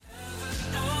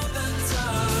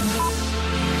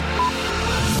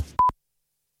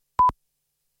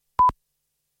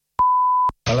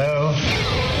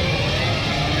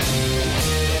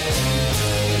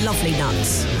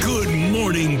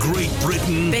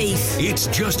beef. It's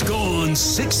just gone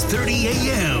 6:30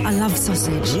 a.m. I love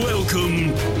sausage.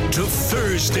 Welcome to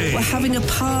Thursday. We're having a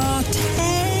party.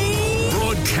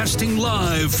 Broadcasting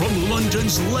live from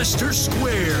London's Leicester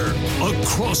Square,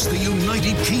 across the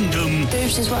United Kingdom.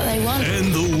 Boost is what they want.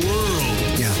 And the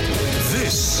world. Yeah.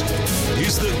 This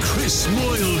is the Chris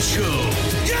Moyle Show.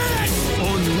 Yes!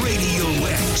 On Radio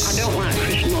X. I don't like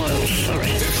Chris Moyle, sorry.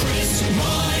 The Chris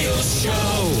Moyle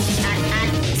Show.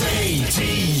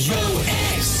 Radio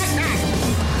X.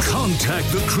 Contact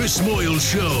the Chris Moyle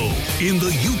Show. In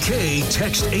the UK,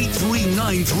 text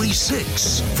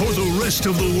 83936. For the rest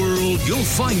of the world, you'll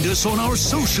find us on our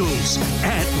socials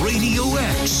at Radio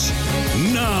X.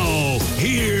 Now,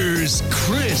 here's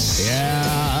Chris.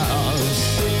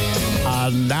 Yes.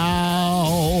 And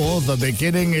now the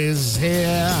beginning is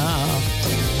here.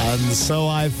 And so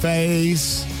I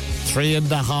face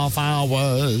 3.5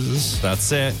 hours.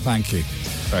 That's it. Thank you.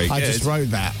 Very good. I just wrote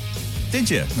that. Did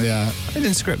you? Yeah. I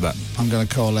didn't script that. I'm going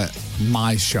to call it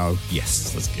my show.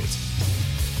 Yes, that's good.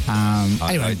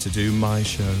 Anyway, I like to do my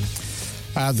show.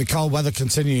 the cold weather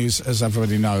continues, as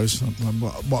everybody knows.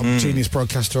 What a genius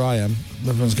broadcaster I am.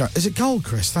 Everyone's going, is it cold,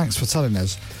 Chris? Thanks for telling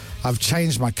us. I've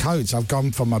changed my coats. I've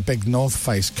gone for my big North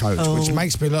Face coat, which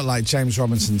makes me look like James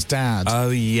Robinson's dad.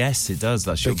 Oh, yes, it does.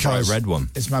 That's your bright red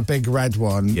one. It's my big red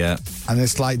one. Yeah. And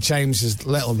it's like James's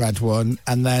little red one.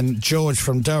 And then George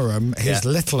from Durham, his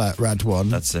littler red one.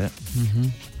 That's it.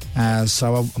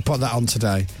 So I'll put that on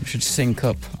today. We should sync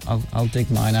up. I'll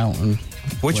dig mine out. And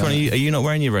Which one are you not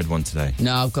wearing your red one today?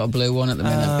 No, I've got a blue one at the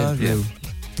minute. Big blue.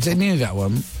 Is it new, that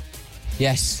one?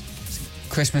 Yes.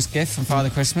 Christmas gift from Father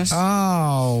Christmas.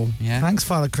 Oh. Yeah. Thanks,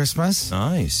 Father Christmas.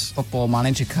 Nice. Football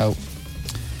manager coat.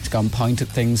 It's gone point at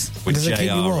things. With Does it keep you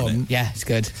JR on warm? it. Yeah, it's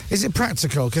good. Is it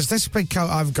practical? Because this big coat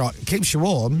I've got keeps you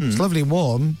warm. It's lovely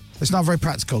warm. It's not very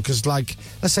practical because, like,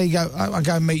 let's say I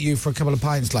go and meet you for a couple of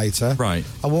pints later. Right.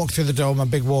 I walk through the door with my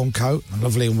big warm coat,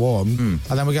 lovely and warm,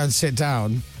 and then we go and sit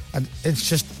down, and it's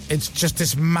just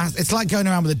this it's like going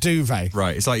around with a duvet.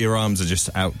 Right, it's like your arms are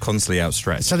just constantly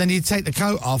outstretched. So then you take the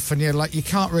coat off, and you're like, you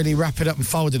can't really wrap it up and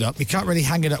fold it up. You can't really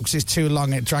hang it up because it's too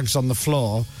long. It drags on the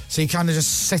floor. So you kind of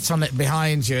just sit on it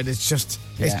behind you, and it's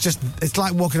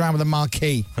like walking around with a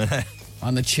marquee.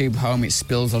 On the tube home, it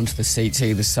spills onto the seats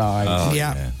either side. Oh,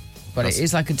 yeah. But it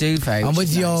is like a duvet. And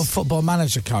with your nice. football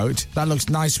manager coat, that looks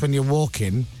nice when you're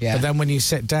walking. Yeah. But then when you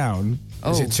sit down,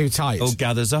 is it too tight? It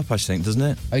gathers up, I think, doesn't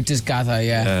it? It does gather,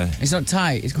 yeah. It's not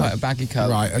tight. It's quite a baggy coat.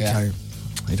 Right, okay. Yeah.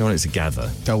 You don't want it to gather.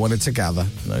 Don't want it to gather.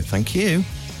 No, thank you.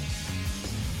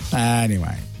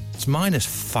 Anyway. It's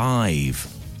 -5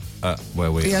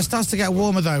 where we... Yeah, it starts to get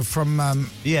warmer, though, from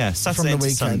Yeah, from Saturday the into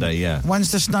weekend. Sunday, yeah.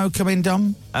 When's the snow coming,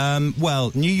 Dom?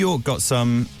 Well, New York got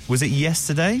some... Was it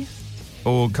yesterday?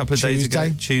 Or a couple of days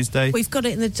ago? Tuesday. We've got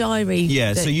it in the diary.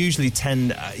 Yeah, so usually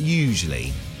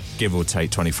give or take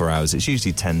 24 hours. It's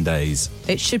usually 10 days.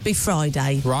 It should be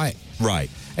Friday. Right. Right.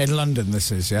 In London,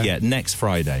 this is, yeah? Yeah, next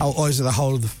Friday. Oh, or is it the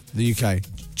whole of the UK?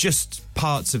 Just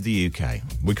parts of the UK.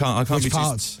 I can't Which be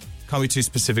parts? Can't be too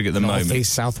specific at the North, moment.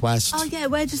 east, south, west. Oh, yeah,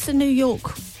 where does the New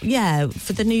York... Yeah,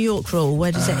 for the New York rule,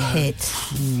 where does it hit?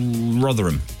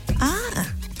 Rotherham.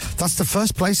 Ah. That's the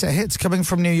first place it hits, coming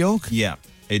from New York? Yeah,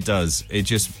 it does.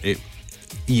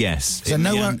 Yes. So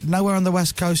nowhere on the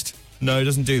west coast? No, it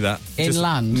doesn't do that.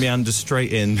 Inland? Just meander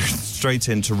straight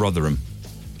into Rotherham.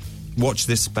 Watch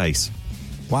this space.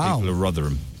 Wow. People of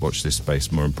Rotherham, watch this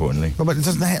space, more importantly. But it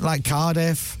doesn't hit like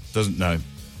Cardiff? Doesn't, no.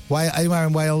 Anywhere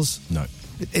in Wales? No.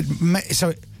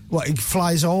 It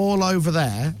flies all over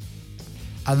there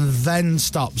and then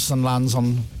stops and lands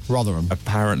on Rotherham.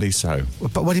 Apparently so.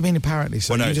 But what do you mean apparently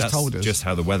so? Well, no, you just that's told us. just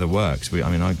how the weather works.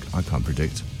 I can't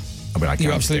predict. I mean, I can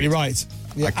You're absolutely predict.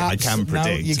 right. I can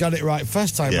predict. No, you got it right.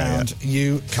 First time round,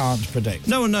 you can't predict.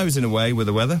 No one knows in a way with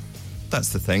the weather. That's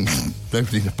the thing.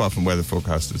 Nobody apart from weather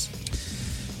forecasters.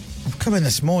 I've come in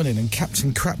this morning and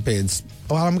Captain Crapbeard's...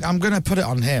 Well, I'm going to put it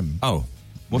on him. Oh,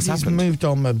 what's He's happened? moved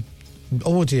on my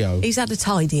audio. He's had a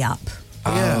tidy up.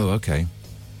 Oh, okay.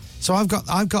 So I've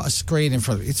got a screen in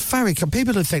front of me. It's very...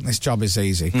 People who think this job is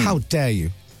easy, how dare you?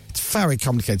 It's very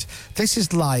complicated. This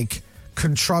is like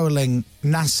controlling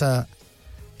NASA...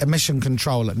 emission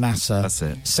control at NASA. That's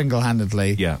it.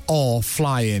 Single-handedly. Yeah. Or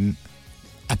flying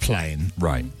a plane.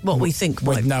 Right. What we think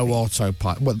With might no be.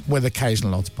 autopilot. With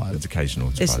occasional autopilot. It's occasional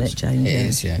autopilot. Isn't it, Jane? It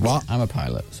is, yeah. What? I'm a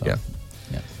pilot, so... Yeah.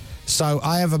 So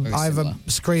I have similar. a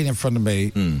screen in front of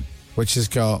me which has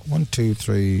got 1, 2,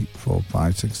 3, 4,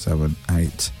 5, 6, 7,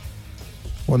 8.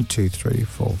 1, 2, 3,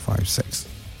 4, 5, 6.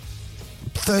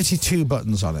 32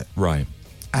 buttons on it. Right.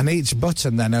 And each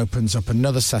button then opens up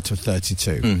another set of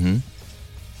 32. Mm-hmm. There's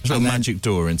a little magic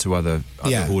door into other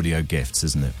Yeah. audio gifts,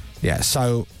 isn't it? Yeah,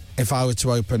 so if I were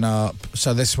to open up...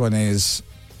 So this one is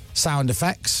sound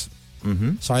effects.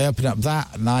 Mm-hmm. So I open up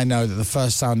that, and I know that the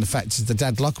first sound effect is the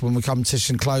deadlock when the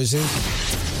competition closes.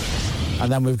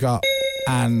 And then we've got...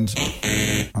 And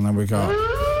then we've got...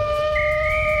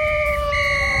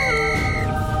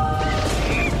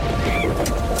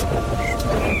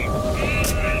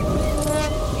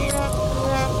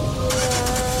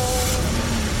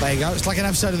 There you go. It's like an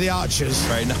episode of The Archers.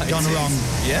 Very nice. Gone wrong.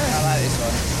 Yeah. I like this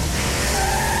one.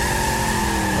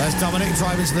 There's Dominic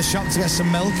driving to the shop to get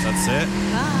some milk. That's it.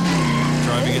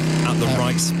 Driving it at the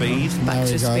right speed. Back There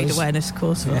to he speed goes. awareness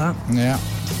course for that. Yeah.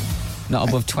 Not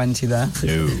above 20 there.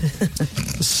 No.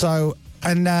 So,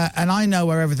 and I know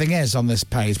where everything is on this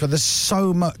page, but there's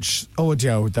so much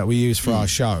audio that we use for our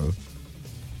show.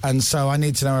 And so I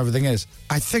need to know where everything is.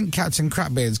 I think Captain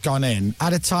Crapbeard's gone in,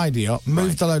 had a tidy up,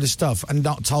 moved a load of stuff, and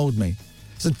not told me.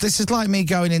 So this is like me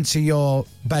going into your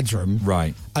bedroom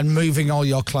Right. and moving all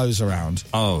your clothes around.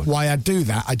 Oh. Why I do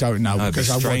that, I don't know, It'd be because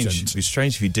I strange. wouldn't. It'd be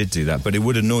strange if you did do that, but it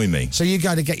would annoy me. So you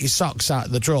go to get your socks out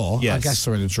of the drawer. Yes. I guess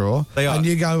they're in the drawer. They are. And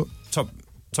you go,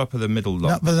 Top of the middle no,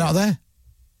 lot. but they're not there.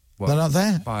 What? They're not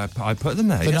there. I put them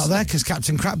there. They're not there because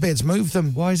Captain Crapbeard's moved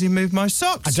them. Why has he moved my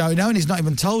socks? I don't know, and he's not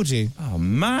even told you. Oh,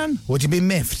 man. Would you be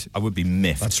miffed? I would be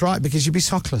miffed. That's right, because you'd be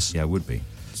sockless. Yeah, I would be.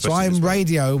 So Especially I'm this way.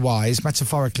 radio-wise,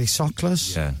 metaphorically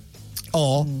sockless, Yeah.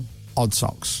 or odd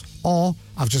socks. Or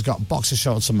I've just got boxer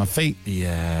shorts on my feet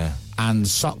Yeah. and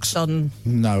socks. On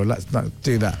No, let's not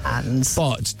do that. hands.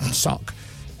 But sock.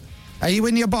 Are you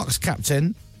in your box,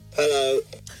 Captain? Hello.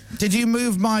 Did you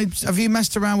move my... Have you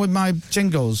messed around with my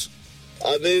jingles?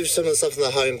 I moved some of the stuff on the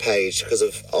homepage because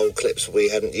of old clips we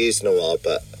hadn't used in a while,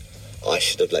 but I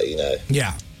should have let you know.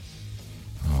 Yeah.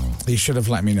 You should have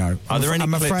let me know. Are there any I'm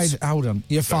clips? afraid... Hold on.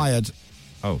 You're fired.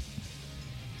 Oh.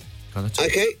 God, that's-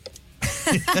 Okay.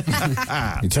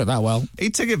 You took that well. He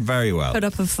took it very well. Put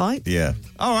up a fight. Yeah.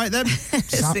 All right, then.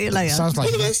 See you later. Sounds like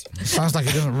All the best. sounds like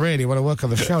he doesn't really want to work on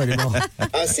the show anymore.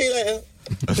 I'll see you later.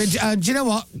 Do you know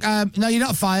what? No, you're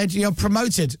not fired. You're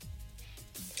promoted.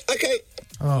 Okay.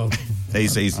 Oh,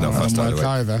 He's not fussed doesn't work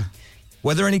either way. either.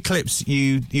 Were there any clips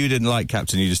you didn't like,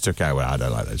 Captain, you just took out? Well, I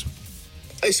don't like those.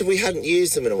 I said we hadn't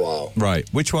used them in a while. Right.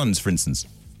 Which ones, for instance?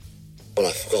 Well,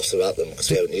 I forgot about them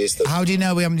because we haven't used them. How do you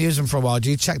know we haven't used them for a while?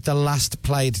 Do you check the last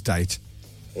played date?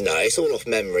 No, it's all off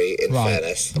memory, in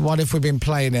fairness. What if we've been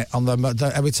playing it on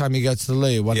the every time you go to the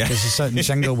loo? What if Yeah. there's a certain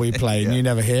jingle we play and you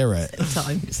never hear it?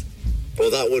 Times. Well,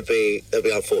 that'd be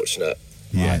unfortunate.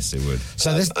 Yes, it would.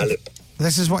 So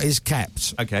this is what he's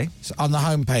kept. Okay. So on the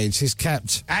homepage, he's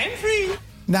kept. I'm free.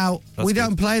 Now That's we good.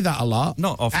 don't play that a lot,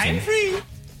 Not often.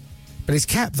 but he's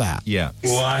kept that. Yeah.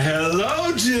 Why,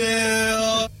 hello,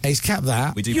 Jill. He's kept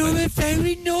that. We do play.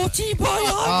 very naughty boy,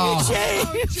 aren't you,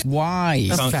 James? Why?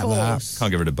 He's Can't- kept that.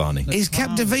 Can't get rid of Barney. He's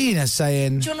kept Davina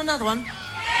saying, Do you want another one?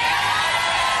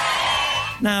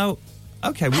 Now,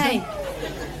 okay, Hey,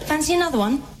 fancy another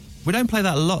one? we don't play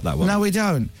that a lot, that one. no, we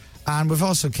don't. And we've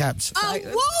also kept.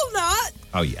 Walnut!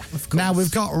 Oh, yeah. Now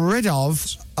we've got rid of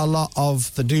a lot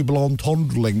of the double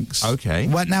entendre links. Okay.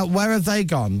 Where have they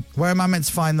gone? Where am I meant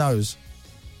to find those?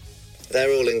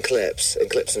 They're all in clips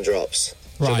and drops.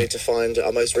 Do you Right. need to find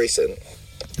our most recent?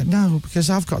 No, because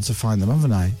I've got to find them,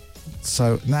 haven't I?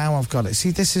 So now I've got it. See,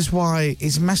 this is why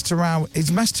he's messed around.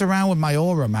 He's messed around with my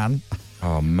aura, man.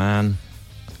 Oh, man.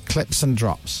 Clips and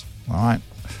drops. All right.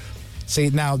 See,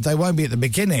 now they won't be at the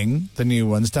beginning. The new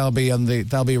ones. They'll be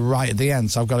right at the end.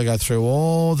 So I've got to go through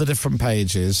all the different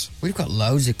pages. We've got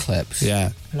loads of clips.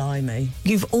 Yeah. Blimey.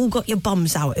 You've all got your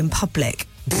bums out in public.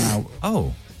 Now,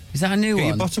 Oh. Is that a new Get your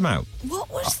one? bottom out. What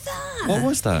was that? What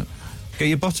was that? Get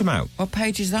your bottom out. What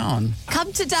page is that on?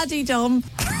 Come to Daddy Dom.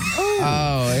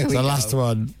 Oh, here we the go. last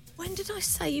one. When did I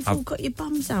say you've all got your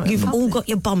bums out? You've all got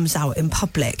your bums out in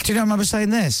public. Do you not remember saying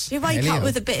this? You wake Elio. up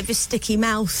with a bit of a sticky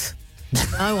mouth.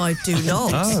 No, I do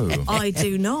not. Oh. I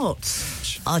do not.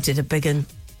 I did a big one.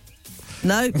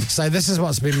 No, So this is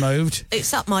what's been moved.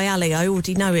 it's up my alley. I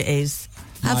already know it is.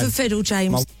 Have My- a fiddle,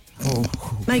 James.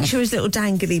 Make sure his little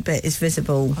dangly bit is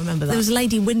visible. I remember that. There was a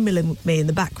lady windmilling me in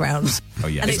the background. Oh,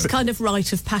 yeah. And it's kind of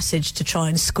rite of passage to try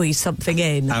and squeeze something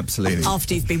in. Absolutely.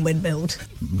 After you've been windmilled.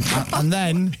 And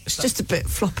then, It's just a bit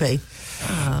floppy.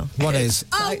 what is?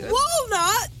 Oh,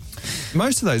 walnut!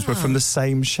 Most of those were from the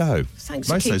same show. Thanks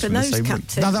Most for of keeping were the those, same week.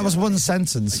 Captain. No, that was one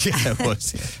sentence. Yeah, it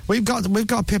was. We've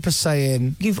got Pippa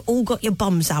saying, You've all got your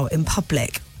bums out in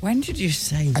public. When did you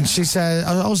say that? and she says,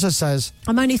 also says,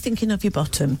 I'm only thinking of your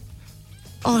bottom.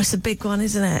 Oh, it's a big one,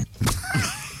 isn't it?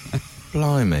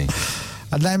 Blimey.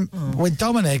 And then with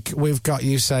Dominic, we've got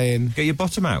you saying... Get your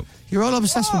bottom out. You're all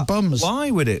obsessed with bums. Why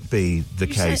would it be the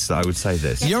case that I would say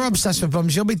this? You're obsessed with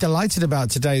bums. You'll be delighted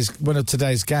about one of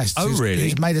today's guests. Oh, really?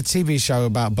 Who's made a TV show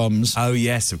about bums. Oh,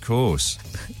 yes, of course.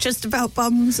 Just about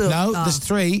bums? Or? No, there's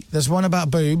 3. There's one about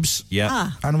boobs.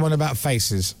 Yeah. And one about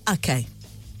faces. Okay.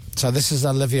 So this is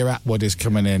Olivia Atwood is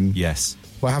coming in. Yes.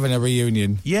 We're having a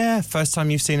reunion. Yeah, first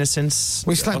time you've seen her since...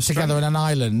 We slept together in an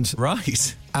island.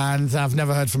 Right. And I've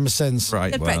never heard from her since.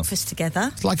 Right, Had breakfast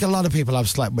together. It's like a lot of people I've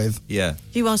slept with. Yeah.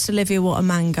 You asked Olivia what a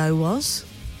mango was.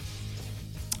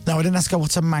 No, I didn't ask her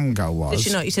what a mango was. Did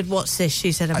she not? You said, what's this?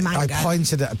 She said a mango. I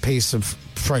pointed at a piece of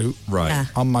fruit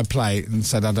on my plate and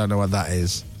said, I don't know what that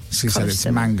is. She said it's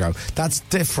mango. That's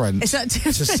different. Is that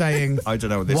different? To saying, I don't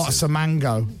know what this what's is. a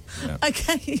mango? Yeah.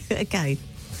 Okay.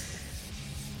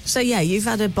 So, yeah, you've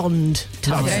had a bond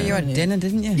time. Yeah, you had dinner,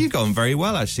 didn't you? You've gone very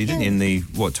well, actually, didn't you? In the,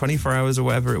 24 hours or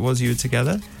whatever it was you were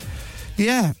together?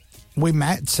 Yeah. We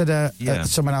met at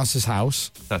someone else's house.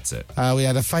 That's it. We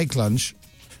had a fake lunch.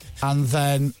 And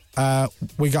then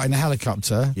we got in a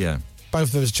helicopter. Yeah.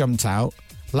 Both of us jumped out,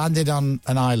 landed on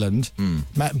an island,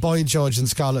 met Boy George and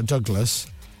Scarlett Douglas,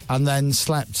 and then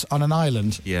slept on an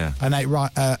island. Yeah. And ate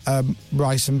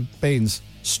rice and beans.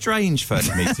 Strange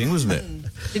first meeting, wasn't it?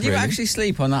 Did you actually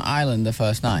sleep on that island the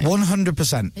first night?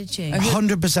 100%. Did you?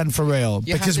 100% for real.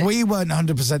 You because had it- we weren't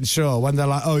 100% sure when they're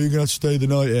like, oh, you're going to have to stay the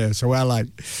night here. So we're like,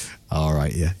 all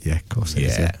right, yeah, of course it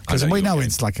is. Yeah, Because we know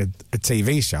it's like a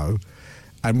TV show.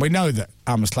 And we know that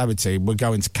I'm a celebrity, we're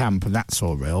going to camp and that's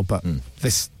all real. But we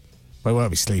won't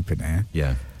be sleeping here.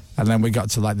 Yeah. And then we got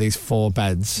to like these 4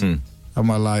 beds. And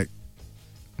we're like,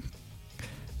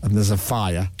 and there's a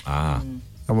fire.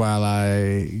 And we're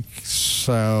like,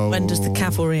 so... When does the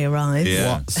cavalry arrive?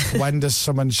 Yeah. When does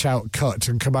someone shout cut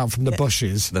and come out from the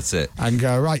bushes? That's it. And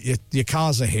go, right, your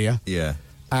cars are here. Yeah.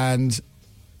 And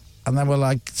then we're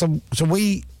like, so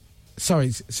we're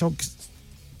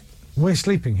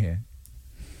sleeping here.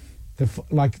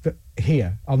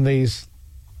 Here, on these...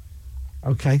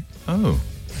 Okay. Oh.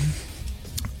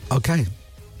 Okay.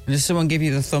 Did someone give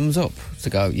you the thumbs up to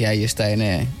go, yeah, you're staying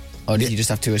here? Or did you just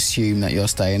have to assume that you're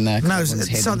staying there? No, so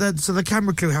the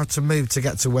camera crew had to move to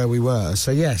get to where we were.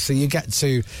 So you get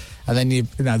to, and then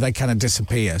they kind of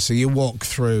disappear. So you walk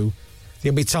through.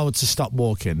 You'll be told to stop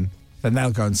walking. Then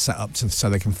they'll go and set up so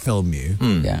they can film you.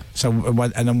 Yeah. So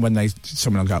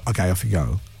someone will go, okay, off you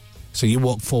go. So you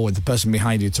walk forward. The person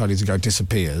behind you told you to go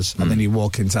disappears, and then you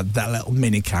walk into that little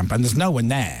mini camp, and there's no one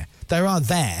there. They are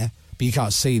there, but you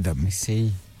can't see them. I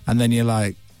see. And then you're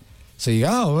like. So you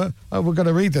go, oh, we're going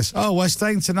to read this. Oh, we're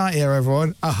staying tonight here,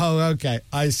 everyone. Oh, okay,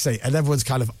 I see. And everyone's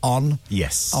kind of on.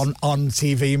 Yes. On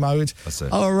TV mode. That's it.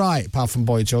 Oh, right. Apart from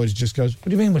Boy George, just goes, what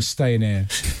do you mean we're staying here?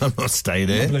 I'm not staying I'm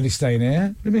here. not bloody staying here.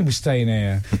 What do you mean we're staying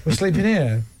here? We're sleeping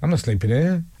here. I'm not sleeping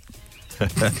here.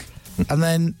 And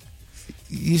then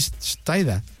you stay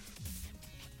there.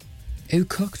 Who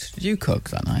cooked? Did you cook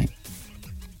that night?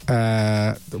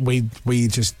 We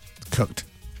just cooked.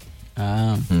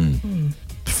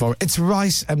 It's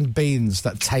rice and beans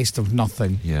that taste of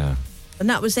nothing. Yeah. And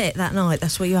that was it that night?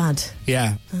 That's what you had?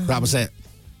 Yeah, that was it.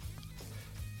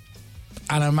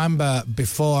 And I remember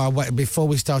before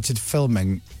we started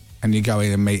filming, and you go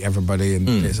in and meet everybody, and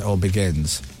it all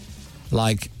begins.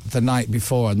 Like the night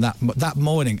before, and that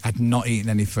morning, I'd not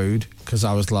eaten any food because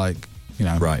I was like,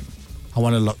 right. I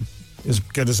want to look as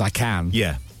good as I can.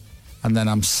 Yeah. And then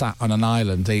I'm sat on an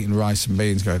island eating rice and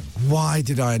beans going, why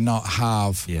did I not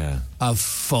have a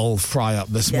full fry-up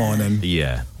this morning?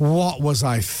 Yeah. What was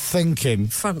I thinking?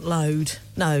 Front load.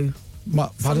 No.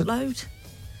 Front load?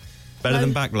 Better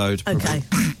than back load. Okay.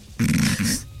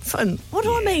 What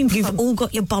do I mean? You've all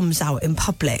got your bums out in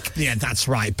public. Yeah, that's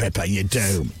right, Pippa, you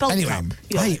do. Bulk anyway, up.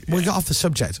 hey, we got off the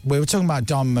subject. We were talking about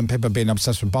Dom and Pippa being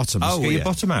obsessed with bottoms. Oh, Get your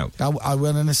bottom out. I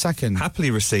will in a second. Happily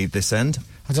received this end.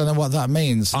 I don't know what that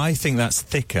means. I think that's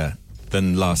thicker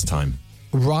than last time.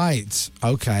 Right,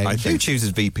 okay. Who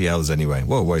chooses VPLs anyway?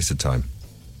 What a waste of time.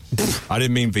 I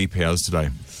didn't mean VPLs today.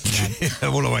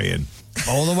 All the way in.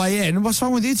 All the way in? What's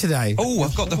wrong with you today? Oh,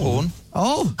 I've got the horn.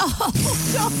 Oh.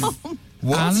 Dom.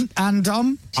 What? And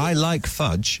Dom? I like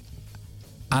fudge.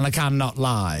 And I cannot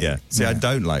lie. Yeah. See, I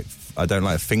don't like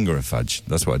a finger of fudge.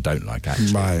 That's what I don't like,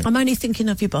 actually. Right. I'm only thinking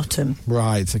of your bottom.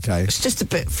 Right, okay. It's just a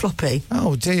bit floppy.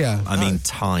 Oh, dear. I mean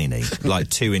tiny, like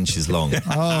 2 inches long.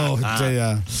 Oh,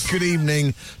 dear. Good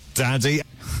evening, Daddy.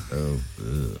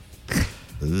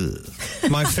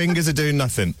 My fingers are doing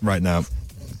nothing right now.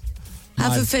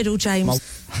 Have a fiddle, James.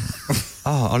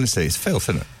 Oh, honestly, it's filth,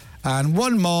 isn't it? And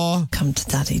one more. Come to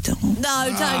Daddy, Dom. No,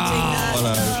 don't do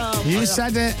that. You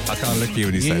said it. I can't look at you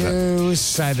when you say that. You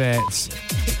said it.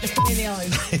 In the eye.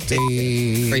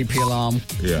 3P alarm.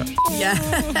 Yeah.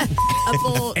 Yeah.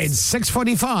 Abort. It's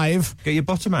 6:45 Get your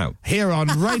bottom out. here on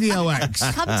Radio X.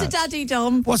 Come to Daddy,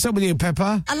 Dom. What's up with you,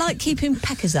 Pippa? I like keeping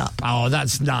peckers up. Oh,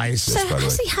 that's nice. So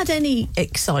has he had any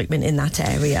excitement in that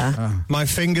area? My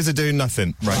fingers are doing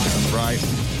nothing right now. Right.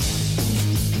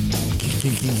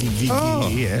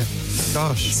 Yeah.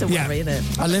 Gosh. It's a worry, isn't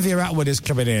it? Olivia Atwood is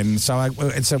coming in, so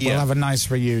we'll Yeah. have a nice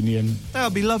reunion. That'll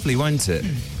be lovely, won't it?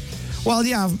 Well,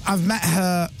 yeah, I've met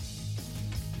her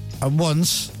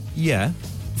once Yeah.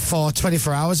 for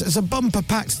 24 hours. It's a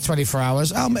bumper-packed 24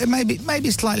 hours.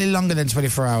 Maybe slightly longer than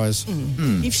 24 hours.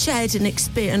 You've shared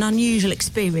an unusual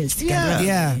experience together.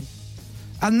 Yeah.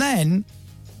 And then,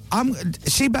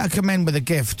 she better come in with a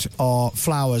gift or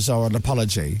flowers or an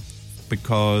apology.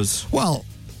 Because... Well,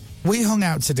 we hung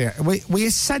out today. We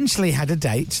essentially had a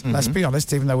date. Let's be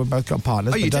honest, even though we both got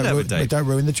partners. Oh, you did have a date. But don't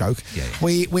ruin the joke. Yeah,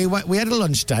 yeah. We had a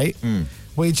lunch date.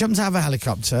 We jumped out of a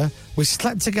helicopter. We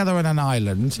slept together on an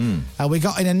island. We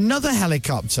got in another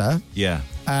helicopter. Yeah.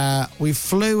 We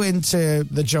flew into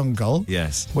the jungle.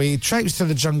 Yes. We traipsed through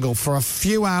the jungle for a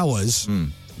few hours.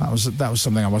 That was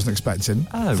something I wasn't expecting.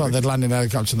 Oh, Thought they'd land in a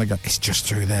helicopter and they go, it's just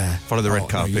through there. Follow the red no,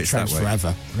 carpet. you It's that traipse way.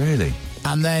 forever. Really?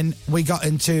 And then we got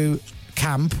into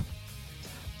camp,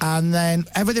 and then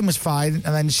everything was fine, and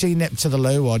then she nipped to the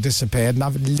loo or disappeared, and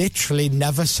I've literally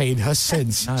never seen her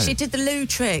since. She did the loo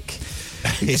trick.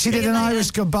 She did an Irish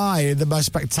goodbye in the most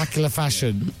spectacular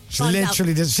fashion. She Find out.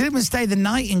 literally did. She didn't even stay the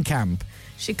night in camp.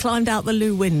 She climbed out the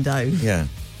loo window. Yeah.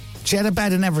 She had a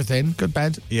bed and everything, good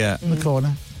bed, Yeah. in the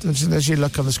corner. As you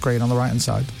look on the screen on the right-hand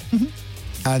side.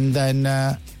 And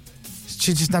then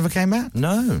she just never came back.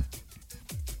 No.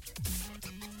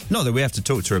 Not that we have to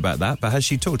talk to her about that, but has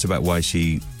she talked about why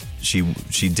she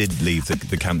did leave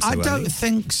the camp so I early? don't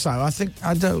think so. I think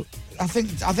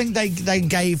they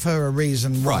gave her a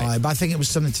reason why, Right. but I think it was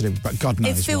something to do. But God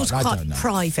knows It feels what. I quite don't know.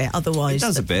 private, otherwise. It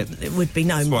does a bit. It would be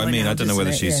known. That's what I by mean. now, I don't know doesn't whether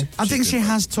it? she's... Yeah. I think she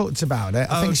has talked about it.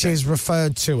 I Oh, think okay. she's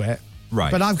referred to it.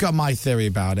 Right. But I've got my theory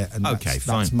about it, and Okay, that's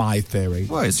fine. my theory.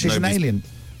 Well, it's she's an nobody's- alien.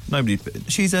 Nobody...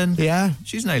 She's an... Yeah,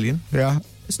 She's an alien. yeah.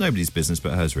 It's nobody's business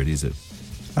but hers, really, is it?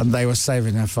 And they were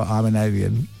saving her for I'm an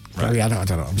alien. Right. Yeah, I don't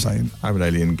know what I'm saying. I'm an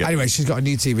alien. Anyway, she's got a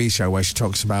new TV show where she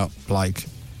talks about, like,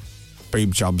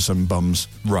 boob jobs and bums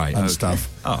Right. and okay. stuff.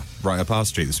 Oh, right up our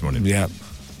street this morning. Yeah.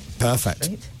 Perfect.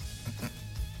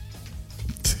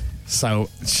 So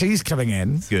she's coming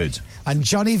in. Good. And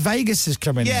Johnny Vegas is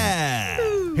coming in. Yeah.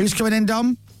 Who's coming in,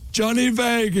 Dom? Johnny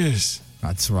Vegas.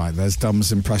 That's right. There's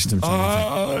Dom's impression of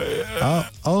Johnny Vegas.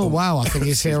 Oh, wow. I think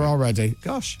he's here already.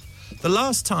 Gosh. The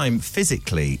last time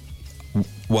physically,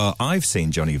 well, I've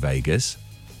seen Johnny Vegas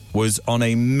was on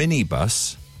a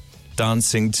minibus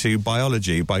dancing to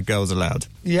Biology by Girls Aloud.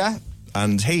 Yeah.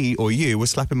 And he or you were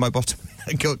slapping my bottom.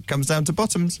 It comes down to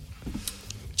bottoms.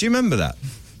 Do you remember that?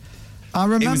 I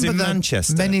remember was in the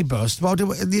Manchester. minibus. Well,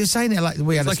 you're saying it like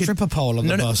we had a stripper pole on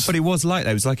the bus. But it was like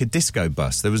that. It was like a disco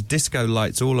bus. There was disco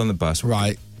lights all on the bus.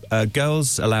 Right.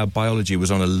 Girls Aloud Biology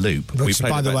was on a loop. we Which, played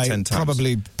by it the about way, 10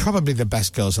 times. probably the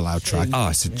best Girls Aloud track.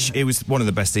 Oh, it was one of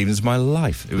the best evenings of my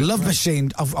life. It was Love great.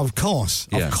 Machine, of course.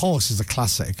 Yeah. Of course is a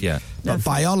classic. Yeah. But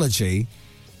Biology,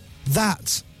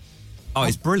 that... Oh,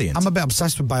 it's brilliant. I'm a bit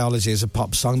obsessed with Biology as a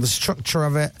pop song. The structure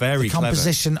of it, Very the clever.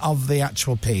 composition of the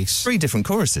actual piece. 3 different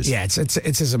choruses. Yeah,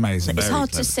 it is amazing. It's Very hard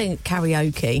clever. to sing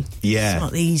karaoke. Yeah. It's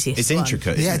not the easiest. It's one.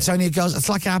 intricate. Yeah, isn't it's only a girls. It's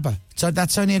like ABBA. So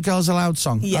that's only a Girls Aloud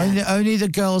song. Yeah. Only the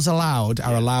Girls Aloud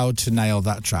are allowed to nail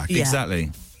that track. it? Yeah.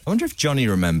 Exactly. I wonder if Johnny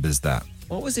remembers that.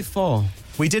 What was it for?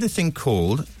 We did a thing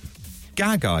called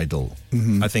Gag Idol.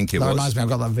 I think it That was. reminds me, I've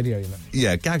got that video. You know.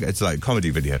 Yeah, it's like a comedy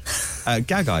video.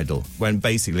 Gag Idol, when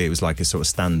basically it was like a sort of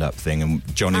stand-up thing,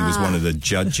 and Johnny was one of the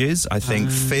judges. I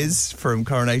think Fizz from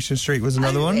Coronation Street was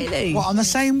another one. Really? What, on the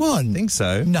same one? I think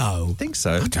so. No. I think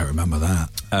so. I don't remember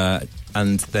that.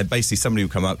 And they're basically somebody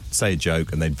would come up, say a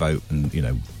joke, and they'd vote. And you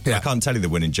know, Yeah. I can't tell you the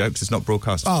winning jokes. It's not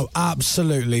broadcast. Oh,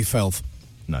 absolutely filth.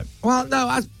 No, Well,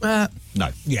 no, no,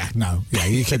 yeah,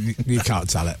 you can't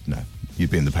tell it. no. You'd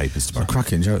be in the papers tomorrow.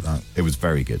 Cracking joke, that. It was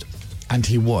very good. And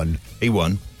he won. He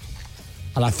won.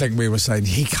 And I think we were saying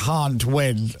he can't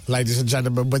win, ladies and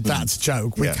gentlemen, with that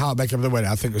joke. We Yeah. can't make him the winner.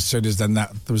 I think as soon as then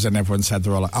that was in everyone's head,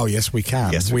 they're all like, oh, yes, we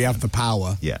can. Yes, we we have the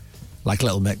power. Yeah. Like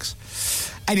Little Mix.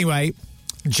 Anyway,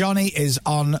 Johnny is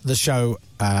on the show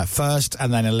first,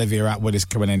 and then Olivia Atwood is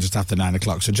coming in just after 9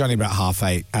 o'clock. So Johnny about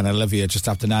 8:30 and Olivia just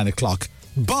after 9 o'clock.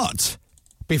 But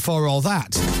before all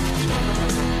that,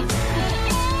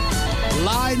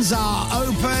 lines are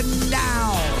open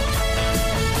now.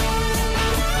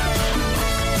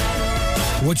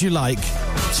 Would you like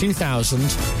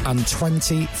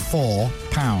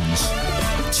 £2,024?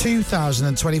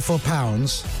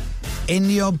 £2,024 in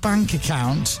your bank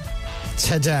account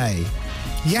today?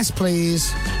 Yes,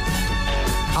 please.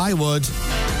 I would.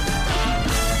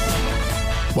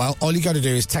 Well, all you got to do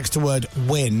is text the word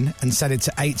WIN and send it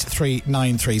to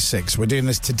 83936. We're doing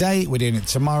this today, we're doing it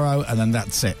tomorrow, and then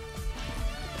that's it.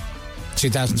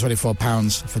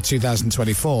 £2,024 for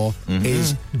 2024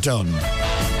 is done.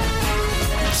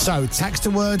 So text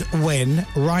the word WIN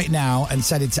right now and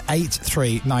send it to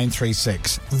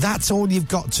 83936. That's all you've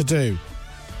got to do.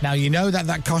 Now, you know that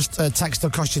text will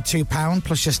cost you £2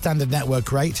 plus your standard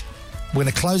network rate. We're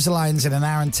going to close the lines in an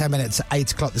hour and 10 minutes at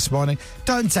 8 o'clock this morning.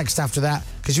 Don't text after that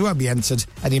because you won't be entered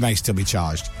and you may still be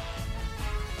charged.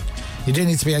 You do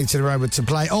need to be 18 or over to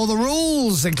play. All the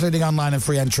rules, including online and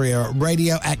free entry, are at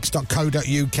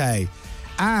radiox.co.uk.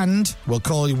 And we'll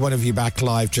call one of you back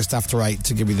live just after 8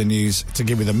 to give you the news, to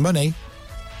give you the money.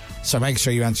 So make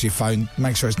sure you answer your phone.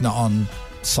 Make sure it's not on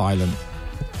silent.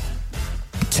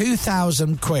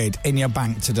 2,000 quid in your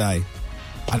bank today.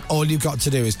 And all you've got to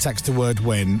do is text the word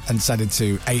WIN and send it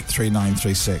to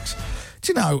 83936.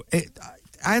 Do you know,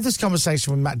 I had this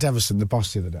conversation with Matt Devison, the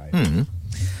boss, the other day.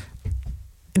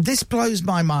 This blows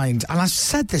my mind, and I've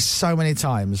said this so many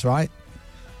times, right?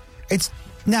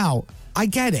 Now, I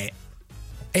get it.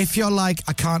 If you're like,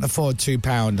 I can't afford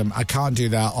 £2 and I can't do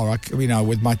that, or,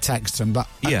 with my text, and I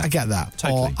get that.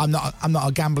 Totally. Or I'm not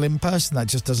a gambling person, that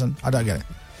just doesn't, I don't get it.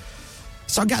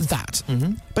 So I get that.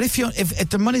 But if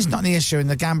the money's not an issue and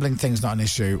the gambling thing's not an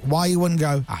issue, why you wouldn't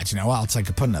go, do you know what, I'll take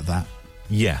a punt at that.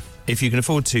 Yeah. If you can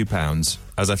afford £2,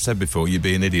 as I've said before, you'd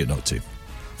be an idiot not to.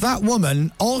 That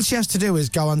woman, all she has to do is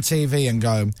go on TV and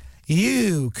go,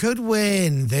 you could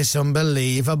win this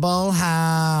unbelievable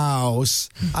house.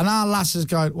 And our lass is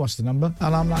going, what's the number?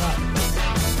 And I'm like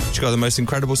that. She's got the most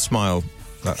incredible smile,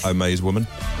 that amazed woman.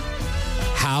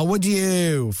 How would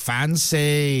you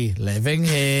fancy living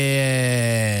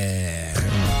here?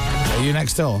 Are you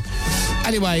next door?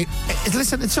 Anyway,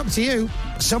 listen, it's up to you.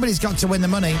 Somebody's got to win the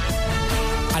money.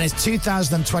 And it's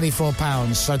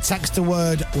 £2,024. So text the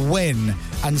word WIN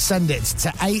and send it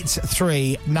to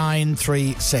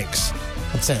 83936.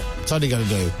 That's it. That's all you got to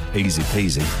do. Easy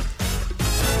peasy.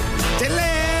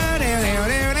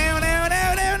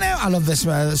 I love this.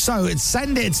 So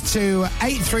send it to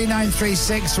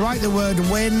 83936. Write the word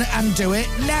WIN and do it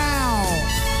now.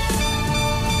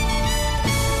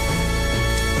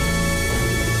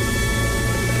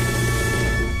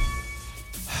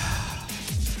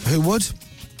 Who would?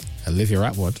 Olivia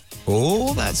Atwood.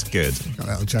 Oh, that's good. Got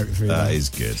a little joke through That there. is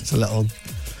good. It's a little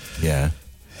Yeah.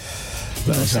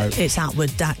 joke. It's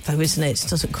Atwood Dack, though, isn't it? It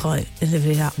doesn't quite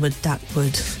Olivia Atwood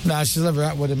Dackwood. No, she's Olivia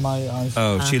Atwood in my eyes.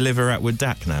 Oh, she live her Atwood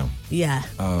Dack now? Yeah.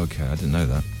 Oh, okay. I didn't know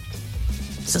that.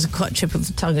 It doesn't quite trip of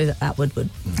the tongue as Atwood would.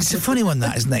 It's a funny one,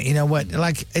 that, isn't it? You know what?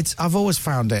 Like, I've always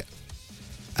found it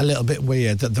a little bit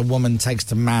weird that the woman takes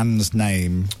the man's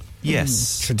name.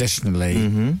 Yes. Traditionally.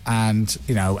 And,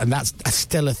 and that's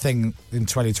still a thing in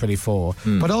 2024.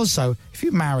 But also, if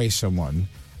you marry someone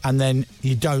and then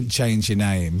you don't change your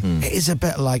name, it is a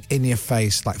bit like in your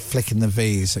face, like flicking the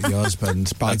V's at your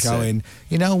husband by going,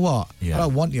 you know what? Yeah. I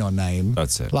don't want your name.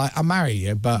 That's it. Like, I'll marry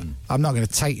you, but I'm not going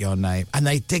to take your name. And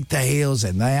they dig their heels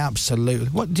in. They absolutely...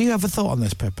 What, do you have a thought on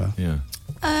this, Pippa? Yeah.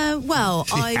 Well,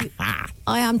 I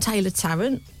am Taylor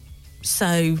Tarrant.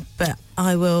 So, but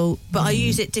I will, but I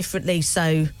use it differently.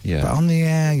 So, Yeah. But on the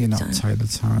air, you're not Taylor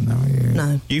Tarrant, though, are you?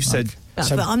 no. You said... But,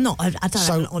 So- but I'm not. I don't.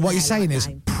 So have it on what you're air saying like is,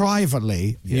 name.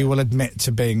 privately, you will admit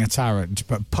to being a Tarrant,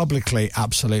 but publicly,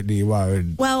 absolutely you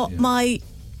won't. Well, my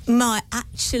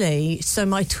actually, so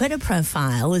my Twitter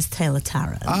profile is Taylor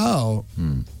Tarrant. Oh.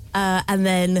 And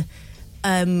then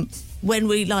when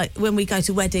we go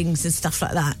to weddings and stuff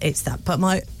like that, it's that. But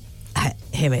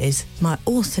here it is, my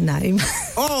author name.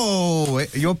 Oh,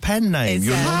 your pen name. It's,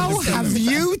 Your How have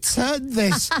you turned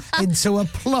this into a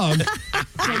plug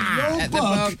for your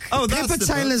book? Oh, that's Pippa the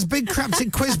Taylor's Big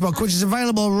Craptic Quiz Book, which is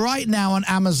available right now on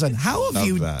Amazon. How have Love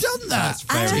you that. done that? That's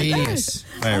very Genius.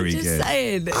 Very I'm just good.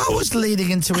 saying. I was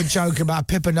leading into a joke about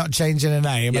Pippa not changing her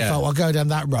name. I Yeah. thought, I'll go down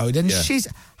that road. And Yeah. she's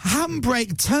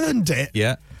handbrake turned it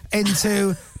Yeah.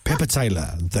 into Pippa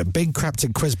Taylor, the Big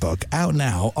Craptic Quiz Book, out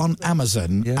now on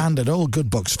Amazon Yeah. and at all good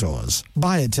bookstores.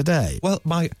 Buy it today. Well,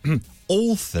 my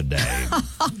author name.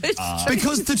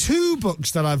 Because the two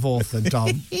books that I've authored,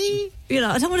 Dom.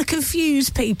 I don't want to confuse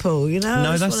people. I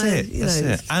No, just that's wanna, it. That's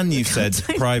it. And you said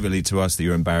privately to us that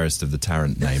you're embarrassed of the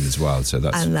Tarrant name as well. So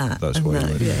that's And that, that's and what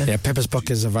that, you yeah. Yeah, Pippa's book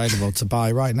is available to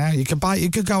buy right now. You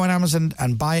could go on Amazon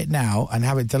and buy it now and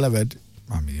have it delivered.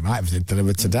 I mean, you might have it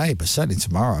delivered today, but certainly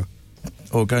tomorrow.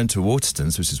 Or going to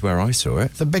Waterstones, which is where I saw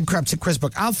it. The Big Cryptic Quiz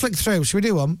Book. I'll flick through. Should we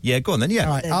do one? Yeah, go on then, yeah.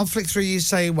 All right, I'll flick through. You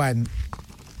say when.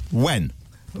 When?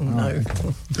 No.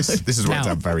 This is worked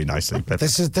out very nicely.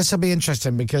 This will be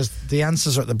interesting because the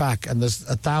answers are at the back and there's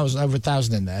over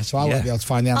 1,000 in there, so I won't be able to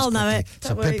find the answer. I'll know it. So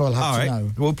Don't worry. people will have All to right,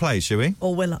 know. we'll play, shall we?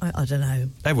 Or will I don't know.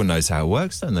 Everyone knows how it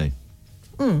works, don't they?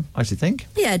 I should think.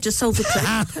 Yeah, just solve the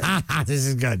clue. This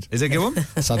is good. Is it a good one?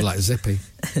 Sounded like Zippy.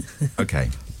 Okay.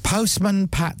 Postman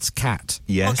Pat's cat.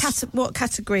 Yes. What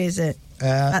category is it?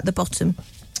 At the bottom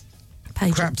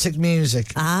page. Cryptic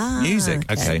music.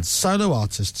 Music, okay. Solo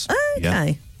artists. Okay.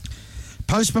 Yeah.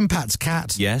 Postman Pat's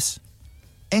cat. Yes.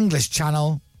 English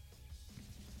channel.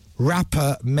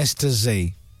 Rapper Mr.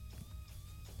 Z.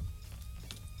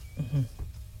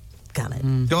 Got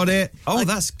it. Got it. Oh,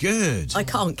 that's good. I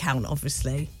can't count,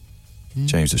 obviously.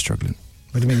 James is struggling.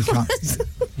 What do you mean you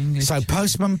can't? So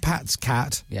Postman Pat's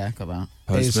cat. Yeah, got that.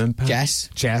 Postman Pat. Jess.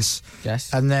 Jess.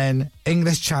 And then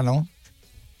English channel.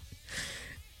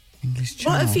 English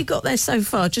channel. What have you got there so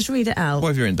far? Just read it out. What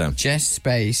have you written down? Jess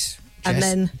space. And Jess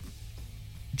then...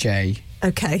 J.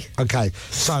 Okay. Okay.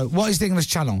 So what is the English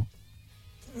channel?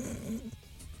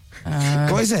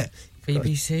 What is it?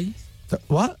 BBC.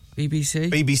 What? BBC.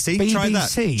 BBC? Try that.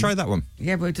 BBC? Try that one.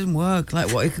 Yeah, but it doesn't work.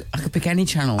 Like, what? I could pick any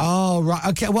channel. Oh, right.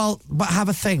 Okay, well, but have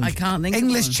a think. I can't think of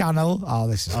English one. channel. Oh,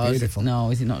 this is beautiful.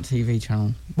 Is it not a TV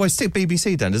channel? Well, stick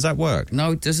BBC then. Does that work?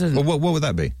 No, it doesn't. Well, what would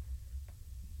that be?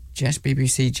 Jess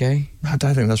BBC J. I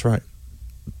don't think that's right.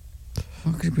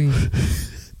 What could it be?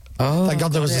 Oh, Thank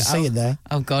God there was a C in there.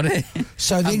 I've got it.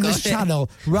 So the I've English got it. channel,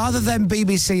 rather than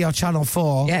BBC or Channel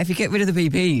 4, Yeah, if you get rid of the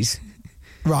BBs.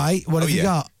 right, what have you yeah.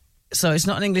 got? So it's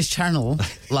not an English channel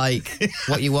like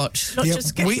what you watch. Not Yeah,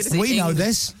 just get we rid of we know Eng-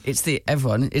 this. It's the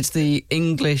It's the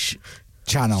English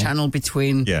channel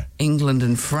between Yeah. England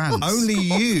and France. Only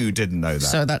you didn't know that.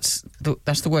 So that's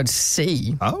the word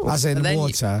C. oh. As in And then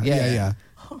water. you- Yeah.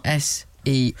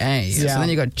 SEA. Yeah. So then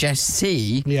you got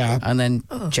Jessie. Yeah. And then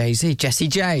Jay-Z. Jessie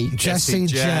J. Jessie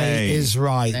J J. is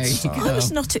right. There you go. I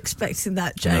was not expecting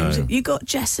that, James. No. You got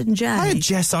Jess and Jay. I had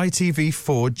Jess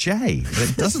ITV4J.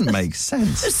 That doesn't make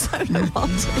sense. So no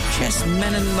wonder. Chess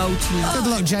Men and Motors. Good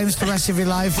luck, James, for the rest of your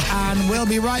life. And we'll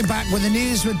be right back with the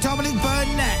news with Dominic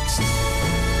Byrne next.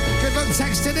 Good luck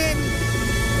texting in.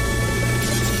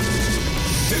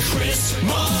 The Chris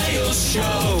Miles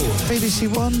Show. BBC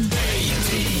One.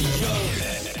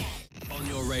 On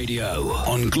your radio,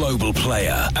 on Global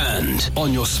Player, and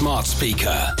on your smart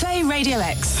speaker. Play Radio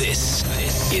X. This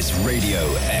is Radio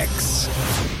X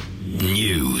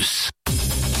News.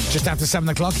 Just after 7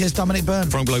 o'clock, here's Dominic Byrne.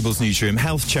 From Global's newsroom,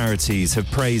 health charities have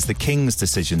praised the King's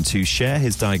decision to share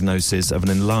his diagnosis of an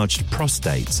enlarged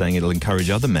prostate, saying it'll encourage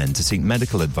other men to seek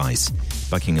medical advice.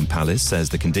 Buckingham Palace says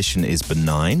the condition is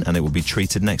benign and it will be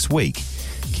treated next week.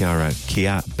 Chiara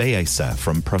Beesa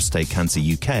from Prostate Cancer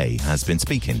UK has been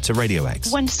speaking to Radio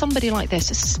X. When somebody like this,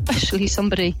 especially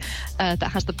somebody that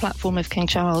has the platform of King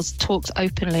Charles, talks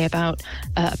openly about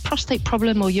a prostate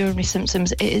problem or urinary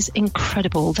symptoms, it is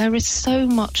incredible. There is so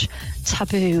much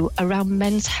taboo around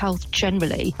men's health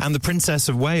generally. And the Princess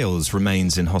of Wales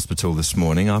remains in hospital this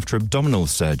morning after abdominal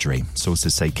surgery.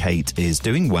 Sources say Kate is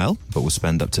doing well, but will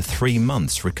spend up to 3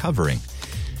 months recovering.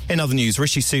 In other news,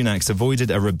 Rishi Sunak's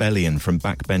avoided a rebellion from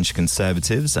backbench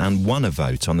Conservatives and won a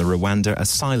vote on the Rwanda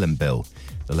asylum bill.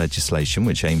 The legislation,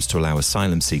 which aims to allow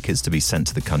asylum seekers to be sent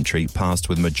to the country, passed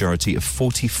with a majority of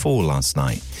 44 last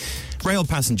night. Rail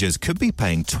passengers could be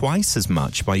paying twice as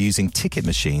much by using ticket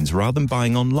machines rather than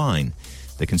buying online.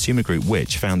 The consumer group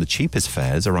Which found the cheapest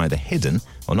fares are either hidden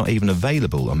or not even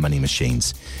available on many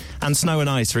machines. And snow and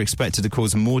ice are expected to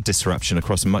cause more disruption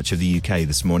across much of the UK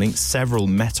this morning. Several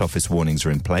Met Office warnings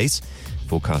are in place.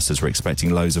 Forecasters were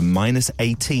expecting lows of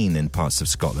 -18 in parts of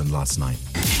Scotland last night.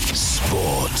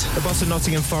 Sport. The boss of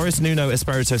Nottingham Forest, Nuno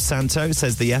Espirito Santo,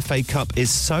 says the FA Cup is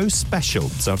so special.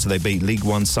 It's after they beat League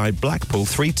One side Blackpool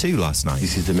 3-2 last night.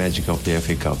 This is the magic of the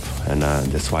FA Cup, and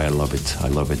that's why I love it. I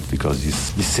love it because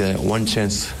it's one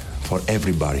chance for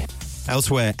everybody.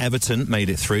 Elsewhere, Everton made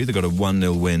it through. They got a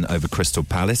 1-0 win over Crystal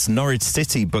Palace. Norwich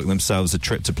City booked themselves a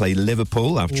trip to play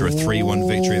Liverpool after a 3-1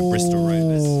 victory at Bristol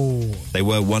Rovers. They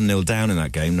were 1-0 down in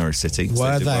that game, Norwich City. So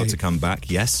Were they did well they? to come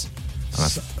back, yes.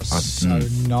 So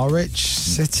Norwich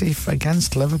City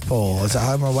against Liverpool. Is it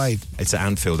home or away? It's at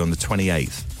Anfield on the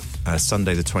 28th.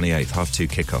 Sunday the 28th, 2:30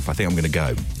 kickoff. I think I'm going to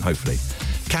go, hopefully.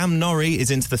 Cam Norrie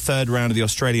is into the third round of the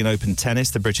Australian Open tennis.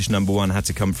 The British number one had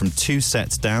to come from 2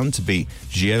 sets down to beat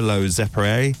Giolo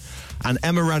Zepere. And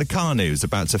Emma Raducanu is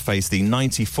about to face the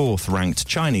 94th ranked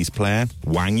Chinese player,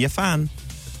 Wang Yafan.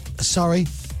 Sorry?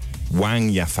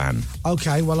 Wang Yafan.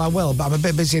 Okay, well, I will, but I'm a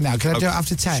bit busy now. Can I do it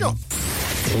after 10? Sure.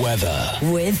 Weather.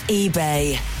 With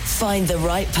eBay. Find the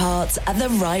right parts at the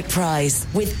right price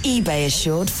with eBay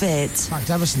Assured Fit. Max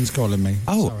Everson's calling me.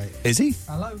 Oh, Sorry. is he?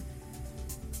 Hello?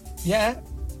 Yeah?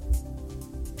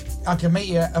 I can meet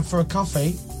you for a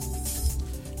coffee.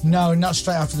 No, not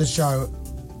straight after the show.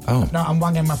 Oh. No, I'm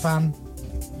wanging my fan.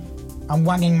 I'm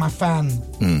wanging my fan.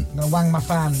 I'm going to wang my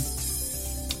fan.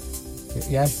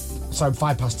 Yeah? So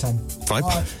 10:05. 5? All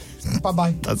right.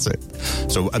 Bye-bye. That's it.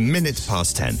 So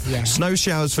 10:01. Yeah. Snow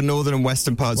showers for northern and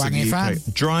western parts Wang of the your UK.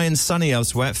 fan. Dry and sunny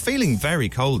elsewhere. Feeling very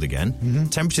cold again. Mm-hmm.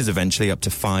 Temperatures eventually up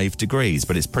to 5 degrees,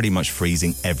 but it's pretty much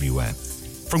freezing everywhere.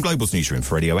 From Global's newsroom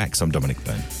for Radio X, I'm Dominic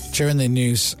Byrne. During the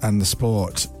news and the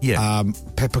sport,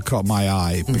 Pippa caught my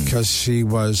eye because she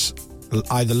was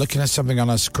either looking at something on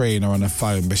her screen or on her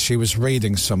phone, but she was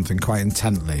reading something quite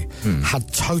intently,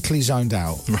 had totally zoned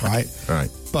out, right? Right.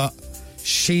 But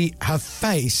her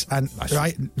face, and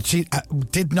she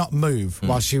did not move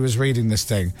while she was reading this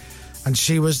thing. And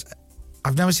she was,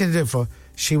 I've never seen her do it before,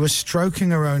 she was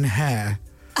stroking her own hair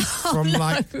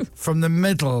from the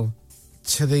middle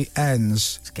to the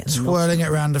ends, twirling it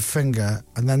around her finger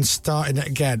and then starting it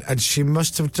again. And she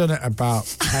must have done it about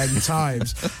 10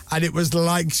 times. And it was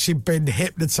like she'd been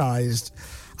hypnotised.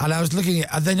 And I was looking at it,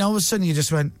 and then all of a sudden you just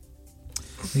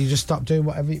stopped doing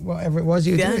whatever it was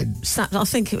you were doing. I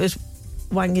think it was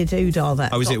Wang Your Doodah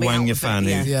that. Oh, is got it me Wang out Your of it, Fan?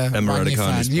 Emma Wang Your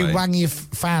Raducanu's Fan. You playing. Wang Your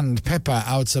Fanned Pippa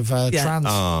out of trance.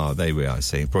 Oh, there we are. I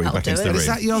see. Brought you That'll back into do the it. room. Is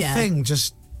that your thing,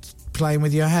 just playing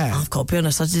with your hair? I've got to be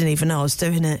honest, I didn't even know I was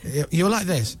doing it. You were like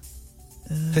this?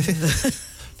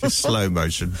 Just slow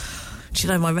motion. Do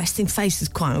you know, my resting face is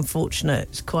quite unfortunate.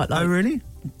 It's quite like... Oh, really?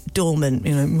 Dormant,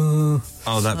 you know.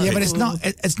 Oh, that. Yeah, but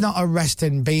it's not a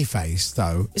resting bee face,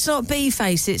 though. It's not bee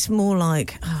face, it's more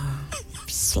like...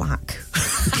 slack.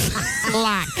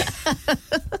 Slack.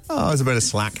 Oh, there's a bit of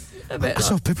slack. I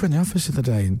saw Pippa in the office the other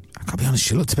day, and I gotta be honest,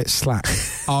 she looked a bit slack.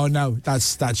 Oh no,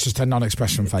 that's just her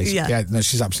non-expression face. Yeah. No,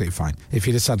 she's absolutely fine. If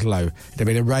you'd have said hello, it'd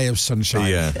been a ray of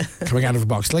sunshine coming out of a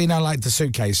box. You know, like the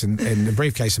suitcase in the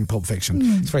briefcase in Pulp Fiction.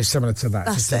 It's very similar to that.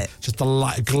 That's just the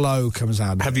light glow comes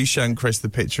out. Have you shown Chris the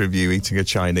picture of you eating a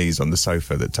Chinese on the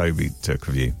sofa that Toby took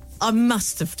of you? I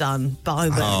must have done, but I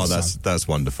won't. Oh, that's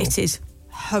wonderful. It is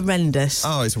horrendous.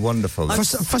 Oh, it's wonderful.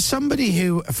 For somebody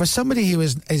who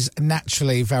is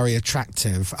naturally very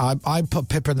attractive, I put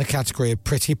Pippa in the category of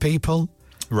pretty people.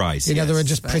 Right. You know, there are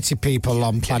just pretty people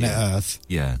on planet Earth.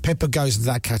 Yeah. Pippa goes into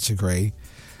that category,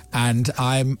 and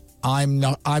I'm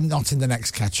not in the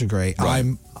next category. Right.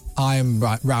 I'm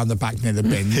right round the back near the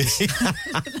bins.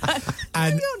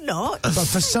 And you're not. But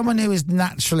for someone who is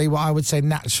naturally, what I would say,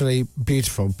 naturally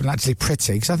beautiful, but naturally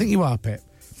pretty, because I think you are, Pip.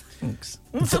 Thanks.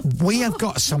 We have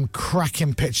got some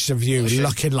cracking pictures of you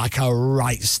looking like a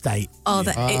right state. Oh,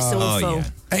 it's awful. yeah.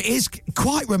 It is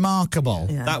quite remarkable.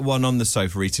 Yeah. That one on the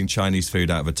sofa eating Chinese food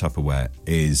out of a Tupperware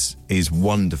is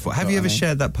wonderful. Have you ever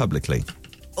shared that publicly?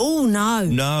 Oh, no.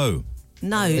 No.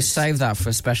 No. Just save that for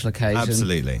a special occasion.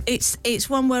 Absolutely. It's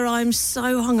one where I'm so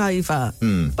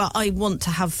hungover, but I want to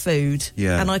have food,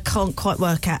 Yeah. and I can't quite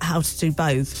work out how to do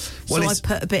both. Well, so I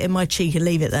put a bit in my cheek and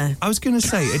leave it there. I was going to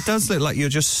say, it does look like you're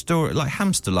just like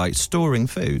hamster-like, storing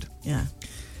food. Yeah.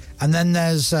 And then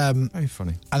there's Very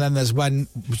funny. and then there's when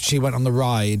she went on the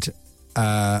ride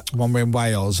when we're in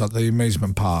Wales at the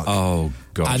amusement park. Oh,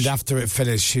 gosh. And after it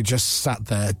finished, she just sat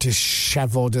there,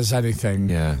 dishevelled as anything.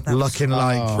 Yeah. Looking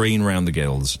like, Green round the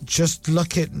gills. just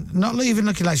not even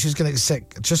looking like she was going to get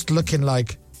sick, just looking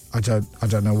like, I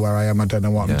don't know where I am, I don't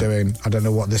know what I'm doing, I don't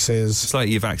know what this is. It's like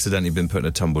you've accidentally been put in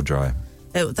a tumble dryer.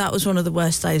 That was one of the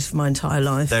worst days of my entire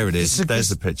life. There it is. There's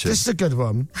the picture. This is a good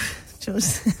one.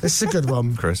 This is a good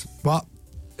one. Chris. What?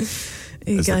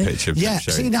 Here you There's go. the picture. Yeah,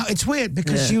 showing. see, now it's weird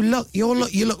because you look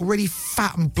really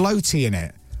fat and bloaty in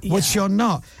it, which you're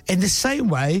not. In the same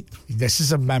way, this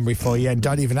is a memory for you, and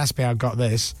don't even ask me how I got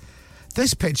this.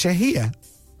 This picture here.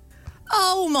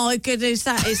 Oh my goodness,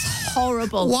 that is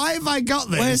horrible. Why have I got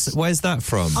this? Where's that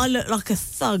from? I look like a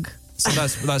thug. So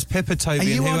that's Pippa, Are Toby, and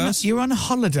you who on? else? You're on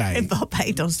holiday. In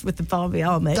Barbados with the Barbie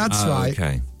Army. That's right.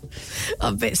 Okay.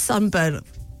 I'm a bit sunburnt.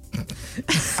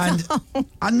 And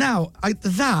now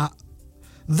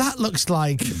that looks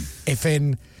like if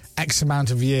in X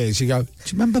amount of years you go, do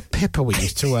you remember Pippa we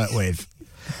used to work with?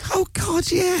 Oh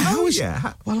God, yeah. How was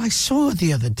yeah. Well, I saw her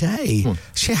the other day.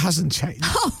 She hasn't changed.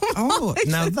 Oh,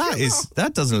 now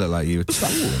that doesn't look like you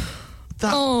at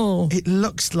all. It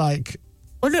looks like.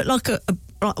 I look like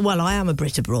well, I am a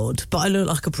Brit abroad, but I look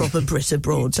like a proper Brit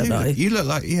abroad, don't I? You look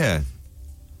like, yeah.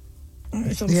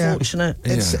 It's unfortunate.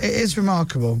 It is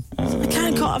remarkable.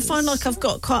 I find like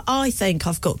I think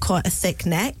I've got quite a thick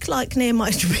neck, like near my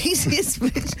trapezius.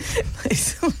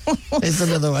 It's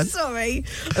another one. Sorry.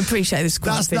 Appreciate this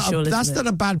quite visual, That's not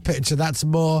a bad picture. That's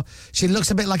more... She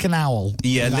looks a bit like an owl.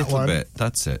 Yeah, a little bit.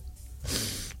 That's it.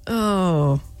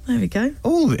 Oh, there we go.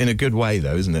 All in a good way,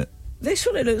 though, isn't it? This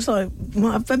one, it looks like...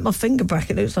 Well, I've bent my finger back.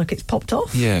 It looks like it's popped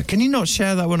off. Yeah. Can you not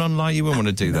share that one online? You won't want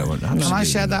to do that one. Can I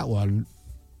share that one?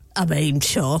 I mean,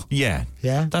 sure. Yeah.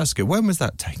 Yeah? That's good. When was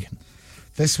that taken?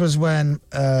 This was when...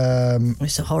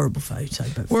 it's a horrible photo,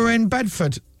 but... We're in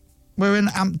Bedford. We're in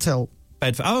Amptill.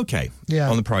 Bedford. Oh, okay. Yeah.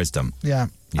 On the prize dump. Yeah.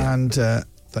 And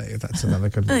that's another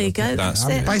good one. There you go. That's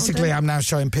it. Basically, I'm now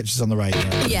showing pictures on the radio.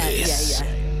 Yeah.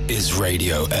 Is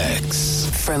Radio X.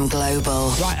 From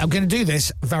Global. Right, I'm going to do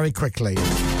this very quickly.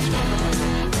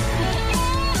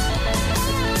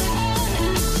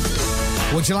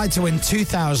 Would you like to win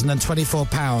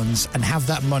 £2,024 and have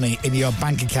that money in your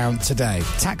bank account today?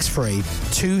 Tax-free,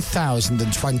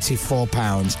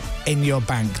 £2,024 in your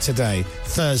bank today.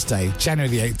 Thursday, January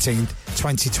the 18th,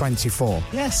 2024.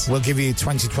 Yes. We'll give you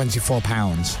 £2,024.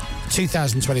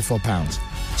 £2,024.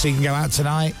 So you can go out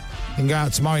tonight, you can go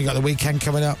out tomorrow, you've got the weekend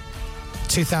coming up.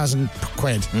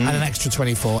 £2,000 and an extra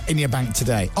 24 in your bank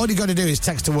today. All you got to do is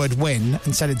text the word win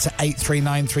and send it to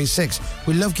 83936.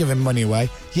 We love giving money away.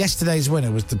 Yesterday's winner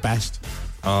was the best.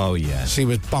 Oh, yeah. She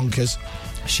was bonkers.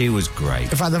 She was great.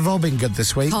 In fact, they've all been good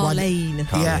this week. Colleen.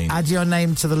 Yeah, add your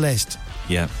name to the list.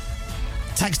 Yeah.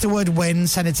 Text the word win,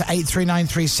 send it to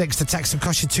 83936. The text will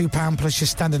cost you £2 plus your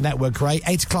standard network rate.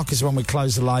 8 o'clock is when we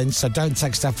close the line, so don't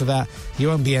text after that. You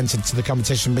won't be entered to the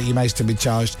competition, but you may still be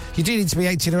charged. You do need to be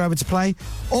 18 or over to play.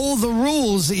 All the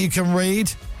rules that you can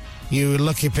read, you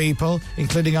lucky people,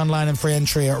 including online and free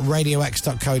entry at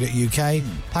radiox.co.uk.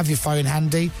 Have your phone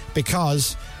handy,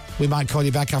 because we might call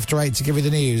you back after 8 to give you the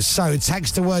news. So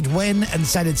text the word win and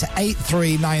send it to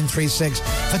 83936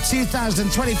 for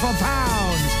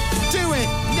 £2,024. Do it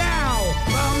now!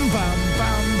 Bum, bum,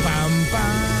 bum, bum,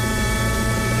 bum.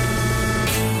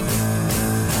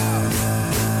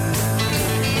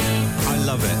 I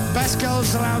love it. Best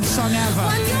Girls Aloud song ever.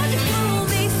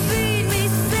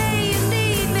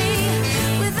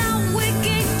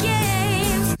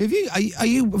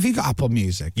 Have you got Apple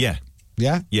Music? Yeah.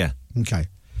 Yeah? Yeah. Okay.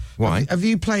 Why? Have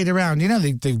you played around? You know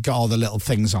they've got all the little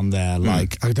things on there.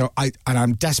 Like and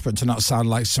I'm desperate to not sound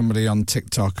like somebody on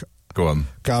TikTok. Go on.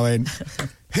 Going,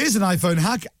 here's an iPhone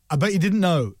hack. I bet you didn't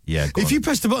know. Yeah, go If on. you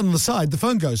press the button on the side, the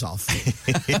phone goes off.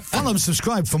 Follow and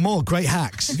subscribe for more great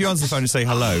hacks. If you answer the phone and say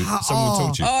hello, someone will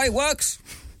talk to you. Oh, it works.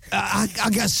 I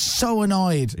get so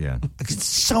annoyed. Yeah. I get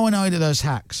so annoyed at those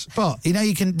hacks. But, you know,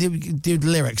 you can do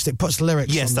lyrics. It puts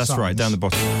lyrics Yes, on the that's right, songs. down the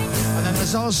bottom. And then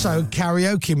there's also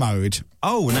karaoke mode.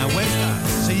 Oh, now where's that?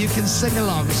 So you can sing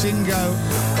along. So you can go,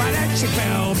 why don't you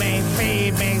fill me,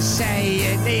 feed me, say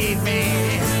you need me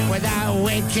without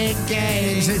wicked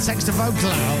games. And it takes the vocal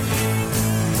out.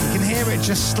 You can hear it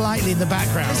just slightly in the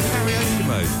background. It's karaoke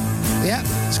mode. Yeah,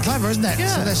 it's clever, isn't it?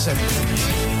 Yeah. So listen.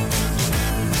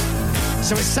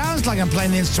 So it sounds like I'm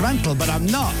playing the instrumental, but I'm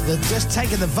not. They're just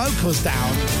taking the vocals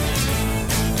down.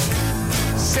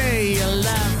 Say you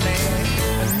love me,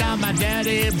 but not my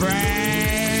dirty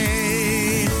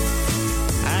brain.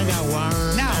 I got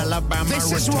one. Now,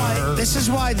 this is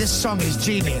why this song is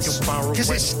genius.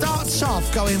 Because it starts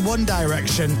off going one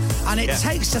direction, and it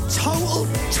takes a total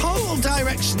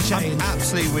direction change. I'm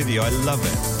absolutely with you. I love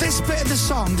it. This bit of the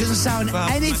song doesn't sound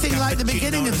anything like the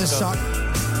beginning of the song.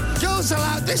 Girls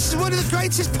Aloud, this is one of the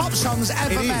greatest pop songs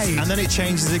ever made. And then it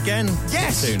changes again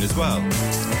soon as well.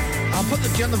 I'll put the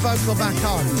vocal back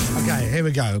on. Okay, here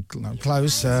we go.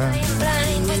 Closer.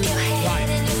 Right.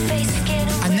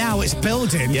 And now it's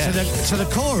building to the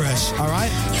chorus, all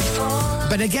right?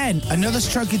 But again, another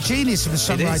stroke of genius in the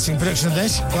songwriting production of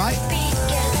this, right?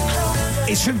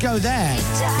 It should go there.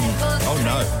 Oh,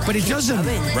 no. But it doesn't.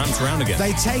 Ramps around again.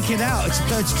 They take it out. It's a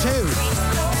 32.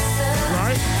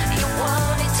 Right?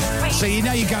 So you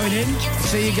know you're going in.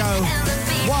 So you go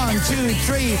 1, 2,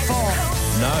 3, 4.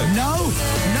 No.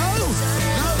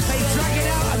 They drag it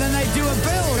out and then they do a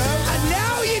build. And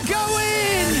now you go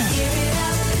in.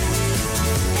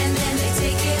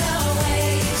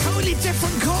 Totally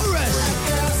different chorus.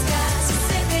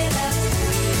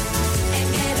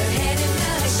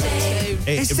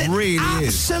 It really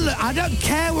is. I don't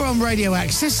care we're on Radio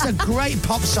X. This is a great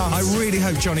pop song. I really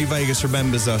hope Johnny Vegas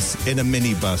remembers us in a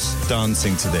minibus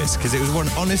dancing to this, because it was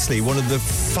honestly one of the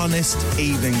funnest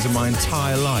evenings of my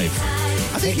entire life.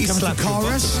 I think he slapped the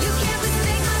chorus.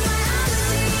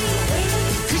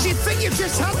 Because you think you've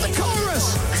just had the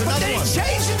chorus, but then it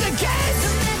changes again.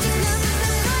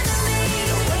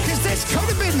 Because Because this could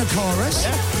have been the chorus.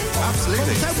 Yeah,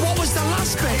 absolutely. Then what was the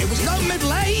last bit? It was no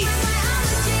middle eight.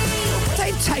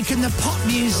 They've taken the pop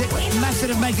music method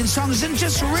of making songs and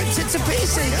just ripped it to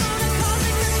pieces.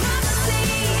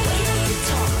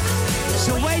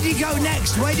 So where do you go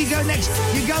next? Where do you go next?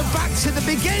 You go back to the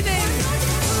beginning.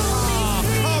 Oh,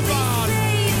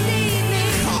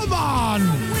 come on.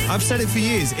 I've said it for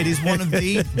years. It is one of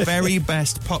the very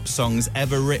best pop songs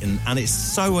ever written, and it's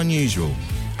so unusual.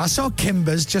 I saw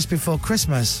Kimbers just before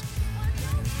Christmas.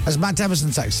 Has Matt Deverson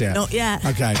texted yet? Not yet.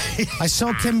 Okay. I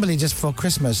saw Kimberly just before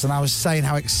Christmas, and I was saying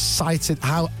how excited,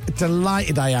 how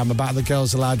delighted I am about the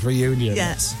Girls Aloud reunion.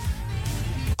 Yes.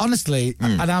 Honestly,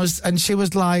 and she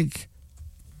was like,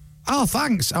 "Oh,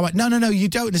 thanks." I went, "No, you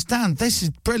don't understand. This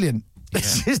is brilliant."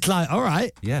 This is like, all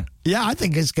right. Yeah. Yeah, I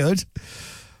think it's good.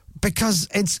 Because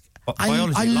it's...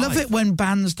 I love it when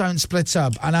bands don't split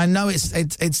up, and I know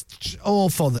it's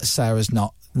awful that Sarah's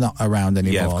not around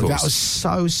anymore. Yeah, of course.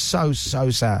 That was so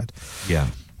sad. Yeah.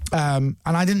 And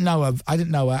I didn't know her.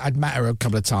 I'd met her a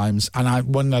couple of times, and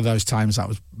one of those times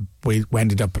we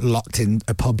ended up locked in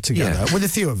a pub together with a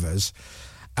few of us.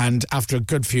 And after a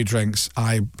good few drinks,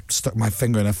 I stuck my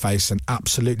finger in her face and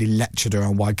absolutely lectured her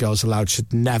on why Girls Aloud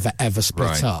should never, ever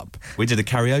split up. We did a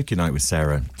karaoke night with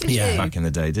Sarah back in the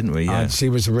day, didn't we? Yeah. She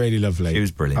was really lovely. She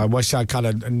was brilliant. I wish I kind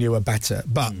of knew her better.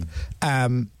 But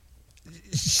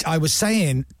I was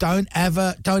saying, don't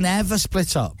ever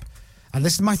split up. And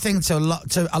this is my thing to a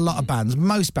lot of bands.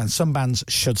 Most bands, some bands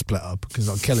should split up because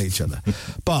they'll kill each other.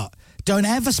 But don't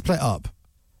ever split up.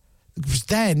 Because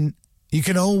then you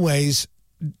can always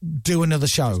do another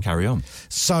show. Just carry on.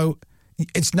 So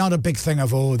it's not a big thing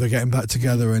of, they're getting back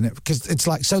together in it. Because it's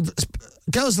like,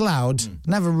 Girls Aloud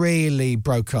never really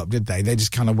broke up, did they? They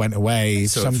just kind of went away.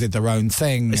 Some did their own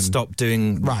thing. They stopped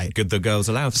doing the Girls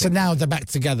Aloud thing. So now they're back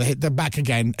together. They're back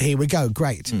again. Here we go.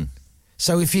 Great.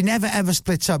 So if you never ever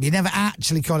split up, you never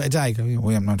actually call it a day. Go,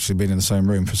 we haven't actually been in the same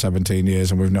room for 17 years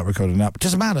and we've not recorded an up. It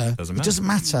doesn't matter. It doesn't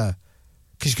matter.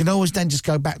 Because you can always then just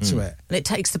go back to it. And it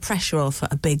takes the pressure off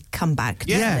a big comeback,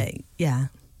 doesn't it? Yeah.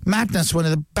 Madness, one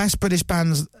of the best British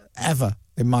bands ever,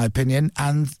 in my opinion,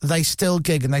 and they still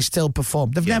gig and they still perform.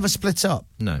 They've never split up.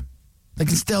 No. They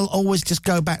can still always just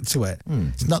go back to it.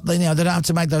 It's not, they don't have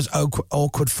to make those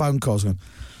awkward phone calls going,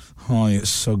 "Hi, it's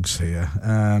Suggs here.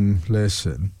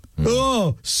 Listen."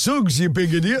 "Oh, Suggs, you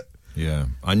big idiot." Yeah.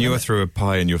 I knew I threw a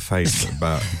pie in your face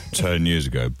about 10 years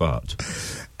ago, but...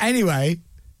 Anyway...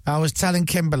 I was telling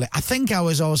Kimberly, I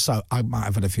might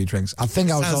have had a few drinks. I think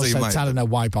I was also telling her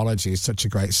why Biology is such a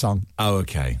great song. Oh,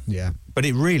 okay. Yeah. But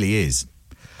it really is.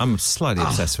 I'm slightly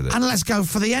obsessed with it. And let's go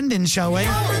for the ending, shall we?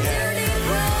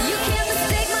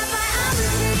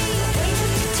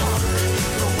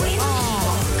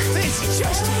 This is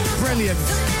just brilliant.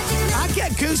 I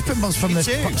get goose pimples from this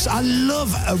pop song. I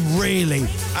love a really,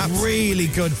 really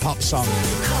good pop song.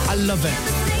 I love it.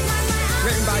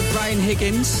 Written by Brian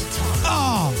Higgins.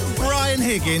 Oh, Brian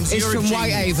Higgins. It's from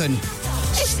Whitehaven.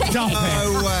 Stop it.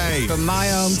 No way. From my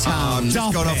hometown. I've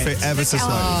just gone off it ever so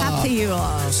slowly. How happy you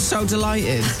are. So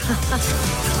delighted.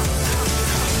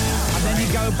 And then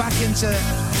you go back into...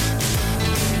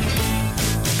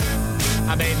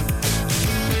 I mean...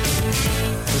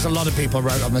 There's a lot of people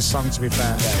wrote on this song, to be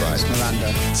fair. Yeah, right.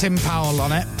 Miranda. Tim Powell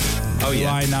on it. Oh,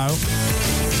 yeah. I know.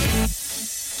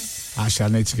 Actually, I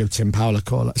need to give Tim Powell a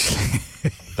call, actually.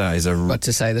 That is But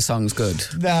to say the song's good?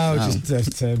 No,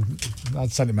 just I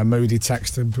sent him a moody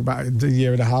text about a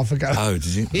year and a half ago. Oh, did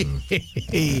you?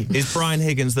 Is Brian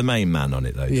Higgins the main man on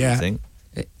it, though, do you think?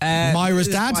 Myra's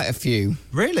dad? Quite a few.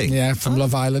 Really? Yeah, from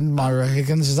Love Island. Myra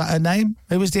Higgins, is that her name?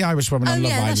 Who was the Irish woman on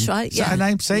Love Island? That's right. Is that her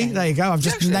name? See, there you go. I've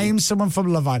just named someone from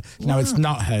Love Island. No, it's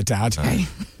not her dad.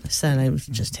 Surname was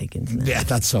just Higgins. Yeah,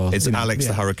 that's all. It's Alex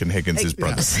the Hurricane Higgins'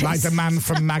 brother. Like the man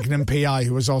from Magnum PI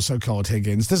who was also called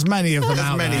Higgins. There's many of them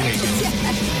out there. Higgins.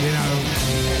 You know.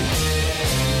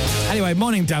 Anyway,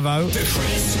 morning, Devo. The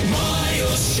Chris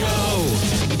Miles Show.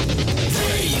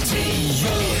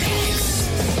 Radio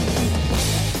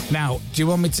X. Now, do you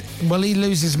want me to... Will he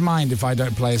lose his mind if I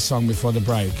don't play a song before the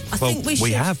break? I think we should.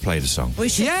 We have played a song. We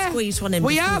should squeeze one in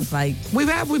We before have. the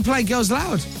break. We played Girls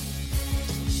Loud.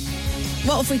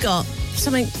 What have we got?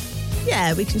 Something...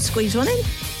 Yeah, we can squeeze one in.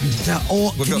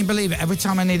 Or can you believe it? Every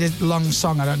time I need a long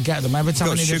song, I don't get them. Every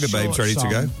time I need Sugar a short Babes ready song,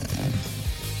 to go.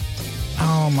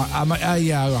 Oh my!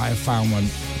 Yeah, all right. I found one.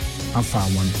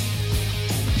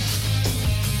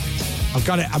 I've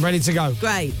got it. I'm ready to go.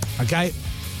 Great. Okay.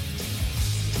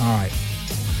 All right.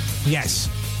 Yes.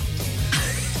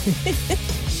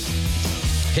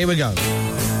 Here we go.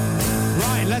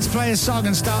 Right, let's play a song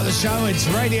and start the show. It's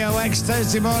Radio X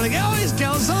Thursday morning. Oh, it's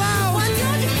Girls Aloud. Why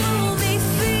don't you fool me,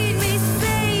 feed me,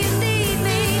 stay in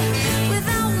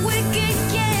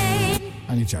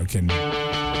joking.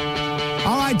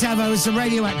 All right, Devo, it's a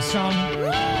Radio X song.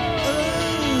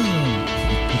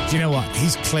 Do you know what?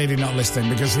 He's clearly not listening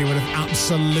because he would have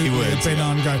absolutely been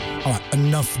on going, all right,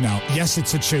 enough now. Yes,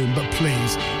 it's a tune, but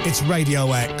please, it's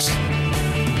Radio X.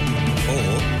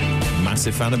 Or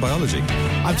massive fan of biology.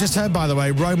 I've just heard, by the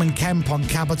way, Roman Kemp on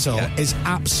Capitol is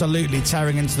absolutely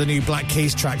tearing into the new Black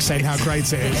Keys track, saying how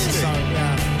great it is. So,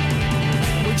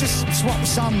 yeah. We just swap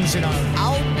songs, you know.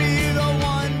 I'll be the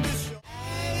one to show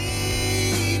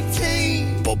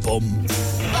 18. Bum-bum.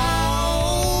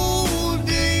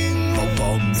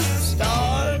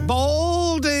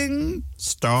 Balding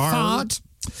Start.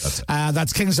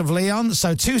 That's Kings of Leon.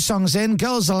 So 2 songs in,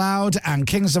 Girls Aloud and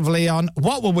Kings of Leon.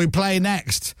 What will we play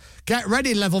next? Get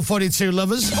ready, Level 42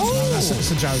 lovers. Oh,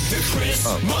 that's a joke. The Chris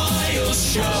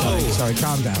Miles Show. Sorry,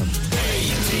 calm down.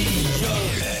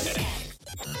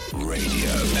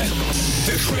 Radio X.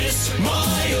 The Chris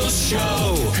Miles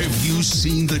Show. Have you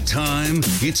seen the time?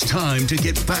 It's time to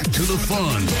get back to the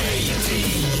fun.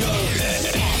 Radio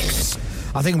X.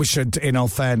 I think we should, in all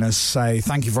fairness, say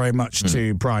thank you very much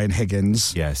to Brian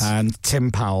Higgins and Tim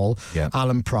Powell,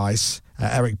 Alan Price,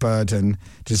 Eric Burden,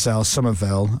 Giselle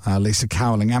Somerville, Lisa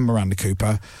Cowling and Miranda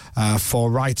Cooper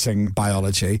for writing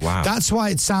Biology. Wow. That's why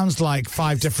it sounds like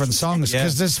 5 different songs,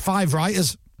 because there's 5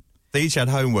 writers. They each had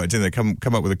homework, didn't they?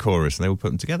 Come up with a chorus and they all put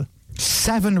them together.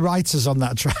 7 writers on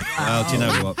that track. Well, do you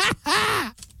know what?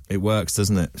 It works,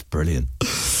 doesn't it? It's brilliant.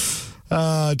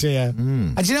 Oh, dear.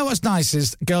 And do you know what's nice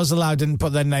is Girls Aloud didn't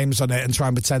put their names on it and try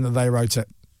and pretend that they wrote it.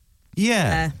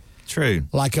 Yeah. True.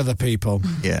 Like other people.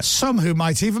 Yeah. Some who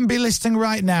might even be listening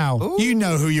right now. Ooh. You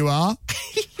know who you are.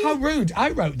 How rude. I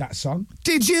wrote that song.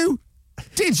 Did you?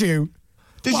 Did you?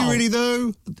 Did you really,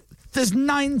 though? There's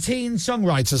 19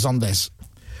 songwriters on this.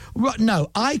 No,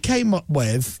 I came up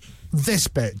with this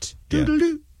bit.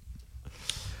 Yeah.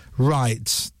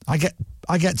 Right. I get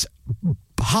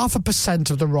 0.5%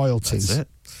 of the royalties. That's it.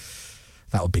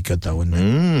 That would be good, though, wouldn't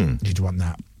it? You'd want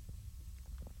that.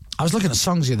 I was looking at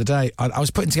songs the other day. I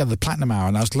was putting together the Platinum Hour,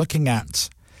 and I was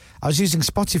using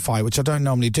Spotify, which I don't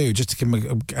normally do, just to give me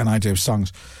an idea of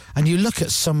songs. And you look at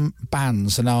some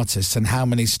bands and artists and how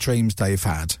many streams they've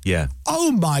had. Yeah.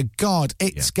 Oh, my God.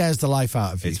 It scares the life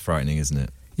out of you. It's frightening, isn't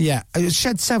it? Yeah.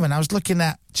 Shed 7. I was looking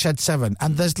at Shed 7,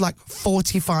 and there's like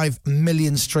 45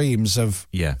 million streams of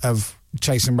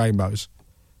Chasing Rainbows.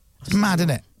 It's mad, isn't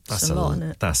it? That's a lot, isn't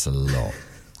it? That's a lot.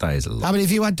 That is a lot. How many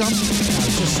have you had, Dom? I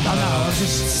was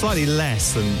just slightly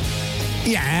less than...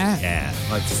 Yeah. Yeah,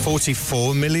 like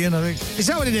 44 million, I think. Is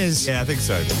that what it is? Yeah, I think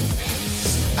so.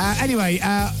 Anyway,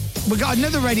 we've got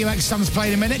another Radio X songs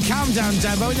playing in a minute. Calm down,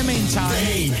 Devo, in the meantime.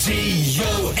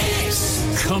 Radio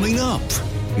X. Coming up,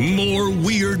 more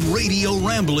weird radio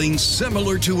rambling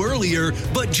similar to earlier,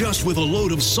 but just with a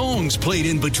load of songs played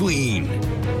in between.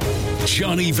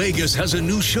 Johnny Vegas has a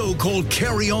new show called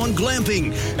Carry On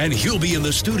Glamping, and he'll be in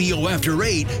the studio after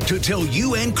 8 to tell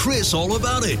you and Chris all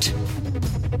about it.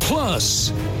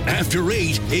 Plus, after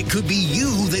 8, it could be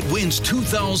you that wins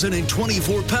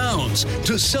 2,024 pounds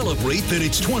to celebrate that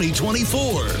it's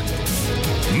 2024.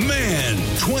 Man,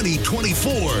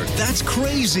 2024, that's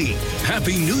crazy.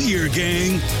 Happy New Year,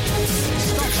 gang.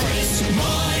 The Chris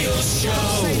Miles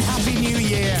Show. Say Happy New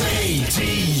Year.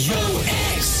 Radio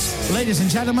X. Ladies and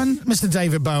gentlemen, Mr.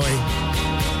 David Bowie.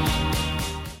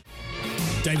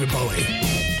 David Bowie.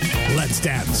 Let's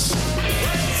dance.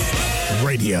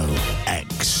 Radio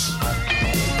X.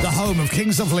 The home of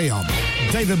Kings of Leon.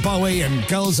 David Bowie and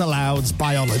Girls Aloud's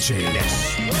Biology.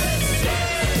 Yes.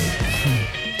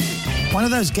 One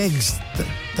of those gigs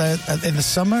that in the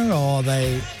summer, or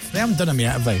they haven't done them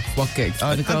yet, have they? What gig?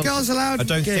 The Girls Aloud I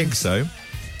don't gig. think so.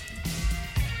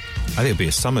 I think it'll be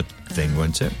a summer thing,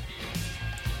 won't it?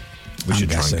 We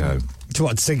should try and go. To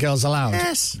what, to see Girls Aloud?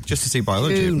 Yes. Just to see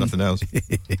Biology, if nothing else.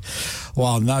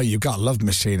 Well, no, you've got Love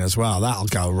Machine as well. That'll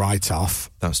go right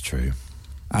off. That's true.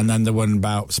 And then the one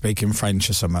about speaking French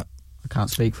or something. I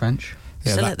can't speak French.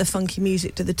 Yeah, So let the funky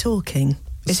music do the talking.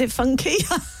 Is it funky?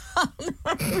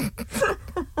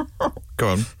 Go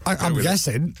on. I'm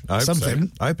guessing I hope something.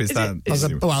 So. I hope it's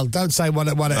that. Well, don't say what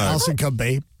else it could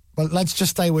be. But let's just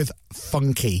stay with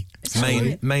funky.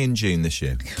 May and June this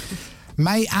year.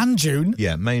 May and June?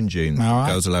 Yeah, May and June. All right.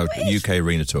 Girls Aloud UK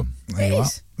Arena Tour. There you are.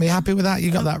 Are you happy with that?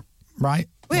 You got that right?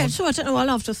 Yeah, so I don't know why I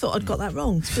laughed. I thought I'd got that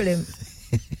wrong. It's brilliant.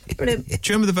 Brilliant. Do you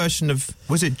remember the version of,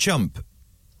 was it Jump?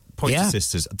 Pointer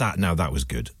Sisters. That was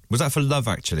good. Was that for Love,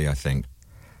 actually, I think?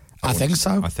 I think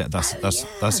so. I think that's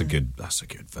a good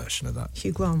version of that.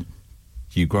 Hugh Grant.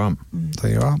 Hugh Grant.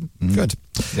 There you are. Good.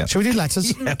 Yeah. Shall we do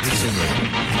letters? Yeah,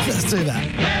 let's do that.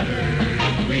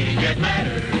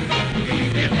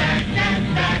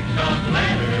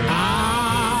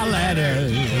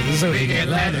 get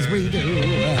letters, we do.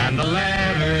 And the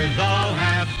letters all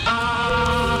have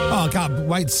Oh, I can't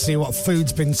wait to see what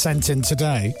food's been sent in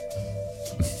today.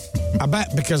 I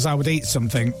bet because I would eat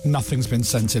something, nothing's been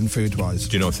sent in food-wise.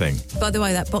 Do you know a thing? By the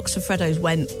way, that box of Freddos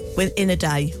went in a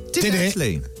day. Did it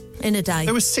actually? In a day.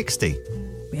 There was 60.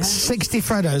 Yeah. 60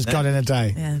 Freddos gone in a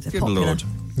day. Yeah, they're Good popular. Lord.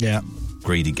 Yeah.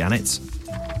 Greedy gannets.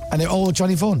 And they're all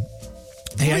Johnny Vaughan.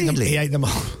 He ate them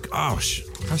all. Gosh.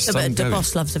 How's Yeah, son but the going?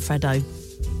 boss loves a Freddo.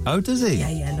 Oh, does he?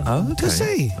 Yeah. Oh, okay. Does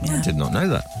he? Yeah. I did not know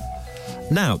that.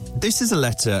 Now, this is a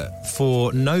letter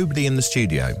for nobody in the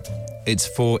studio. It's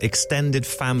for extended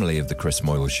family of the Chris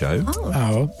Moyle Show.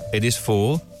 Oh. It is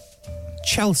for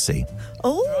Chelsea.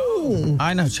 Oh.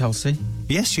 I know Chelsea.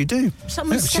 Yes, you do.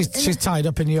 She's tied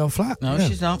up in your flat. No, Yeah.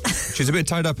 she's not. She's a bit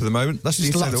tied up at the moment. That's what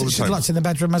you She's say all the locked, she's time. locked in the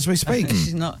bedroom as we speak.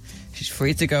 She's not. She's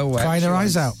free to go away. Crying her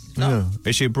eyes out. No.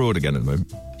 Is she abroad again at the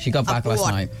moment? She got back last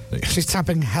night. She's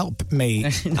tapping "Help Me"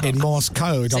 in Morse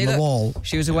code on See, the look, wall.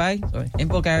 She was away in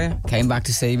Bulgaria. Came back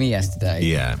to see me yesterday.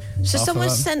 Yeah. So Off someone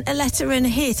of- sent a letter in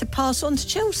here to pass on to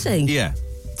Chelsea. Yeah.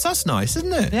 So that's nice,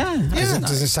 isn't it? Yeah.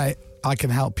 Does it say, "I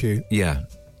can help you"? Yeah.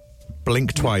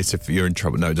 Blink twice if you're in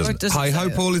trouble. No, it doesn't. It doesn't I say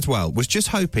hope that. all is well. Was just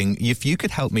hoping if you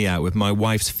could help me out with my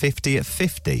wife's 50 at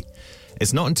 50.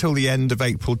 It's not until the end of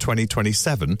April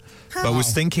 2027, but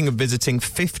was thinking of visiting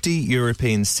 50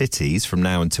 European cities from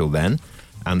now until then.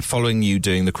 And following you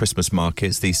doing the Christmas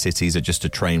markets, these cities are just a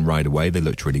train ride away. They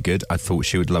looked really good. I thought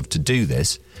she would love to do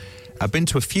this. I've been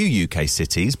to a few UK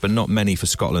cities, but not many for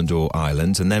Scotland or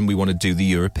Ireland, and then we want to do the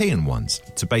European ones.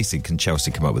 So basically, can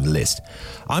Chelsea come up with a list?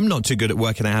 I'm not too good at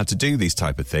working out how to do these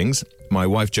type of things. My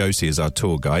wife Josie is our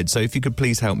tour guide, so if you could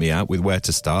please help me out with where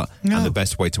to start and the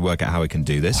best way to work out how I can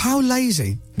do this. How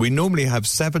lazy? We normally have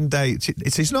 7 days.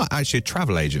 She's not actually a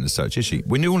travel agent as such, is she?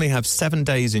 We normally have 7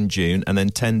 days in June and then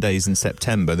 10 days in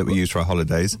September that we use for our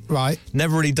holidays. Right.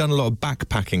 Never really done a lot of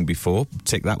backpacking before.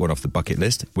 Tick that one off the bucket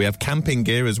list. We have camping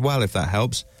gear as well, if that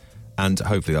helps. And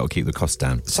hopefully that will keep the cost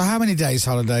down. So how many days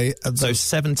holiday? So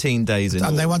 17 days in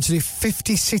And they all. want to do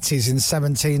 50 cities in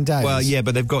 17 days? Well, yeah,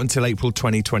 but they've got until April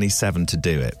 2027 to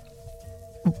do it.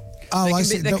 Oh, I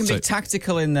see. They can be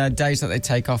tactical in the days that they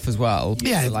take off as well.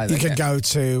 Yeah, Like you they could get- go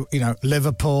to,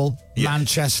 Liverpool, Yeah.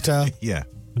 Manchester, Yeah,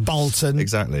 Bolton.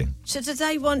 exactly. So do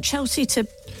they want Chelsea to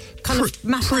kind of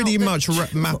map Pretty out the-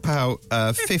 much map out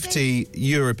 50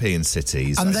 European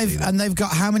cities. And actually. they've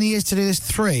got how many years to do this?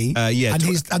 3. Yeah,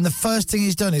 And the first thing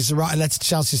he's done is to write a letter to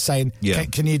Chelsea saying, Yeah.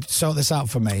 can you sort this out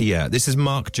for me? Yeah, this is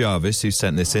Mark Jarvis who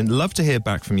sent this in. Love to hear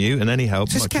back from you and any help.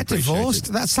 Just much get appreciated.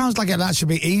 divorced. That sounds like that should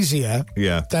be easier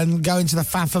Yeah. than going to the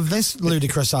faff of this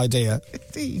ludicrous idea.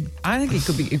 I think it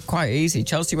could be quite easy.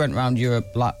 Chelsea went around Europe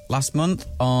last month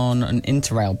on an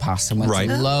Interrail pass and went Right.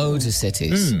 to loads of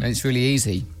cities. And it's really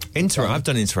easy. I've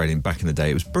done Interrailing back in the day.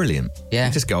 It was brilliant. Yeah.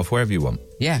 You just go off wherever you want.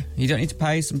 Yeah, you don't need to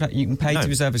pay. You can pay No. to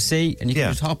reserve a seat, and you can Yeah.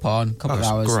 just hop on a couple of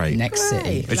That's hours great. next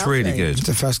city. It's really good.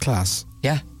 To first class.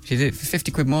 Yeah, she did it for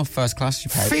 50 quid more first class. She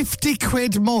paid 50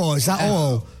 quid more, is that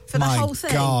all? For the My whole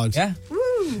thing? God. Yeah.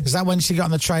 Is that when she got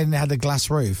on the train and it had a glass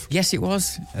roof? Yes, it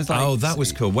was. It was like- Oh, that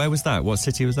was cool. Where was that? What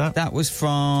city was that? That was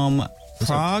from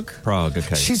Prague. Prague,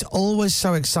 okay. She's always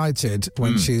so excited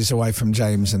when she's away from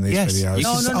James in these Yes. videos. You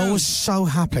can She's No, no, no. always so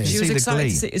happy. She see was the excited glee.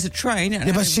 to see it's a train. And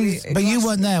Yeah, but it you was-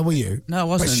 weren't there, were you? No, I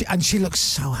wasn't. And she looks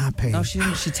so happy. No, she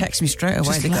didn't. She texted me straight away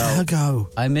Just to let her go.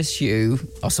 I miss you,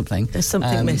 or something. There's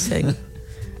something missing.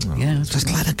 Yeah, that's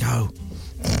Just let her go.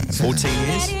 14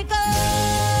 years?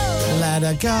 Let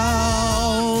her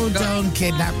go. Don't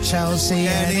kidnap Chelsea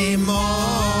anymore.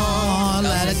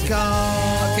 Let her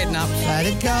go. kidnapped. Let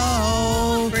her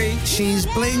go. Free. She's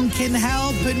blinking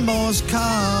help in Morse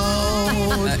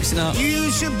code. It's not.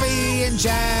 You should be in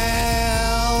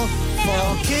jail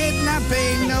for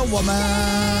kidnapping a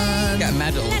woman. Get a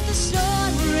medal.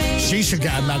 She should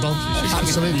get a medal.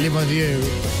 Absolutely with you.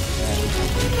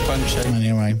 Fun show.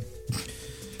 Anyway.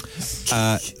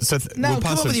 So No, we'll come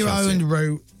pass up on with to your Chelsea. own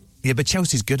route. Yeah, but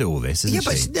Chelsea's good at all this, isn't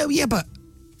she?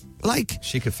 Like,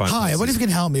 She could find hi, I wonder if you can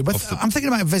help me. off the- I'm thinking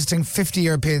about visiting 50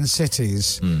 European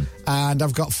cities, and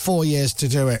I've got 4 years to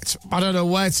do it. I don't know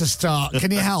where to start. Can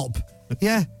you help?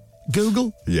 Yeah,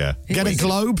 Google. Yeah. Get a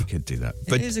globe. You could do that. It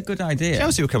But is a good idea.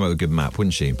 Chelsea will come up with a good map,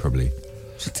 wouldn't she, probably?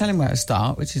 So tell him where to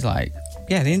start, which is like,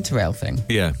 yeah, the Interrail thing.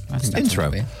 Yeah. That's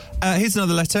Intro. definitely- Here's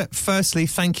another letter. Firstly,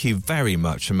 thank you very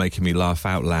much for making me laugh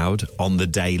out loud on the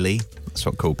daily. That's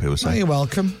what cool people Oh, say. you're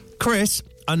welcome. Chris,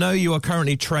 I know you are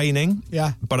currently training.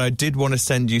 Yeah. But I did want to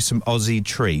send you some Aussie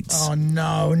treats. Oh,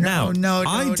 no, Now,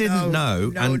 I didn't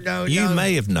know, and you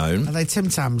may have Are known. they Tim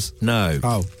Tams? No.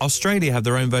 Oh. Australia have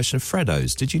their own version of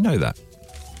Freddos. Did you know that?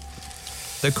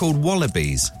 They're called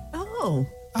Wallabies. Oh.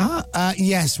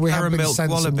 Yes, we have been Caramel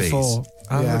sent some wallabies. before.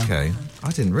 Oh, Yeah. okay.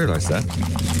 I didn't realise that.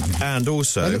 And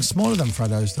also... They look smaller than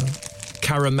Freddo's, though.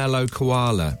 Caramello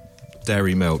Koala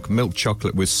Dairy Milk. Milk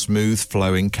chocolate with smooth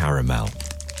flowing caramel.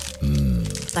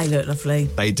 They look lovely.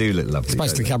 They do look lovely. It's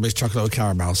basically don't Cadbury's chocolate with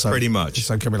caramel. So Pretty much.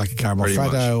 So it could be like a caramel Pretty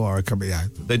Freddo or it could be, yeah.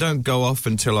 they? They don't go off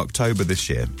until October this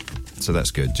year. So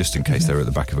that's good, just in case they're at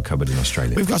the back of a cupboard in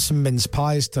Australia. We've got some mince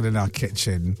pies still in our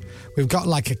kitchen. We've got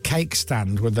like a cake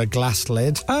stand with a glass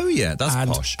lid. Oh, yeah, that's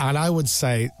and, posh. And I would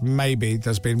say maybe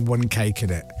there's been one cake in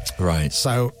it. Right.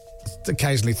 So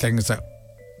occasionally things that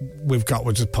we've got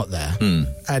we'll just put there. Hmm.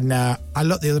 And I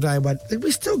looked the other day and went, we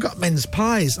still got mince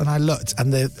pies. And I looked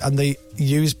and the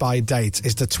use by date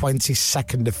is the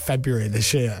 22nd of February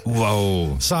this year.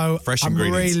 Whoa. So Fresh I'm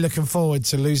ingredients. really looking forward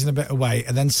to losing a bit of weight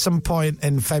and then some point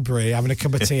in February having a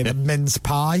cup of tea and a mince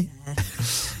pie.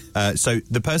 So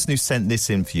the person who sent this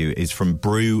in for you is from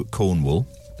Brew Cornwall.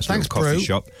 It's a Thanks, little coffee Brew.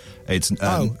 shop. It's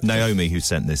Oh. Naomi who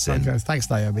sent this in. Okay, thanks,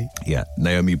 Naomi. Yeah,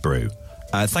 Naomi Brew.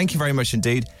 Thank you very much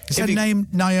indeed. Is If her you- name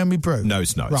Naomi Brew? No,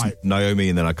 it's not. It's Right. Naomi,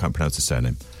 and then I can't pronounce the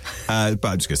surname. But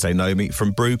I'm just going to say Naomi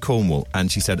from Brew Cornwall.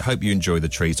 And she said, hope you enjoy the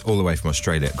treats all the way from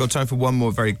Australia. Got time for one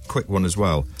more very quick one as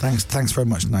well. Thanks very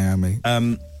much, Naomi.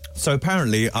 So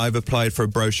apparently I've applied for a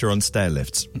brochure on stair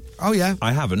lifts. Oh, yeah?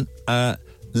 I haven't.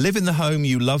 Live in the home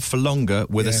you love for longer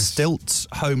with a Yes. Stilts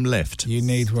home lift. You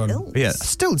need one. Yeah,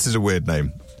 Stilts is a weird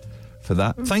name for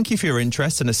that. Thank you for your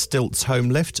interest in a Stilts home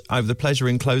lift. I have the pleasure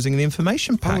in closing the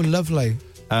information pack. Oh, lovely.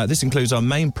 This includes our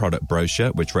main product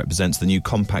brochure, which represents the new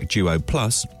Compact Duo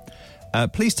Plus.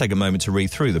 Please take a moment to read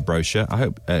through the brochure. I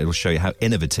hope it will show you how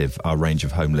innovative our range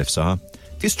of home lifts are.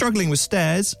 If you're struggling with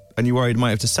stairs and you're worried you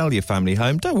might have to sell your family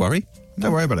home, don't worry.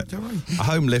 Don't worry about it. Don't worry. A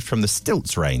home lift from the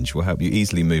Stilts range will help you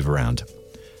easily move around.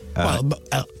 Well,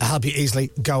 help you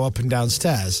easily go up and down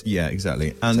stairs. Yeah,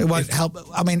 exactly. And It won't help.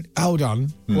 I mean, hold on.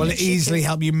 Will it easily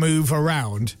help you move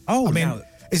around? Oh, I mean, now-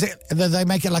 is it? They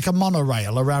make it like a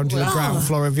monorail around the ground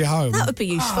floor of your home. That would be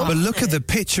useful. But look at the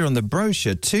picture on the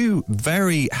brochure. Two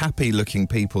very happy-looking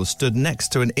people stood next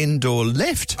to an indoor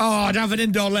lift. Oh, I'd have an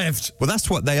indoor lift. Well, that's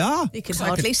what they are. You can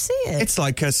hardly see it. It's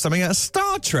like something out of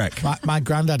Star Trek. My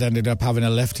granddad ended up having a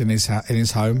lift in his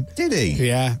home. Did he?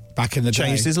 Yeah, back in the day.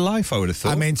 Changed his life, I would have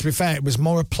thought. I mean, to be fair, it was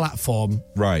more a platform.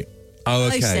 Right. Oh,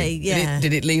 okay. I see, yeah.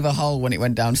 Did it leave a hole when it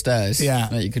went downstairs? Yeah.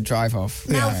 That you could drive off?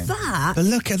 Now Yeah. that... But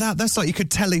look at that. That's like you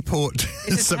could teleport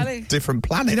to some different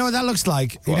planet. You know what that looks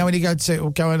like? You know when you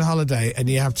go on holiday and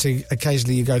you have to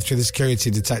occasionally you go through the security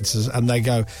detectors and they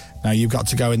go, no, you've got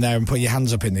to go in there and put your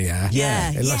hands up in the air.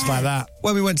 Yeah. It looks like that.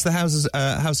 When we went to the House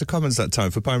of Commons that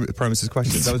time for Premises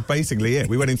Questions, that was basically it.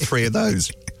 We went in 3 of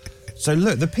those. So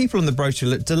look, the people on the brochure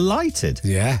look delighted.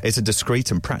 Yeah. It's a discreet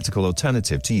and practical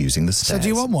alternative to using the So stairs. do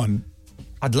you want one?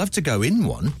 I'd love to go in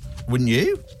one, wouldn't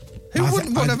you? Who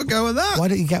wouldn't want to have a go at that? Why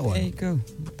don't you get one? There you go.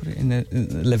 Put it in the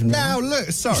living room. Now, look,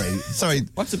 sorry.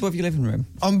 What's above your living room?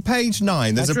 On page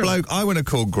 9, there's Bedroom. a bloke I want to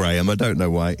call Graham. I don't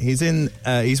know why. He's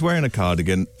wearing a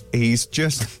cardigan. He's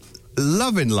just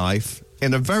loving life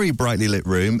in a very brightly lit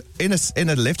room in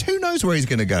a lift. Who knows where he's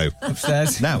going to go?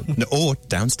 Upstairs. Now, or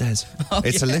downstairs.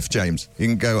 It's a lift, James. You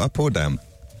can go up or down.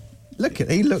 Look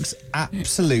at he looks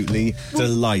absolutely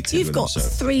delighted. You've with got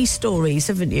himself. 3 stories,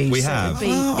 haven't you? We So have. it'd be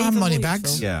Oh, even and money more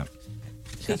bags. useful. Yeah.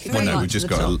 So you could Well, go no, up we've to just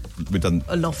the got top. we've done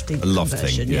a lofting a loft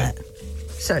conversion, thing. Yeah.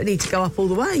 So it needs to go up all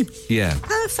the way. Yeah.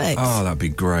 Perfect. Oh, that'd be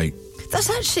great. That's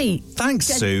actually Thanks,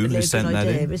 Sue, genuinely who a sent good that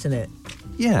idea, in. isn't it?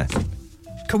 Yeah.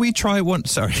 Can we try one?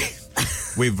 Sorry.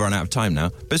 We've run out of time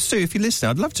now. But Sue, if you listen,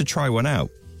 I'd love to try one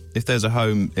out. If there's a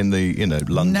home in the,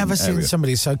 London Never seen area.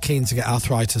 somebody so keen to get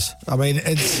arthritis. I mean,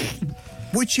 it's...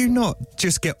 Would you not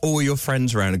just get all your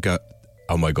friends around and go,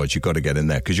 oh my God, you've got to get in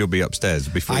there because you'll be upstairs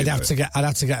before I'd you have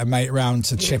to get a mate round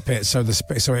to chip it so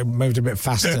it moved a bit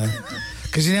faster.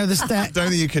 Because the stair. Don't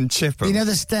think you can chip them. You know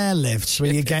the stair lifts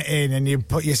where you get in and you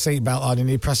put your seatbelt on and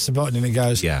you press the button and it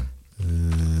goes. Yeah.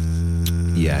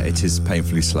 Yeah, it is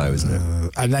painfully slow, isn't it?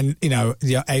 And then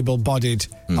you're able-bodied,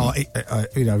 or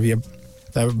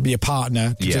your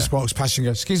partner just walks past you and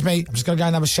goes, "Excuse me, I'm just going to go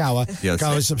and have a shower." Yes.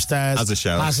 Goes upstairs,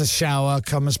 Has a shower.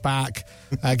 comes back,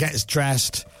 gets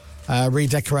dressed,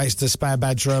 redecorates the spare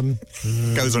bedroom,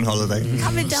 Goes on holiday.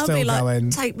 Coming down, Still be like, going.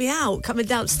 take me out. Coming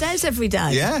downstairs every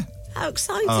day. Yeah. How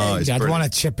exciting. Oh, it's I'd brilliant.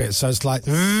 want to chip it, so it's like,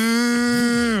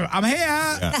 I'm here.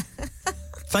 Yeah.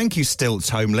 Thank you, Stilts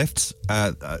Home Lifts.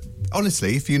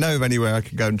 Honestly, if you know of anywhere I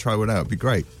could go and try one out, it'd be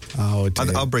great. Oh,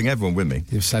 dear. I'll bring everyone with me.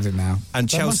 You've said it now. And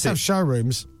They must Chelsea- have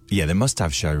showrooms. Yeah, they must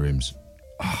have showrooms.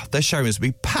 Oh, their showrooms will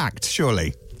be packed,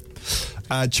 surely.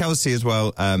 Chelsea as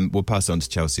well. We'll pass it on to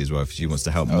Chelsea as well if she wants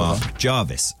to help Mark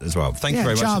Jarvis as well. Thank you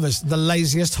very much. Jarvis, the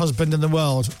laziest husband in the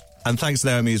world. And thanks,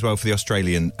 Naomi, as well, for the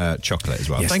Australian chocolate as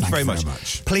well. Yes, thank you very thank you much.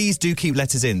 very much. Please do keep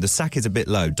letters in. The sack is a bit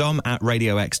low.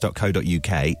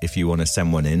 dom@radiox.co.uk if you want to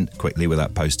send one in quickly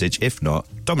without postage. If not,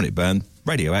 Dominic Byrne,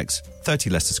 Radio X, 30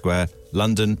 Leicester Square,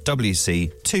 London,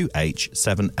 WC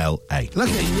 2H7LA. Look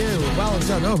at you. Well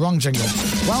done. Oh, wrong jingle.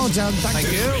 Well done.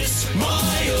 Thank you. Chris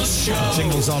Miles Show.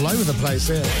 Jingles all over the place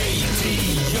here.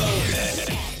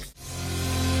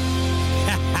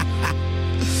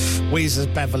 Weezer's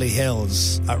Beverly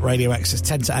Hills at Radio X. It's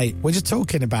 10 to 8. We're just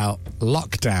talking about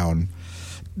lockdown.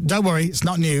 Don't worry, it's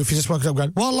not new. If you just woke up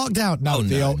going, what lockdown? No,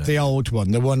 the old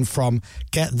one. The one from,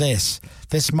 get this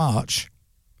March,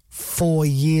 4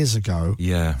 years ago.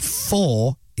 Yeah.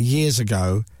 4 years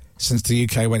ago since the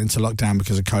UK went into lockdown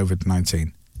because of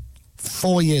COVID-19.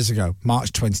 4 years ago,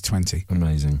 March 2020.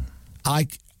 Amazing. I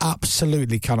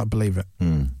absolutely cannot believe it.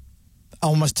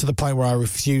 Almost to the point where I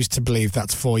refuse to believe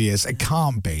that's 4 years. It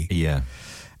can't be. Yeah.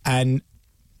 And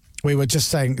we were just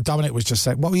saying, Dominic was just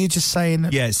saying, what were you just saying?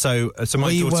 Yeah, so my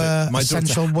we daughter... were my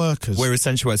essential daughter, workers. We're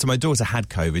essential workers. So my daughter had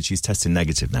COVID. She's testing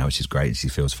negative now, which is great. She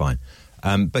feels fine.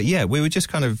 But yeah, we were just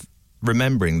kind of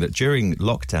remembering that during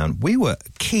lockdown, we were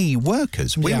key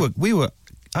workers. We were...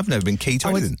 I've never been key to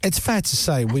anything. It's fair to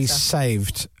say we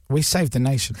saved the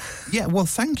nation. Yeah, well,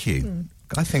 thank you.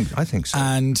 I think so.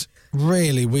 And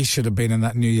really, we should have been in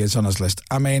that New Year's honours list.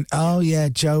 I mean, oh yeah,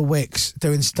 Joe Wicks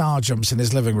doing star jumps in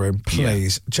his living room.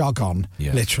 Please, jog on,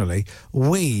 literally.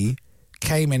 We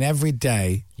came in every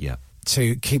day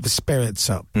to keep the spirits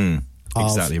up of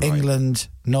exactly right. England,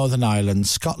 Northern Ireland,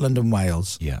 Scotland and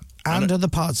Wales. Yeah. And other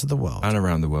parts of the world. And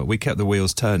around the world. We kept the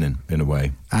wheels turning, in a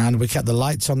way. And we kept the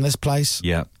lights on this place.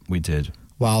 Yeah, we did.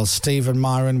 While Stephen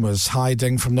Myron was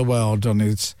hiding from the world on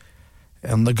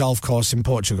the golf course in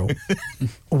Portugal.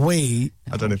 I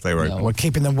don't know if they were open. We're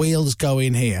keeping the wheels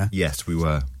going here. Yes, we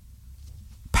were.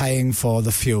 Paying for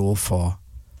the fuel for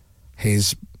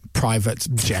his private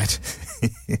jet.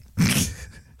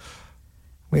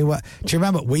 We were. Do you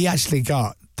remember? We actually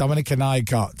got, Dominic and I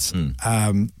got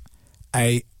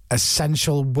a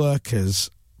essential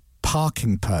workers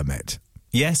parking permit.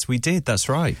 Yes, we did. That's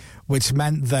right. Which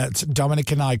meant that Dominic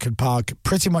and I could park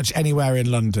pretty much anywhere in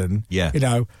London. Yeah. You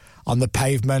know, on the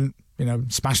pavement, you know,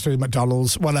 smash through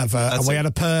McDonald's, whatever. And we had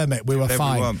a permit. We were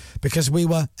fine. Because we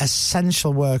were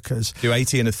essential workers. Do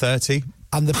 80 and a 30.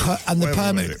 And the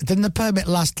permit, didn't the permit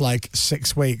last like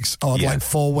 6 weeks or like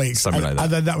 4 weeks? Something like that.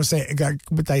 And then that was it.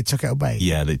 They took it away.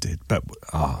 Yeah, they did. But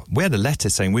we had a letter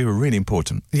saying we were really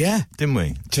important. Yeah. Didn't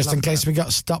we? Just in case we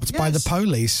got stopped by the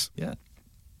police. Yeah.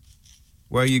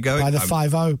 Where are you going? By the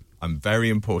 5-0. I'm very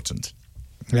important.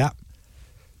 Yeah.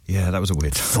 Yeah, that was a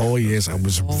weird 4 years. It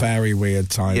was very weird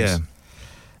times. Yeah.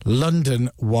 London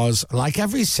was like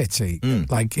every city.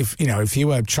 Like if you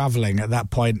were travelling at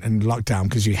that point in lockdown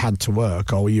because you had to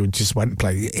work or you just went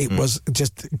play, it was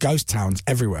just ghost towns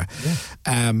everywhere.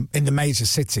 Yeah. In the major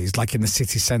cities, like in the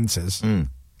city centres,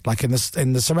 like in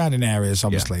the surrounding areas,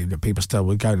 obviously, people still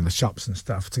would go to the shops and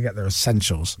stuff to get their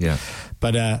essentials. Yeah.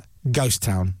 But ghost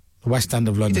town, the West End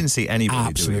of London, you didn't see anybody.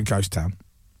 Absolute ghost town.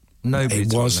 Nobody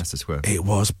it was Leicester Square. It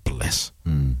was bliss.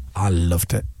 I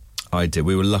loved it. I did.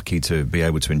 We were lucky to be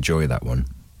able to enjoy that one.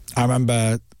 I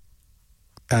remember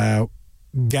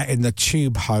getting the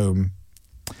tube home.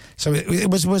 So it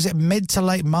was it mid to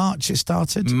late March it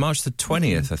started? March the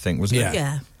 20th, I think, wasn't it?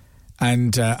 Yeah.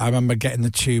 And I remember getting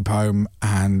the tube home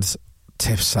and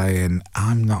Tiff saying,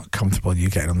 I'm not comfortable you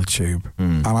getting on the tube.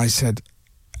 And I said,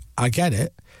 I get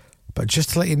it, but just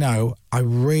to let you know, I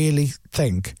really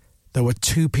think there were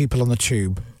two people on the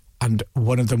tube and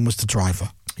one of them was the driver.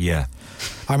 Yeah.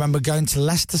 I remember going to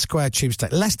Leicester Square tube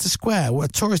station. Leicester Square, a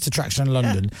tourist attraction in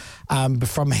London.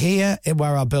 From here,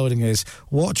 where our building is,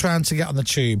 walked around to get on the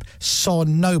tube, saw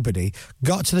nobody,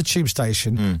 got to the tube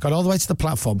station, got all the way to the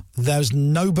platform. There's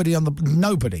nobody on the...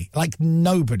 Nobody. Like,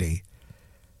 nobody.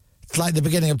 It's like the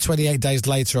beginning of 28 Days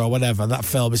Later or whatever, that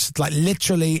film. It's like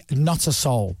literally not a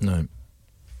soul. No.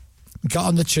 Got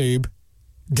on the tube,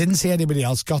 didn't see anybody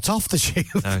else, got off the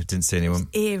tube. No, didn't see anyone.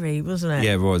 Eerie, wasn't it?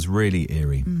 Yeah, it was really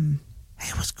eerie.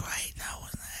 It was great, though,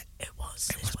 wasn't it? It was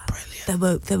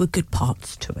brilliant. There were good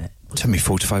parts to it. It took me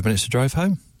 45 minutes to drive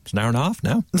home. It's an hour and a half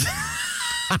now.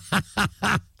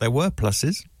 There were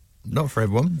pluses. Not for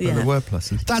everyone, but there were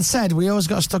pluses. That said, we always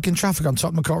got stuck in traffic on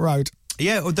Tottenham Court Road.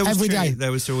 Yeah, there was every day.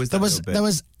 There was always that little bit. There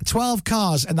was 12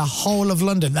 cars in the whole of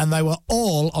London, and they were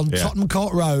all on Tottenham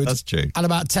Court Road. That's true. At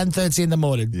about 10:30 in the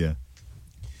morning. Yeah.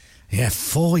 Yeah,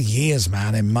 4 years,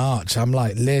 man, in March. I'm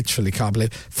like, literally can't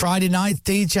believe. Friday night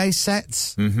DJ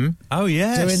sets. Mm-hmm. Oh,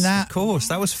 yes. Doing that. Of course,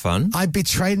 that was fun. I'd be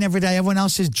training every day. Everyone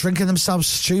else is drinking themselves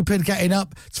stupid, getting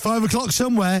up. It's 5 o'clock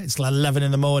somewhere. It's like 11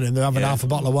 in the morning. They're having half a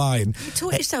bottle of wine. You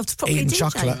taught yourself to properly eating DJ.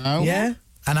 chocolate. Oh. Yeah.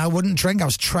 And I wouldn't drink. I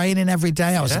was training every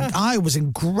day. I was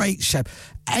in great shape.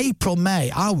 April, May,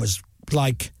 I was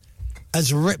like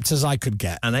as ripped as I could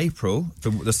get. And April,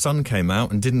 the sun came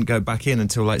out and didn't go back in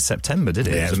until like September, did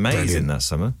it? Yeah, it was amazing that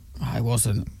summer. I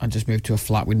wasn't. I just moved to a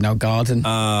flat with no garden.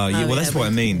 That's what I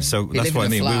mean. So that's what I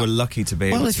mean. We were lucky to be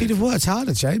able to. Well, if you'd have worked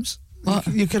harder, James,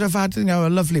 you could have had, a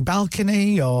lovely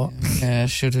balcony or... Yeah,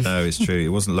 should have. No, it's true. It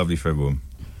wasn't lovely for everyone.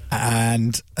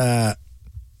 And...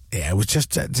 it was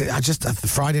just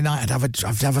Friday night. I'd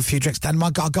have a few drinks. Then I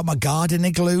got my garden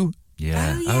igloo.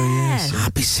 Yeah. Oh, yes.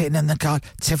 I'd be sitting in the garden.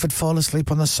 Tiff would fall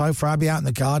asleep on the sofa. I'd be out in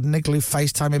the garden igloo,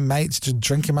 FaceTiming mates, just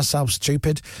drinking myself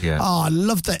stupid. Yeah. Oh, I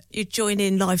loved it. You'd join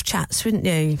in live chats, wouldn't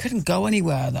you? Couldn't go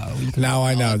anywhere though. No,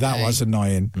 I know that was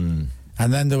annoying.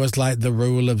 And then there was like the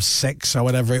rule of 6 or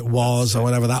whatever it was, or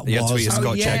whatever that You had to was. eat a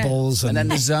Scotch egg. And then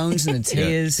the zones and the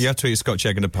tiers. You had to eat a Scotch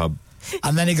egg in a pub.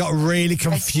 And then it got really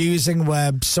confusing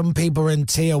where some people were in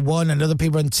tier 1 and other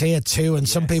people were in tier 2 and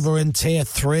some people were in tier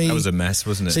 3. That was a mess,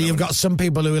 wasn't it? So you've got some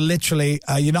people who are literally,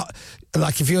 you're not,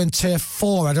 like if you're in tier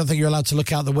 4, I don't think you're allowed to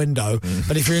look out the window.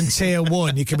 But if you're in tier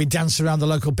 1, you can be dancing around the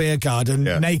local beer garden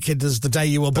naked as the day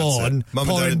you were born,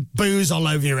 pouring booze all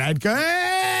over your head. Go,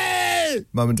 hey!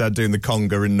 Mum and Dad doing the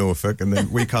conga in Norfolk, and then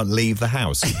we can't leave the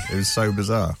house. It was so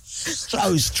bizarre.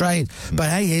 So strange. But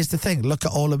hey, here's the thing. Look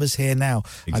at all of us here now.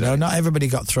 Exactly. I know not everybody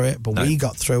got through it, but we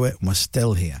got through it and we're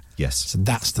still here. Yes. So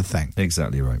that's the thing.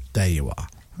 Exactly right. There you are. I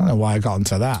don't know why I got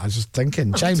into that. I was just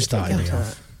thinking. James started me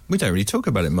off. We don't really talk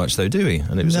about it much, though, do we?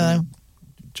 And it was a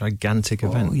gigantic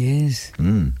event. 4 years.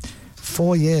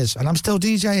 4 years. And I'm still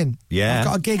DJing. Yeah. I've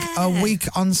got a gig a week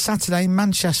on Saturday in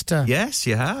Manchester. Yes,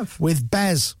 you have. With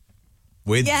Bez.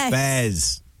 With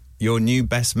Bez. Your new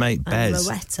best mate, Bez.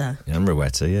 And Rowetta. And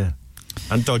Rowetta, yeah.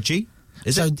 And Dodgy.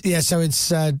 So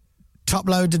it's Top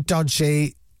Loader,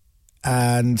 Dodgy,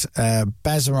 and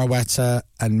Bez and Rowetta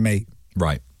and me.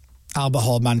 Right. Albert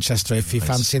Hall, Manchester, if you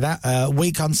fancy that.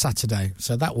 Week on Saturday.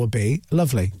 So that will be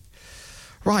lovely.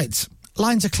 Right.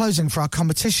 Lines are closing for our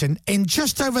competition in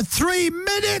just over 3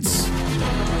 minutes.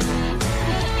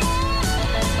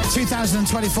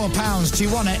 £2,024. Do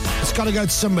you want it? It's got to go to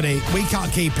somebody. We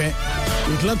can't keep it.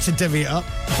 We'd love to divvy it up,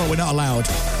 but we're not allowed.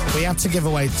 We have to give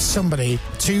away to somebody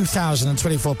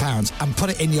 £2,024 and put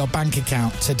it in your bank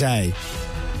account today.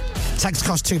 Text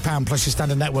costs £2 plus your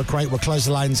standard network rate. We'll close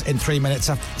the lines in 3 minutes.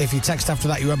 If you text after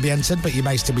that, you won't be entered, but you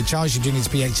may still be charged. You do need to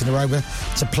be 18 or over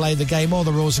to play the game. All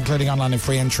the rules, including online and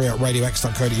free entry at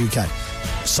radiox.co.uk.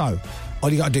 So, all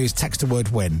you got to do is text the word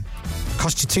win.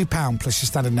 Cost you £2 plus your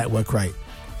standard network rate.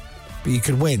 But you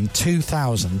could win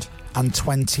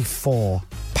 £2,024.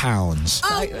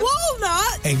 Oh,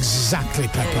 walnut! Exactly,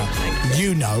 Pepper.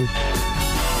 You know.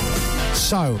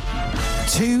 So,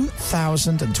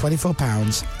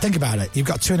 £2,024. Think about it. You've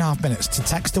got 2.5 minutes to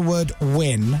text the word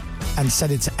win and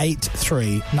send it to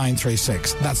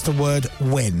 83936. That's the word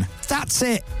win. That's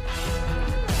it.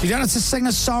 You don't have to sing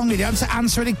a song. You don't have to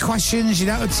answer any questions. You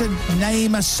don't have to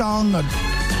name a song.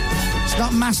 It's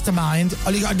not mastermind.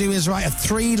 All you got to do is write a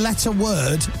 3-letter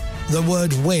word, the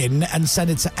word win, and send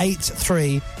it to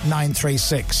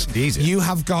 83936. Easy. You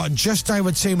have got just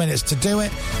over 2 minutes to do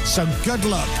it, so good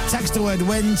luck. Text the word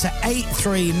win to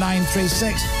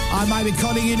 83936. I might be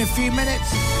calling you in a few minutes.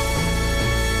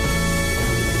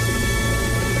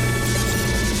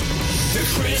 The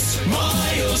Chris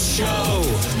Miles Show.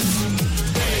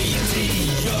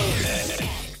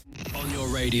 On your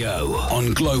radio,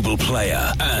 on Global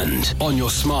Player, and on your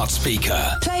smart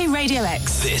speaker. Play Radio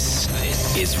X. This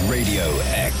is Radio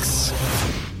X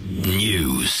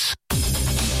News.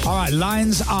 All right,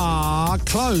 lines are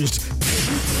closed.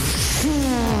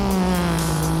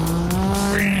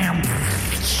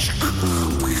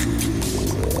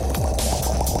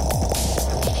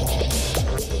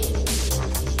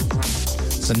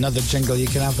 It's another jingle you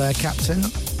can have there, Captain.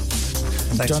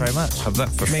 Thanks very much. Have that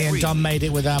for Me free. and Don made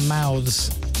it with our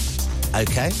mouths.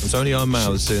 Okay. It's only our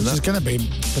mouths doing This is that. going to be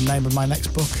the name of my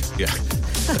next book. Yeah.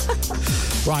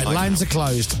 Right, lines are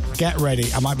closed. Get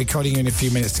ready. I might be calling you in a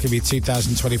few minutes to give you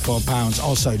 £2,024.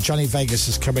 Also, Johnny Vegas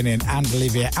is coming in and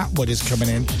Olivia Atwood is coming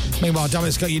in. Meanwhile,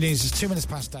 Dominic's got your news. It's 2 minutes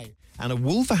past 8. And a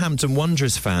Wolverhampton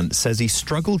Wanderers fan says he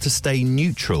struggled to stay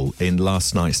neutral in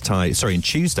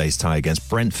Tuesday's tie against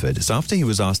Brentford. It's after he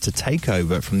was asked to take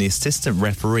over from the assistant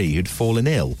referee who'd fallen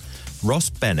ill. Ross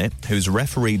Bennett, who's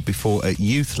refereed before at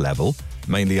youth level,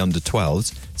 mainly under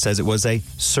 12s, says it was a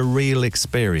surreal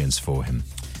experience for him.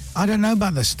 I don't know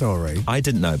about this story. I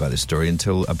didn't know about this story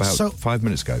until about 5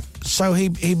 minutes ago. So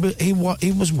he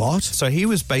was what? So he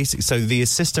was so the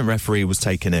assistant referee was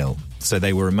taken ill, so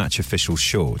they were a match official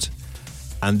short.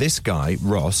 And this guy,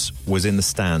 Ross, was in the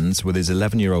stands with his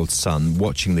 11-year-old son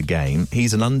watching the game.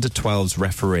 He's an under-12s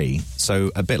referee, so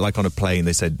a bit like on a plane,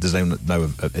 they said, is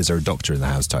there a doctor in the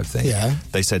house type thing? Yeah.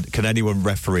 They said, can anyone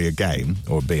referee a game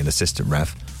or be an assistant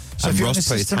ref? So and Ross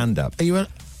put his hand up. Are you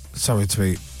sorry to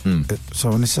be...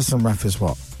 So an assistant ref is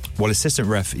what? Well, assistant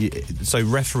ref... So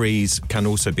referees can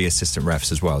also be assistant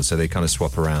refs as well, so they kind of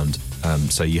swap around.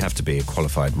 So you have to be a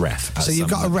qualified ref. So you've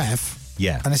got a ref...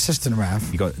 Yeah. An assistant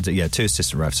ref. You got 2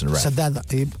 assistant refs and a ref. So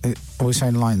are we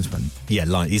saying linesman? Yeah,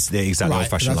 exactly,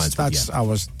 old-fashioned linesman. I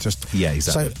was just... Yeah,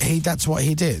 exactly. So that's what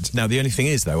he did. Now, the only thing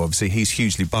is, though, obviously, he's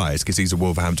hugely biased because he's a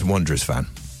Wolverhampton Wanderers fan.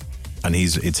 And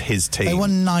it's his team. They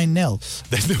won 9-0.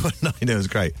 They won 9-0, it was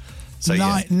great. So,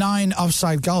 nine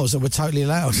offside goals that were totally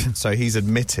allowed. So he's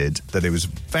admitted that it was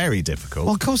very difficult.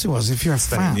 Well, of course it was, if you're a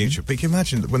fan. Neutral. But can you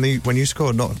imagine when you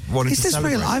score not wanting to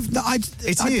celebrate? Is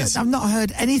this real? I've not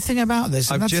heard anything about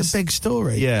this, and that's a big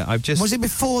story. Yeah, Was it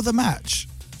before the match?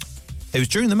 It was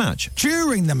during the match.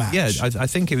 During the match? Yeah, I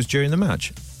think it was during the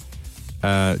match.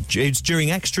 It was during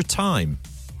extra time.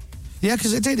 Yeah,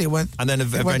 because it did. It went... And then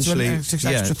eventually... extra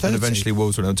 30. And eventually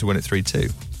Wolves went on to win it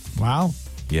 3-2. Wow.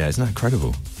 Yeah, isn't that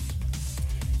incredible?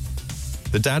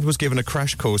 The dad was given a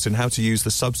crash course in how to use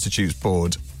the substitutes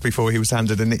board before he was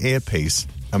handed an earpiece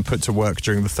and put to work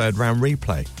during the third round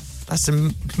replay. That's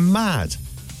mad.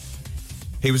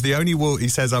 He was the only he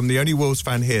says, I'm the only Wolves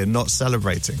fan here not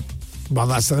celebrating. Well,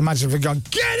 that's the imagine if we gone,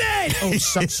 get it! Oh,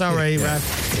 sorry,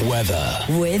 Rev. Weather.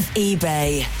 With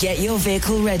eBay. Get your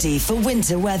vehicle ready for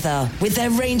winter weather with their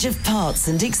range of parts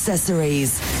and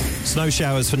accessories. Snow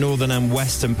showers for northern and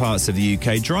western parts of the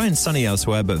UK. Dry and sunny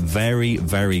elsewhere, but very,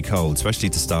 very cold, especially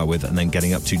to start with, and then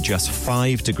getting up to just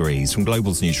 5 degrees. From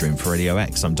Global's newsroom for Radio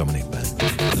X, I'm Dominic Byrne.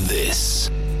 This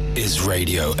is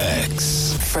Radio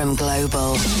X. From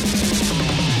Global.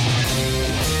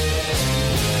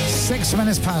 6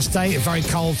 minutes past 8, a very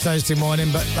cold Thursday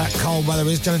morning, but that cold weather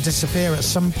is going to disappear at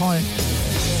some point.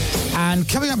 And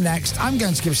coming up next, I'm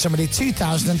going to give somebody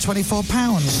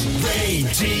 £2,024.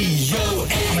 Radio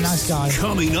X. I'm a nice guy.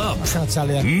 Coming up, What can I tell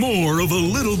you? more of a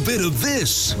little bit of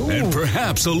this and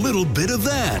perhaps a little bit of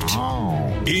that.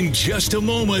 In just a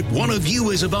moment, one of you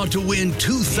is about to win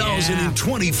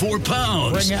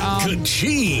 £2,024. Bring it on.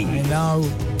 Ka-ching. I know.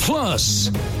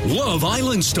 Plus, Love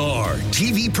Island star,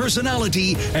 TV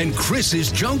personality, and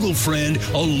Chris's jungle friend,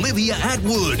 Olivia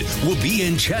Atwood, will be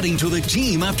in chatting to the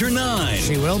team after 9.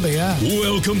 She will be, yeah.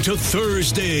 Welcome to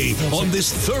Thursday on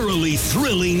this thoroughly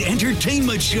thrilling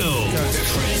entertainment show.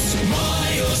 Chris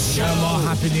Miles Show. No more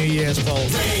Happy New Year's, Paul.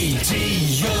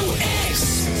 Radio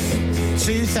X.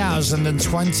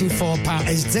 £2,024.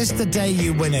 Is this the day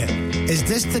you win it? Is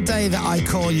this the day that I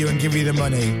call you and give you the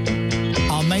money?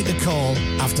 I'll make the call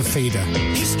after Feeder.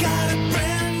 He's got a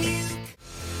brand new...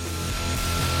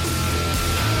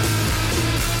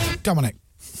 Dominic.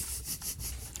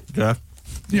 Yeah.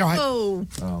 You all right? Oh.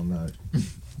 Oh, no.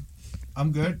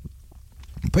 I'm good.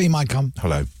 Put your mic on.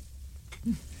 Hello.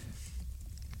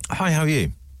 Hi, how are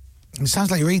you? It sounds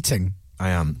like you're eating. I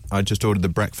am. I just ordered the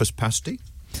breakfast pasty.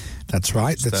 That's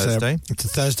right. It's Thursday. It's a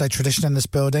Thursday tradition in this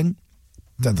building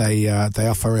that they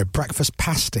offer a breakfast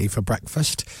pasty for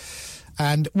breakfast.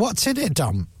 And what's in it,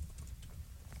 Dom?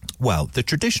 Well, the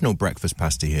traditional breakfast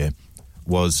pasty here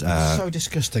was... so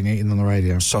disgusting eating on the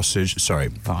radio. Sausage,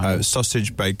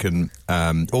 bacon,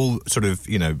 all sort of,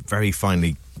 very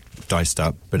finely diced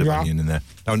up, bit of onion in there.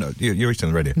 Oh, no, you're eating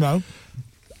on the radio. No.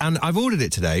 And I've ordered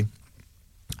it today,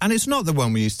 and it's not the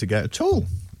one we used to get at all.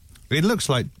 It looks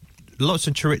like lots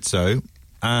of chorizo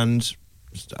and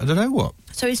I don't know what.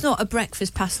 So it's not a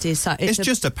breakfast pasty. It's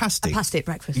just a pasty. A pasty at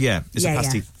breakfast. Yeah, it's a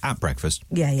pasty at breakfast.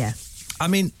 Yeah. I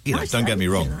mean, Nice, don't get me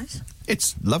wrong. Nice.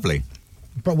 It's lovely.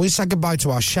 But we said goodbye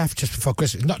to our chef just before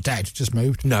Christmas. He's not dead, just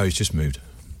moved. No, he's just moved.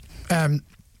 So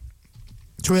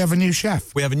we have a new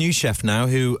chef. We have a new chef now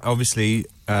who obviously,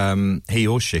 he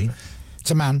or she.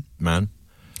 It's a man. Man.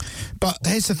 But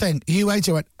here's the thing. You ate it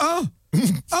and went, oh,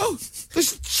 this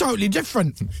is totally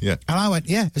different. Yeah. And I went,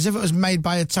 yeah, as if it was made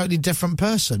by a totally different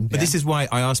person. But this is why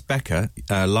I asked Becca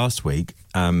last week,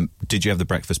 did you have the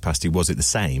breakfast pasty? Was it the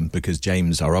same? Because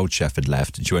James, our old chef, had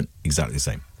left. And she went, exactly the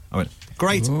same. I went,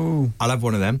 great. Ooh. I'll have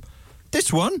one of them.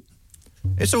 This one,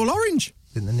 it's all orange.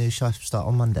 Didn't the new chef start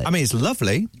on Monday? I mean, it's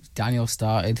lovely. Daniel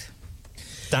started.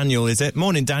 Daniel, is it?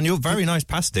 Morning, Daniel. Very nice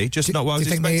pasty, just not what I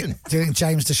was expecting. Do you think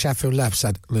James, the chef who left,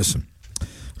 said, listen,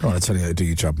 don't want to tell you how to do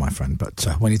your job, my friend, but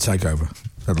when you take over,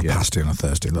 a little pasty on a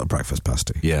Thursday, a little breakfast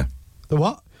pasty. Yeah. The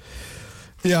what?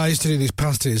 Yeah, I used to do these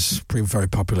pasties, very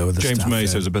popular with the James staff. May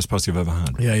says the best pasty I've ever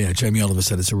had. Yeah. Jamie Oliver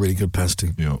said it's a really good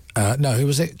pasty. Yeah. No, who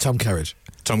was it? Tom Kerridge.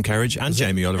 Tom Kerridge and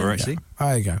Jamie Oliver, actually. Yeah.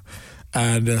 There you go.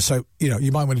 And so,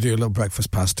 you might want to do a little breakfast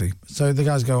pasty. So the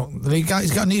guys go, he's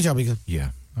got a new job. He goes,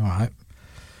 yeah. All right.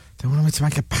 They wanted me to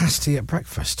make a pasty at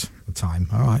breakfast at the time.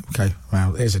 All right, okay.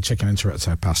 Well, here's a chicken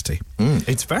interezzo pasty.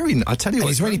 It's very, I tell you what.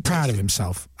 He's really proud of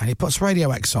himself. And he puts Radio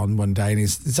X on one day, and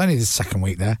it's only his second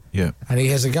week there. Yeah. And he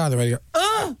hears a guy on the radio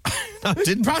go,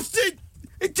 didn't pasty?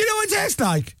 Do you know what it tastes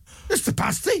like? It's the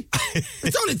pasty.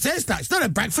 It's all it tastes like. It's not a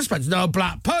breakfast, but no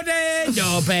black pudding,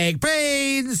 no baked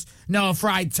beans, no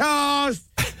fried toast,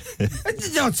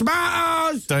 no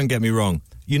tomatoes. Don't get me wrong.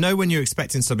 You know when you're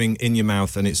expecting something in your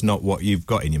mouth and it's not what you've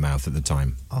got in your mouth at the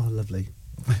time? Oh, lovely.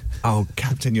 Oh,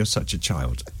 Captain, you're such a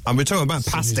child. And we're talking about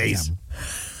pasties.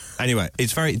 Anyway,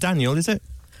 it's very... Daniel, is it?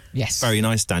 Yes. Very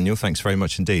nice, Daniel. Thanks very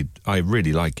much indeed. I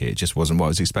really like it. It just wasn't what I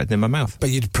was expecting in my mouth.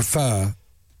 But you'd prefer...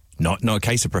 Not a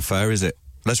case of prefer, is it?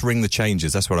 Let's ring the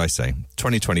changes. That's what I say.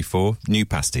 2024, new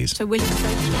pasties. So will you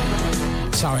say...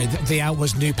 Sorry, the out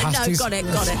was new pasties. No, got it.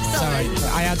 Sorry.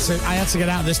 I had to get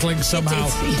out of this link somehow.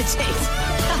 You did.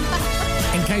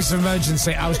 In case of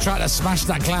emergency, I was trying to smash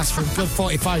that glass for a good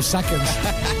 45 seconds.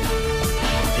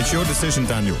 It's your decision,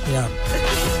 Daniel. Yeah.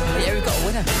 Yeah, we've got a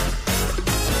winner.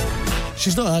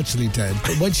 She's not actually dead,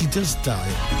 but when she does die,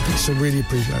 I think she'll really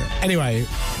appreciate it. Anyway.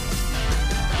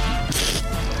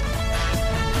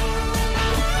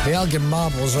 The Elgin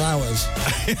marbles are ours.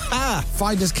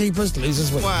 Finders keepers, losers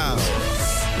winners. Wow.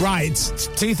 Right,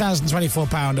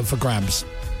 £2,024 up for grabs.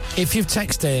 If you've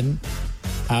texted in,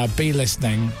 be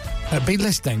listening.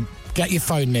 Get your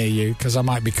phone near you, because I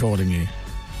might be calling you.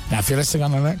 Now, if you're listening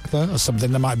on Alexa or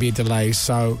something, there might be a delay,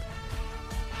 so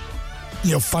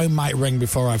your phone might ring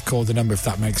before I've called the number, if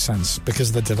that makes sense,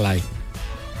 because of the delay.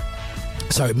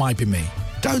 So it might be me.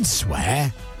 Don't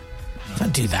swear.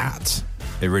 Don't do that.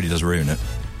 It really does ruin it.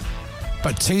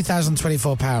 But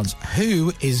 £2,024,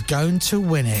 who is going to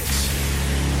win it?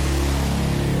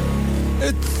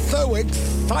 It's so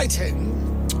exciting.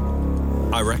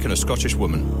 I reckon a Scottish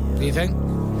woman. Do you think?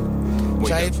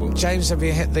 James, have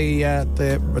you hit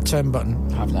the return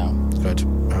button? I have now. Good.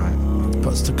 All right.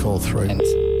 Puts the call through.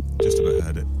 Just about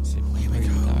heard it. Here we go.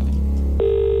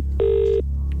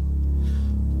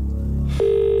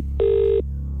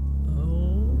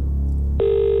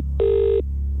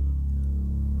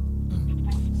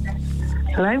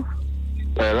 Hello?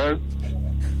 Hello?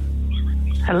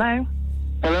 Hello?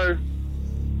 Hello?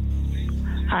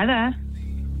 Hi there.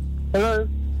 Hello?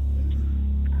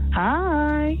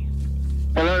 Hi.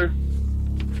 Hello?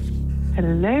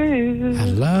 Hello.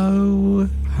 Hello.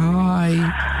 Hi.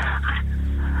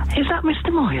 Is that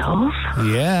Mr. Moyles?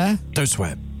 Yeah. Don't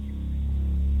sweat.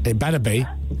 It better be.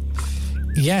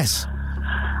 Yes.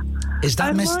 Is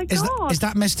that God. Is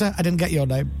that Mr.? I didn't get your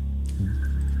name.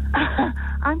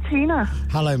 I'm Tina.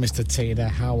 Hello, Mr. Tina.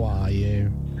 How are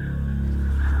you?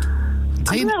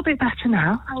 I'm a little bit better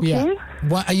now, thank you.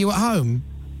 What, are you at home?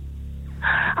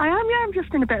 I am, yeah. I'm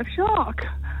just in a bit of shock.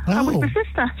 I'm with my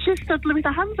sister. She's stood with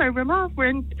her hands over her mouth. We're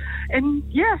in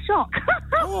shock.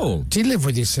 Oh. Do you live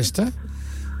with your sister?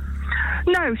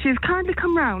 No, she's kindly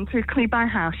come round to clean my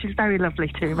house. She's very lovely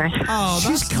to me. Oh,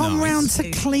 she's come round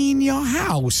to clean your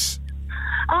house.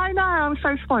 I know, I'm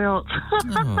so spoilt.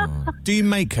 Oh. Do you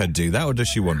make her do that, or does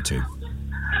she want to?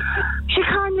 She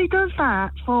kindly does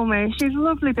that for me. She's a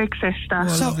lovely big sister.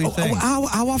 So,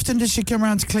 how often does she come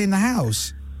round to clean the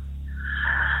house?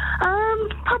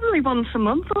 Probably once a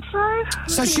month or so.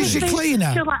 So she's your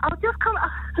cleaner? She'll I'll just come...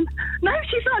 No,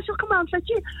 she's not. She'll come round and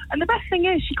say, and the best thing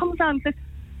is, she comes round and says,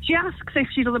 she asks if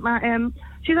she doesn't mind,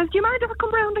 she says, do you mind if I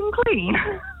come round and clean?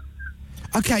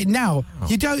 Okay, now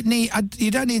you don't need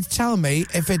to tell me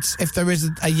if there is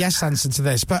a yes answer to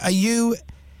this. But are you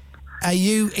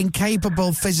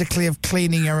incapable physically of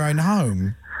cleaning your own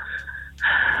home?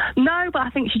 No, but I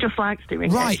think she just likes doing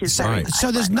it. Right.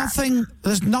 So there's nothing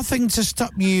to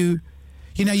stop you.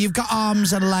 You know, you've got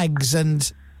arms and legs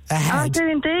and a head. I do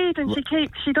indeed, and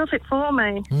she does it for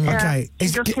me. Okay. She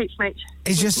just keeps me.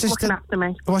 Is your sister looking after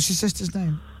me? What's your sister's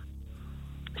name?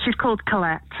 She's called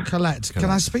Colette. Colette. Can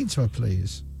I speak to her,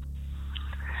 please?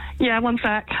 Yeah, one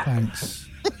sec. Thanks.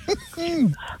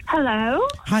 Hello.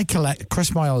 Hi, Colette.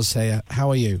 Chris Moyles here. How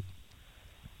are you?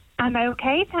 I'm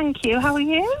okay, thank you. How are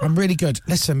you? I'm really good.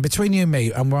 Listen, between you and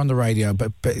me, and we're on the radio,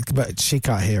 but she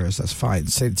can't hear us. That's fine.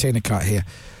 Tina can't hear.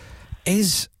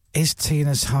 Is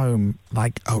Tina's home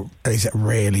is it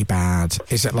really bad?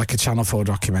 Is it like a Channel 4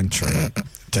 documentary?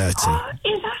 Dirty.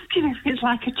 Is that asking if it's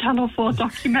like a Channel 4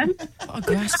 document. I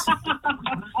guess.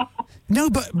 No,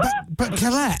 but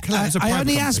Colette, it's a I private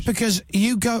only ask because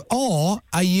you go, or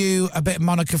are you a bit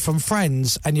Monica from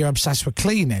Friends and you're obsessed with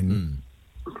cleaning?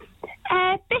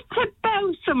 Bit of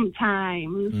both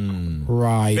sometimes.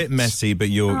 Right. Bit messy, but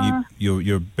you're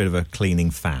a bit of a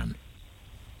cleaning fan.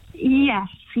 Yes.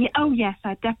 Oh, yes,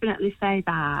 I'd definitely say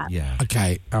that. Yeah.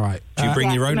 Okay, all right. Do you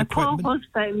bring your own my equipment? poor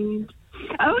husband.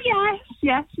 Oh,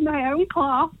 yes, my own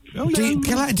cloth.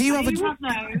 Colette, do you have those.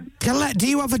 Colette, do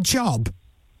you have a job?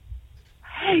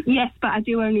 Yes, but I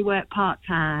do only work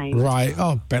part-time. Right.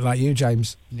 Oh, a bit like you,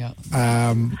 James. Yeah.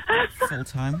 Full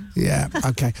time. Yeah.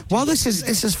 Okay. Well, this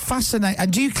is fascinating.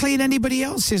 And do you clean anybody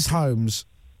else's homes?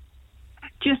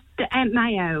 Just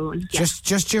my own. Yeah.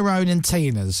 Just your own and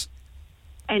Tina's.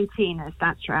 And Tina's,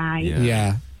 that's right.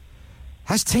 Yeah.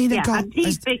 Has Tina got?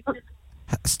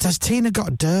 Has Tina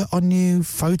got dirt on you?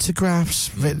 Photographs,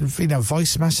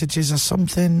 voice messages or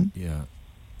something? Yeah.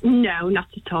 No, not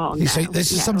at all. You see,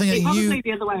 this is something that it's you. probably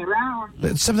the other way around.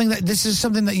 This is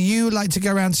something that you like to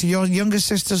go around to your younger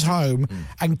sister's home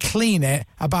and clean it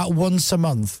about once a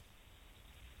month.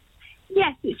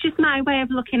 Yes, it's just my way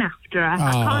of looking after her. I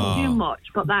can't do much,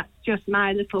 but that's just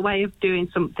my little way of doing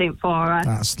something for her.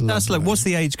 That's like, what's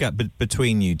the age gap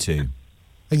between you two?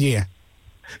 A year.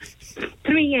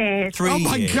 3 years. Oh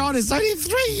my God, it's only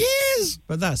 3 years.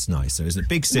 But that's nice, though, isn't it?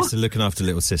 Big sister looking after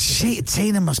little sister.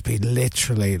 Tina must be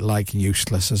literally like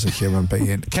useless as a human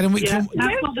being. That's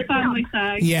what the family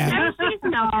say. Yeah. No, she's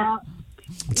not.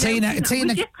 Tina. We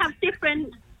just have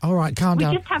different. All right, calm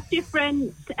down. We just have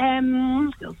different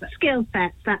skill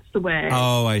sets. That's the word.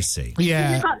 Oh, I see.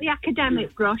 Yeah. You've got the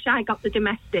academic brush. I got the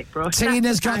domestic brush.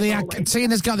 Tina's got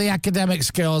the academic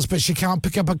skills, but she can't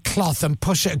pick up a cloth and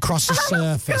push it across a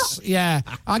surface. Yeah,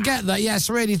 I get that. Yeah, it's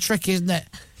really tricky, isn't it?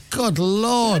 Good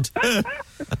Lord.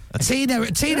 Tina,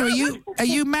 are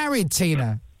you married,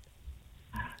 Tina?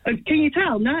 Can you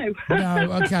tell? No.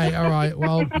 No. Okay. All right.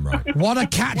 Well, what a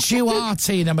catch you are,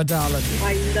 Tina, my darling.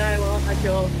 I know, aren't I,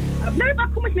 George? No, I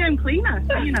come with my own cleaner,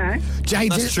 so you know. Jay,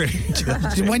 that's true.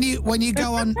 when you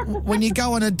go on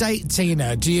a date,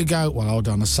 Tina, do you go? Well, hold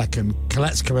on a second.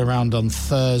 Colette's coming around on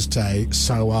Thursday,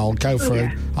 so I'll go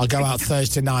I'll go out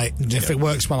Thursday night, and if it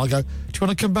works well, I'll go. Do you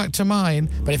want to come back to mine?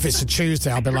 But if it's a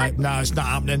Tuesday, I'll be like, no, it's not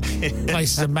happening.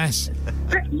 Place is a mess.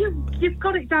 But you've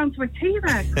got it down to a T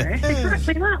there, Chris.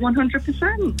 Exactly that,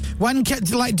 100%. When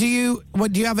do you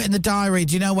have it in the diary?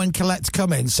 Do you know when Colette's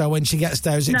coming? So when she gets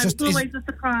there, is it it's always a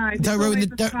surprise. Don't ruin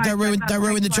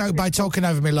the joke by talking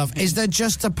over me, love. Is there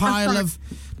just a pile of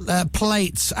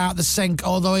plates out the sink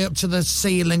all the way up to the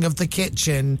ceiling of the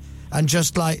kitchen, and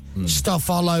just like stuff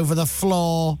all over the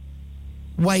floor,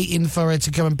 waiting for her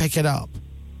to come and pick it up?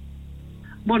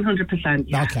 100%.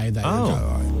 Yeah. Okay, there you go.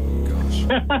 Oh, gosh.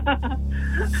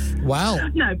 Well.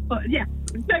 No, but yeah.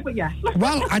 No, but yeah.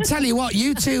 Well, I tell you what,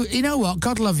 you two, you know what?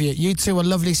 God love you. You two are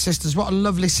lovely sisters. What a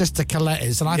lovely sister Colette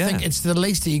is. And I think it's the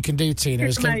least that you can do, Tina.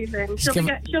 It's amazing.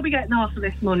 She'll be getting half of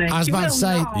this money. I was about to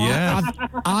say,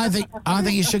 I think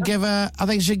you should give her. I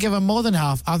think you should give her more than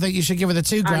half. I think you should give her the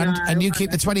 $2,000 and you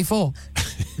keep the 24.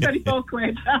 24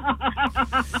 quid.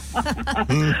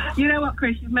 You know what,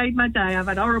 Chris? You've made my day. I've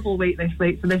had a horrible week this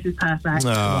week, so this is perfect.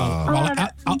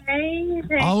 That's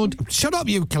amazing. Shut up,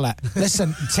 you, Colette.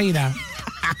 Listen, Tina.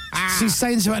 She's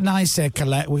saying something nice here,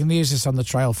 Colette. We're going to use this on the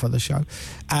trail for the show.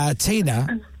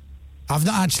 Tina, I've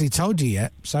not actually told you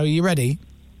yet, so are you ready?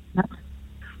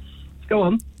 Go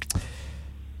on.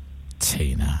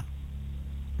 Tina,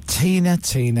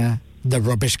 the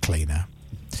rubbish cleaner.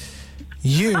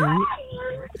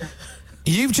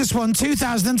 You've just won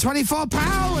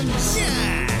 £2,024.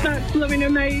 Yeah. That's loving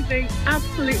amazing.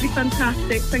 Absolutely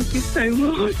fantastic. Thank you so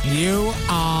much. You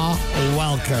are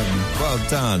welcome. Well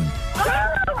done.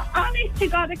 Oh, honest to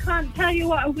God, I can't tell you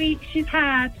what a week she's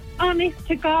had. Honest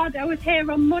to God, I was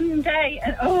here on Monday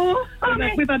and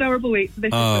we've had a horrible week. So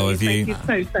this is have you?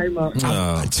 Thank you so much.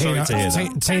 Oh, sorry to hear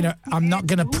that. Tina, I'm not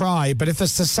going to pry, but if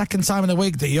it's the second time in the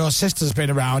week that your sister's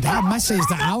been around, how messy has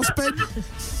the house been?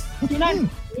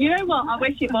 You know what? I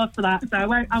wish it was for that, so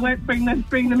I won't bring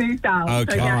the mood down.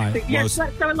 Okay, so, all right. Yes,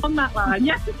 let's go along that line.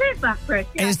 Yes, it is that, Chris.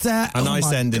 Yes. Is there a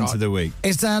nice ending to the week?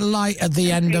 Is there light at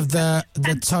the end of the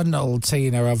tunnel,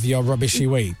 Tina, of your rubbishy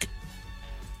week?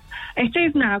 It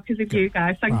is now because of you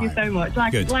guys. Thank you so much.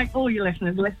 Like all your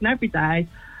listeners listen every day.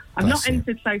 I've not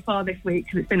entered so far this week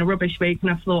because it's been a rubbish week, and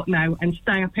I thought no. And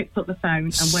today I picked up the phone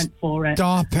and went for it.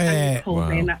 Stop it! And you called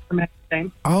me, and that's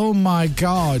amazing. Oh my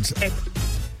God!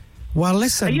 Well,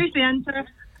 listen. I usually enter.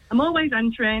 I'm always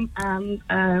entering, and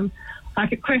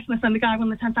like at Christmas when the guy won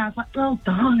the 10,000, I was like, well,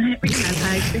 darn it. But,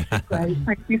 hey, this is great.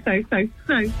 Thank you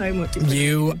so much.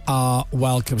 You are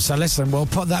welcome. So listen, we'll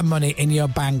put that money in your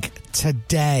bank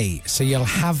today. So you'll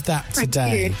have that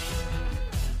today.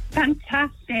 Thank you.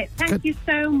 Fantastic. Thank you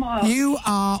so much. You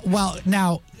are, well,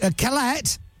 now,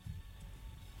 Colette?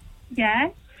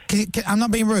 Yes? I'm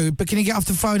not being rude, but can you get off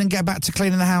the phone and get back to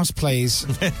cleaning the house, please?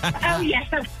 Oh, yes.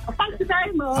 Thank you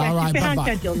very much. All right, behind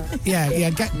bye-bye. schedule now. Yeah.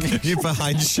 You're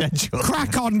behind schedule.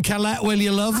 Crack on, Colette, will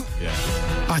you, love? Yeah.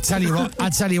 I tell you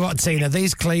what, Tina,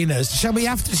 these cleaners, shall we be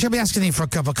asking you for a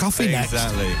cup of coffee next?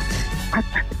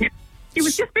 Exactly. She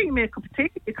was just bringing me a cup of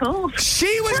tea, you called.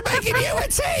 She was making you a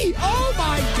tea! Oh,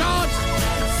 my God!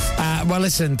 Well,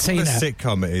 listen, Tina. What a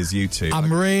sitcom it is, you two.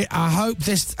 I hope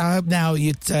now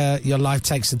your life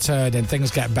takes a turn and things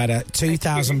get better.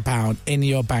 £2,000 in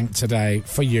your bank today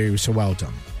for you, so well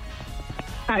done.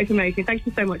 That is amazing. Thank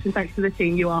you so much, and thanks to the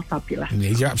team. You are fabulous.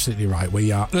 You're absolutely right.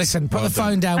 We are. Listen, put the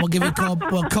phone down. We'll give you a call.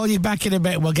 We'll call you back in a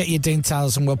bit. We'll get your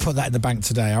details and we'll put that in the bank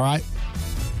today, all right?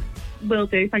 Will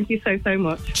do. Thank you so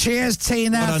much. Cheers,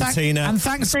 Tina. Well done, Tina. And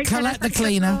thanks, Colette the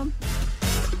cleaner.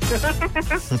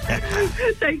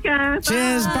 Take care.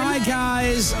 Cheers. Bye,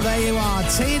 guys. There you are.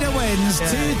 Tina wins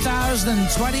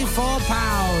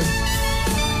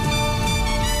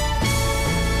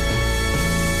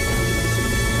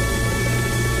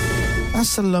 £2,024.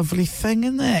 That's a lovely thing,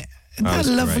 isn't it? Isn't that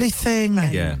a lovely thing?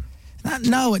 Yeah.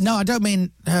 No, I don't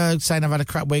mean her saying I've had a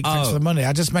crap week, thanks for the money.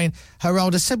 I just mean her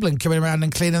older sibling coming around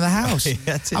and cleaning the house.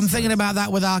 I'm thinking about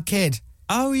that with our kid.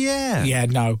 Oh, yeah. Yeah,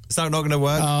 no. Is that not going to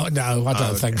work? Oh, no, I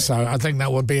don't think so. I think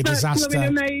that would be a disaster. That's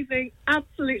amazing.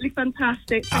 Absolutely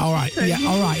fantastic. Thank all right, you so much.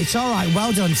 all right. It's all right.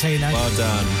 Well done, Tina. Well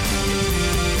done.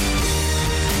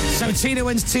 So Tina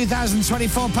wins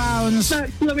 £2,024.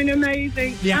 That's loving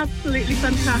amazing. Yeah. Absolutely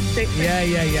fantastic. Yeah,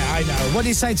 I know. What do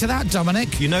you say to that,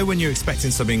 Dominic? You know when you're expecting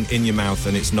something in your mouth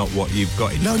and it's not what you've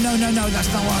got in No,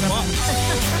 that's not what I'm...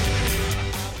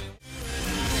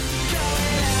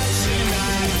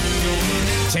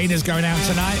 Tina's going out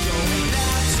tonight.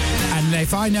 And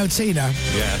if I know Tina,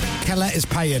 Colette is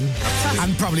paying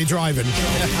and probably driving.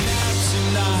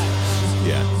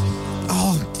 Yeah.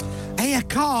 Oh, hey,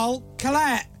 Carl,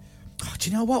 Colette. Oh,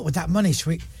 do you know what? With that money, should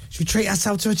we treat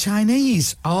ourselves to a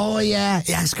Chinese? Oh, yeah.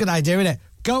 Yeah, it's a good idea, isn't it?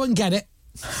 Go and get it.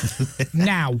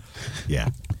 Now. Yeah.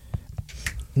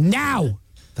 Now.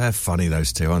 They're funny,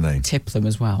 those two, aren't they? Tip them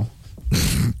as well.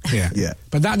 Yeah.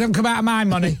 But that don't come out of my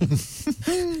money.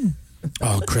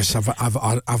 Oh, Chris,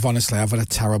 I've honestly, I've had a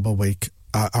terrible week.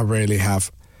 I really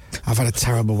have. I've had a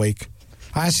terrible week.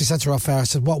 I actually said to her off air, I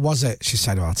said, what was it? She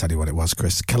said, well, I'll tell you what it was,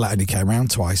 Chris. Colette only came round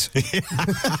twice.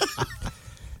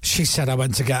 She said, I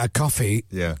went to get a coffee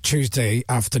Tuesday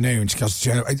afternoon. She goes,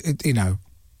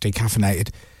 decaffeinated.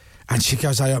 And she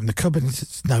goes, I opened the cupboard and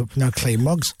there's no clean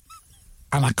mugs.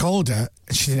 And I called her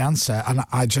and she didn't answer. And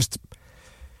I was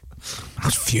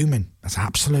fuming. I was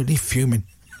absolutely fuming.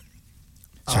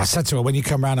 So I said to her, when you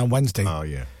come round on Wednesday,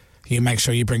 you make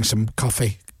sure you bring some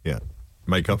coffee. Yeah.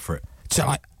 Make up for it.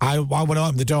 So I would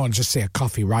open the door and just see a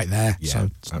coffee right there. Yeah, so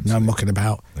absolutely. no mucking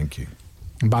about. Thank you.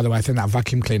 And by the way, I think that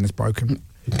vacuum cleaner's broken.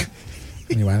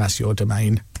 Anyway, that's your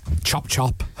domain. Chop,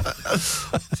 chop.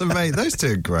 So, mate, those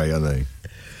two are great, aren't they?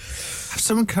 Have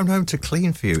someone come home to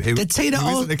clean for you who isn't a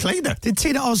cleaner? Did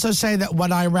Tina also say that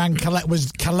when I rang, Colette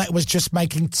was just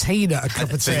making Tina a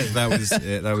cup of tea? That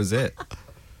was it.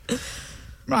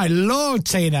 My Lord,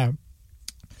 Tina.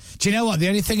 Do you know what? The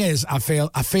only thing is, I feel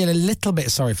a little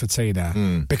bit sorry for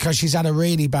Tina because she's had a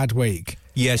really bad week.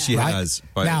 Yeah, she has.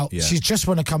 But, now, she's just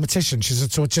won a competition. She's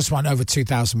just won over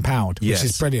 £2,000, which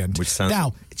is brilliant.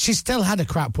 Now, she still had a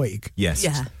crap week. Yes.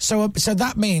 Yeah. So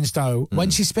that means, though,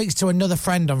 when she speaks to another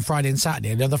friend on Friday and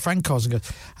Saturday, another friend calls and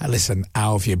goes, listen,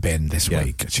 how have you been this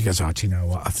week? She goes, do you know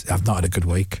what? I've not had a good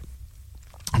week.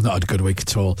 I've not had a good week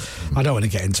at all. I don't want to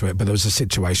get into it, but there was a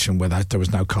situation where there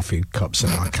was no coffee cups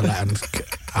and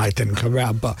I didn't come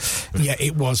round. But yeah,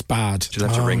 it was bad. Did you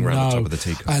have to ring round the top of the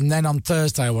teacup? And then on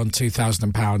Thursday I won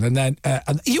 £2,000. And then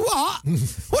you what?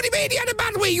 What do you mean you had a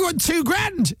bad week? You won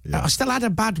 £2,000. Yeah. I still had a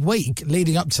bad week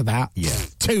leading up to that. Yeah,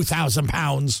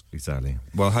 £2,000. Exactly.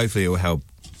 Well, hopefully it will help.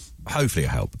 Hopefully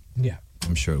it'll help. Yeah,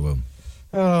 I'm sure it will.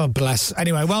 Oh, bless.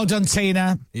 Anyway, well done,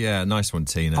 Tina. Yeah, nice one,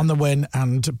 Tina. On the win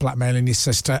and blackmailing your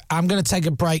sister. I'm going to take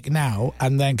a break now,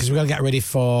 and then, because we've got to get ready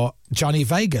for Johnny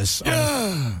Vegas.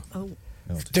 Yeah!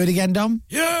 Do it again, Dom?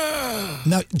 Yeah!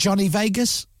 No, Johnny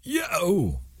Vegas? Yeah!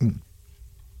 Oh.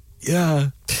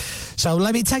 Yeah. So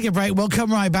let me take a break. We'll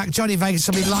come right back. Johnny Vegas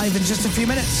will be live in just a few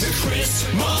minutes. The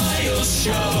Chris Miles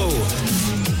Show.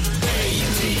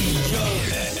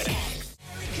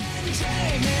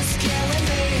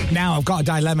 Now, I've got a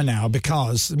dilemma now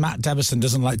because Matt Deverson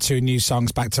doesn't like 2 new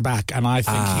songs back to back, and I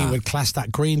think he would class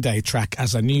that Green Day track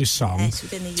as a new song. Yes,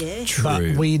 within a year. True. But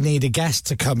we need a guest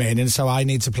to come in, and so I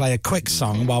need to play a quick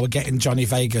song while we're getting Johnny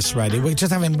Vegas ready. We're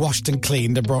just having washed and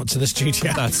cleaned and brought to the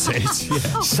studio. That's it,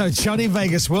 yeah. So Johnny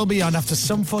Vegas will be on after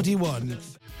Sum 41.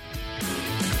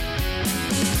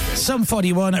 Sum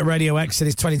 41 at Radio X. It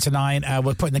is 20 to 9.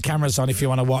 We're putting the cameras on if you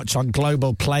want to watch on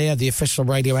Global Player, the official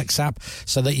Radio X app,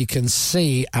 so that you can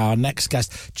see our next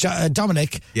guest.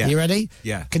 Dominic, Yeah. you ready?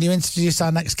 Yeah. Can you introduce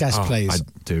our next guest, please? I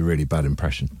do a really bad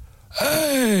impression.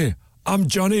 Hey, I'm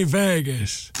Johnny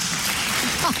Vegas.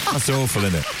 That's awful,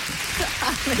 isn't it?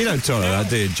 You don't talk like that,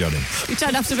 do you, Johnny? You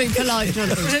don't have to be polite,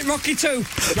 Johnny. Is it Rocky 2?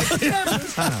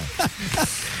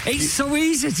 It's so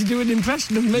easy to do an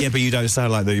impression of me. Yeah, but you don't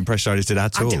sound like the impression I just did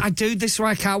at all. I do this so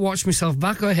I can't watch myself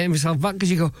back or hear myself back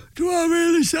because you go, do I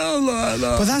really sound like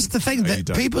that? But that's the thing, you that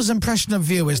don't. people's impression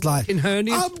of you is like, In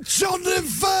hernia. I'm Johnny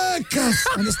Vegas!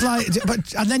 And it's like,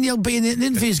 and then you'll be in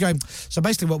interviews going, so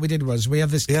basically what we did was, we have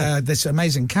this this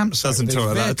amazing campsite. Doesn't with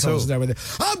talk these like that at vehicles all. and everything.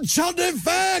 I'm Johnny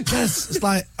Vegas! It's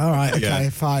like, all right, okay, Yeah.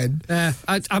 fine.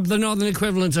 I'm the northern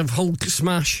equivalent of Hulk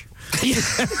Smash.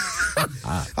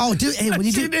 Oh, when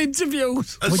you do in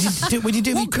interviews. Would you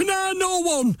do me, What can I know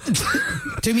one?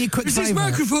 do me a quick Is this favour?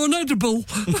 microphone edible?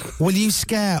 Will you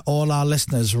scare all our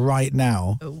listeners right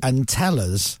now and tell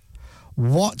us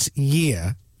what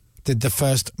year did the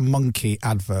first Monkey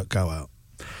advert go out?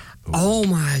 Oh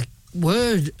my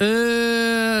word.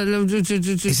 Is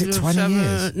it 20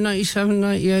 years? 97,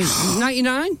 98,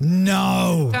 99?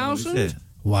 No. 2000?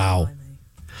 Wow.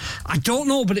 I don't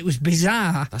know, but it was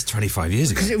bizarre. That's 25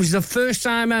 years ago. Because it was the first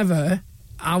time ever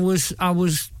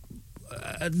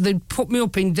they put me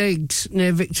up in digs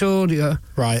near Victoria.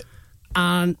 Right.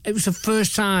 And it was the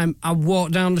first time I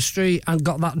walked down the street and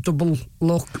got that double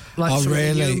look. Like Oh, somebody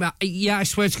really? knew me. Yeah, I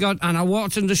swear to God. And I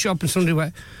walked in the shop and somebody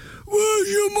went, "Where's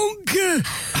your monkey?"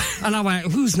 And I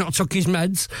went, "Who's not took his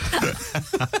meds?"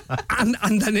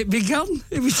 and then it began.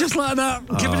 It was just like that.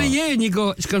 Give it a year and you go,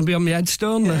 it's going to be on my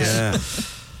headstone. This. Yeah.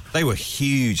 They were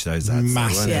huge, those ads.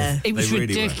 Massive. Yeah. It was They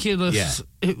really were. ridiculous.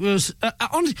 Yeah. It was...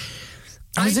 honestly,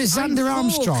 And is it Xander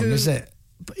Armstrong, is it?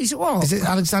 Is it what? Is it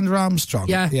Alexander Armstrong?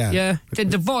 Yeah.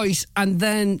 Did the voice and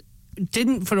then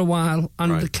didn't for a while,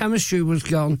 and the chemistry was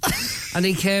gone. And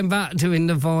he came back doing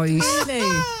the voice.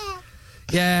 Really?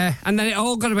 Yeah, and then it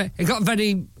all got a bit... It got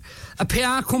very... A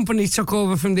PR company took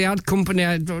over from the ad company.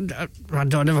 I don't know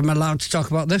if I'm allowed to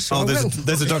talk about this. So Oh, I will.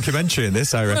 there's a documentary in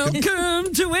this, I reckon.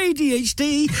 Welcome to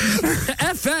ADHD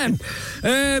FM.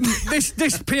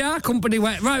 This PR company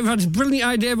went, right, we've had a brilliant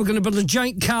idea. We're going to build a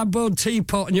giant cardboard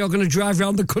teapot and you're going to drive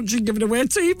around the country giving away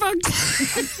tea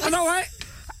bags. And I went,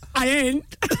 I ain't.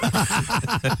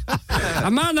 A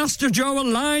man has to draw a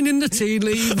line in the tea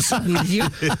leaves. And you,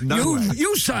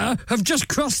 sir, have just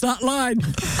crossed that line.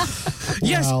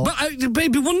 Yes, Well. but it'd be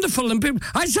wonderful. And people,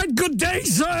 I said, good day,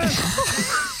 sir.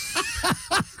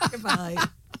 Goodbye.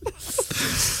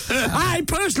 I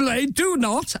personally do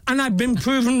not, and I've been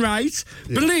proven right,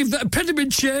 believe that a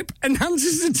pyramid shape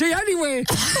enhances the tea anyway.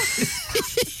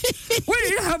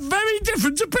 We have very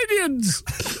different opinions.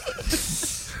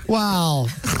 Wow.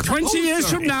 20 years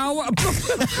from now, a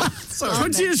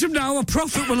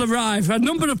prophet will arrive. A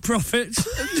number of prophets.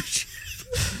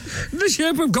 In the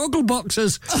shape of goggle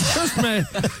boxes. Trust me,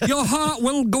 your heart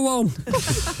will go on.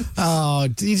 Oh,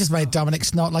 you just made Dominic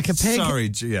snort like a pig.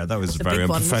 Sorry, yeah, that was very big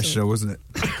one, unprofessional, wasn't it?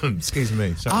 Excuse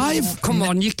me. Sorry. Come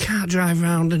on, you can't drive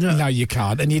around in it. No, you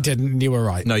can't, and you didn't. And you were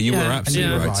right. No, you were Yeah,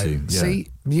 absolutely yeah. right to. Yeah. See,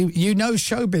 you know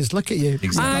showbiz. Look at you.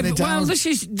 Exactly. Well, this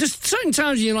is just certain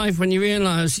times in your life when you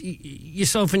realise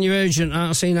yourself and your agent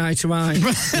aren't seeing eye to eye.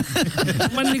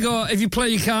 When they go, if you play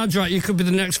your cards right, you could be the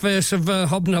next face of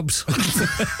Hobnobs.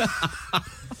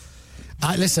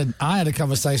 Listen, I had a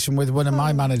conversation with one of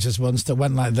my managers once that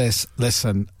went like this.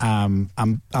 Listen, I'm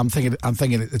thinking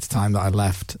it's time that I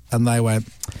left, and they went,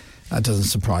 that doesn't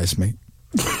surprise me.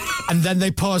 And then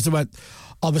they paused and went,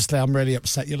 obviously, I'm really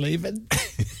upset you're leaving.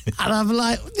 And I'm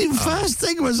like, the first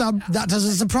thing was, that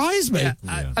doesn't surprise me.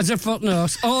 Yeah. As a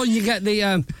footnote, or you get the,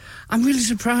 I'm really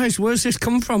surprised, where's this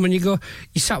come from? And you go,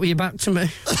 you sat with your back to me.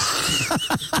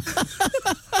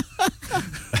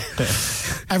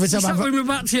 Every time you sat with my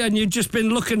back to you and you'd just been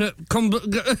looking at Cumberland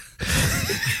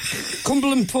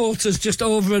Porters just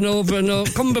over and over and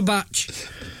over. Cumberbatch.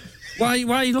 Why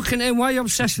are you looking at him? Why are you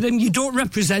obsessed with him? You don't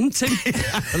represent him.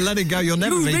 Let it go, you'll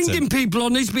never You meet him. ringing people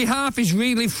on his behalf is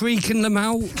really freaking them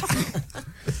out.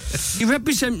 You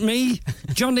represent me,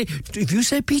 Johnny. If you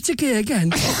say Peter Kay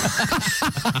again...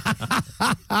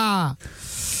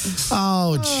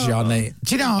 Oh, Johnny.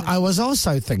 Do you know, I was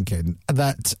also thinking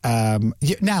that,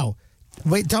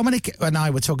 Dominic and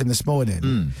I were talking this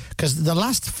morning because the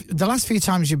last few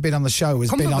times you've been on the show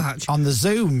has been on the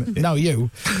Zoom. No,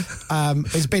 you.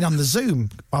 It's been on the Zoom,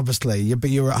 obviously, but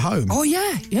you were at home. Oh,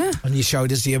 yeah. And you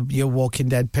showed us your Walking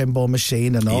Dead pinball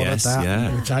machine and all of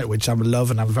that, which I love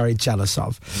and I'm very jealous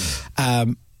of.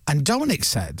 And Dominic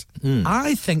said,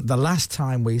 I think the last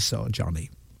time we saw Johnny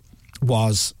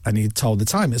was, and he told the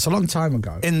time, it's a long time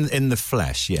ago. In the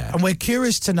flesh, yeah. And we're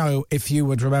curious to know if you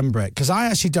would remember it, because I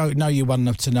actually don't know you well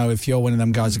enough to know if you're one of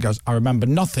them guys that goes, I remember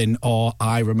nothing or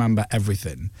I remember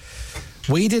everything.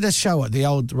 We did a show at the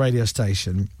old radio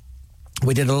station.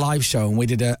 We did a live show and we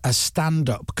did a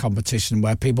stand-up competition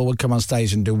where people would come on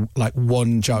stage and do like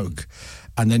one joke,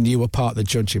 and then you were part of the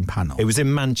judging panel. It was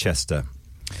in Manchester.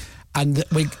 And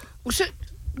we... Was it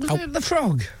the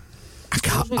Frog? I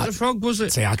can't. The Frog, was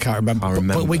it? See, I can't remember. I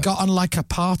remember. But we got on like a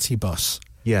party bus,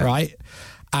 yeah, right?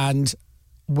 And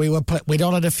we'd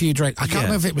all had a few drinks. I can't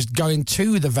remember if it was going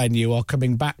to the venue or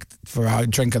coming back for a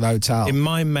drink at the hotel. In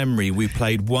my memory, we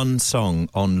played one song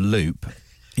on loop.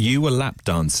 You were lap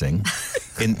dancing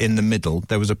in the middle.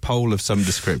 There was a pole of some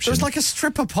description. There was like a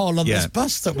stripper pole on this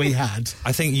bus that we had.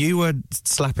 I think you were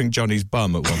slapping Johnny's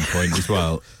bum at one point as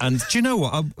well. And do you know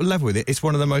what? I'll level with it. It's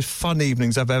one of the most fun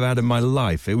evenings I've ever had in my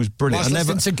life. It was brilliant. I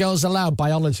listened to Girls Aloud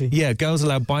Biology. Yeah, Girls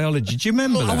Aloud Biology. Do you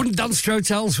remember that? I wouldn't dance to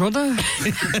hotels, would I?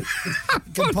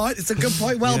 Good point. It's a good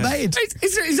point. Well made.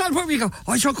 Is that what we go?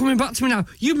 Oh, it's not coming back to me now.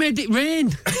 You made it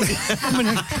rain.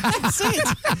 That's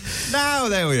it. Now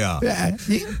there we are. Yeah.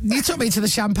 You took me to the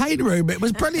champagne room. It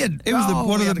was brilliant. It was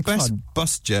one of the best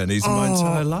bus journeys of my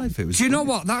entire life. It was. Do you know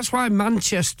what? That's why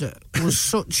Manchester was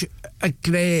such a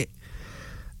great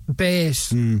base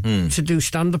to do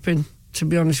stand-up in, to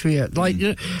be honest with you. Like, you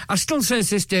know, I still say to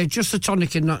this day, Just the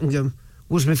Tonic in Nottingham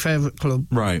was my favourite club.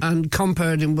 Right. And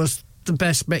Comperding was the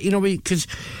best bit. You know, because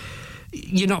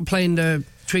you're not playing there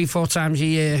 3-4 times a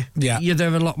year. Yeah. You're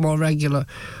there a lot more regular.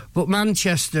 But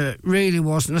Manchester really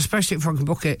wasn't, especially at Frog and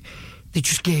Bucket. They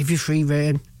just gave you free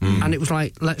rein, and it was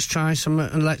like, let's try something,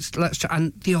 and let's try,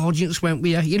 and the audience went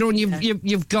with you. You know, and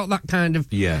you've got that kind of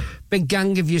big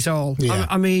gang of yous all. Yeah.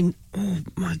 I mean, oh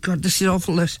my God, this is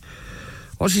awful. This,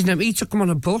 what's his name? He took him on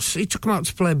a bus. He took him out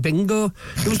to play bingo.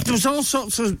 There was all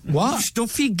sorts of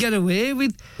stuff you'd get away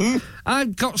with. I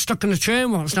got stuck on a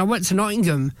train once, and I went to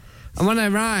Nottingham. And when I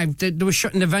arrived, they were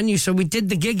shutting the venue, so we did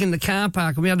the gig in the car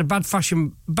park, and we had a bad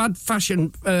fashion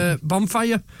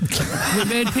bonfire. We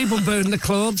made people burn the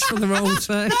clothes for their own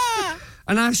sake.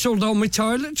 And I sold all my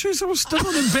toiletries. I was still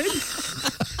on a bin,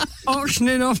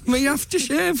 auctioning off my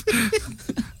aftershave.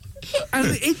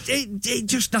 And it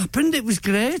just happened. It was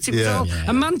great. It was all,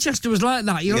 and Manchester was like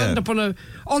that. You'll end up on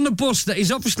a bus that is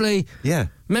obviously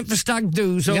meant for stag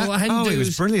do's or hen do's. It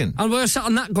was brilliant. And we're sat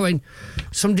on that going,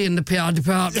 somebody in the PR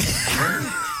department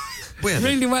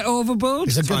really went overboard.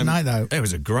 It was a good night, though. It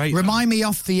was a great Remind me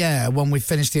off the air when we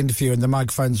finished the interview and the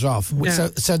microphones are off. Yeah.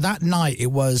 So that night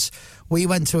it was... We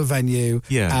went to a venue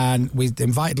and we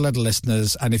invited a lot of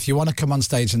listeners, and if you want to come on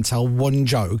stage and tell one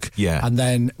joke, and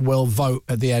then we'll vote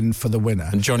at the end for the winner.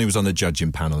 And Johnny was on the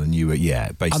judging panel and you were,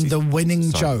 basically. And the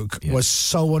winning joke was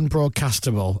so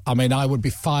unbroadcastable. I mean, I would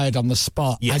be fired on the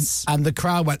spot. Yes. And the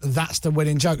crowd went, that's the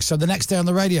winning joke. So the next day on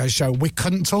the radio show, we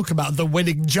couldn't talk about the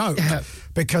winning joke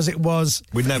because it was...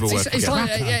 We'd never work It's like,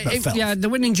 the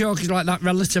winning joke is like that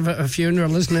relative at a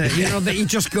funeral, isn't it? You know, that you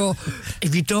just go,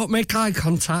 if you don't make eye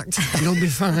contact... You'll be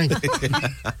fine.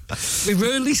 We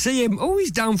rarely see him. Oh, he's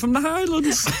down from the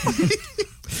Highlands.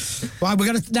 Right, we've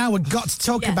got to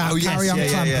talk about Carry On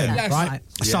Clamping, right?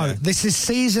 So this is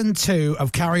season 2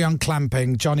 of Carry On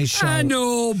Clamping, Johnny's show. I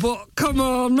know, but come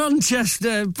on,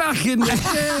 Manchester, back in the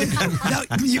day. No,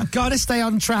 you've got to stay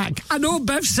on track. I know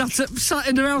Bev sat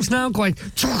in her house now going,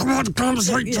 talk about the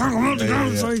campsite, talk about the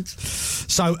campsite.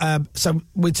 So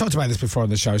we talked about this before on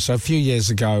the show. So a few years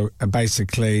ago,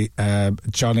 basically,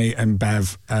 Johnny and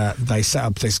Bev, they set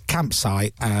up this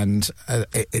campsite, and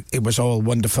it was all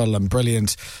wonderful and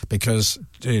brilliant because,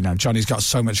 you know, Johnny's got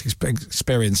so much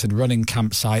experience in running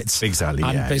campsites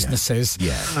and businesses.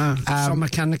 So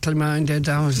mechanically minded.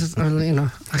 I was,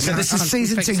 so this is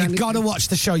season 2. You've got to watch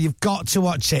the show. You've got to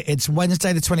watch it. It's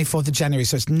Wednesday the 24th of January,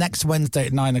 so it's next Wednesday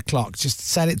at 9 o'clock. Just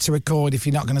set it to record if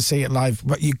you're not going to see it live,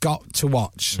 but you've got to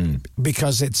watch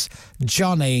because it's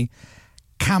Johnny,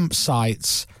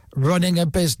 campsites, running a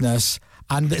business,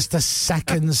 and it's the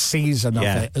second season of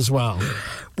it as well.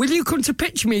 Will you come to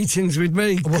pitch meetings with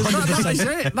me? That is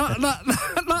it.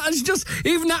 It's just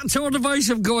even that tone of voice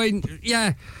of going,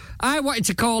 yeah. I wanted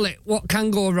to call it What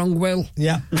Can Go Wrong Will.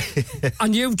 Yeah.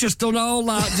 And you've just done all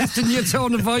that just in your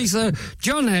tone of voice.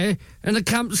 Johnny in a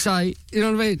campsite, you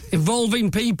know what I mean?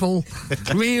 Evolving people,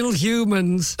 real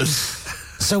humans.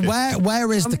 So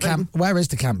where is the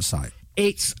campsite?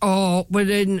 We're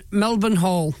in Melbourne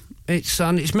Hall. It's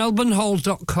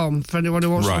melbournehall.com for anyone who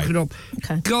wants to look it up.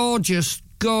 Okay.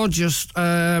 Gorgeous,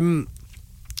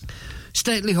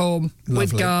 stately home. Lovely.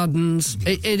 With gardens.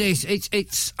 It is.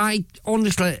 It's. I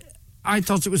honestly, I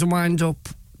thought it was a wind up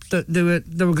that they were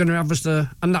going to have us there,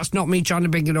 and that's not me trying to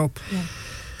bring it up. Yeah.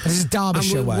 This is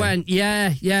Derbyshire way. Went,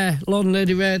 yeah, Lord and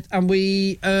Lady Red, and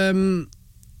we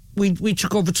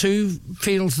took over 2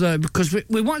 fields there because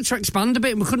we wanted to expand a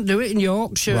bit, and we couldn't do it in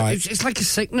Yorkshire. Right. It's like a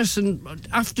sickness, and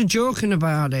after joking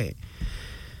about it,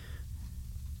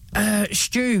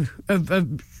 Stu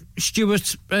of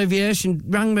Stewart Aviation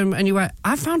rang me and he went,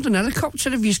 I found an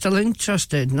helicopter if you're still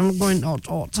interested. And I'm going, oh,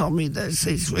 don't tell me this,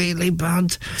 it's really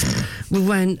bad. We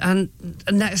went and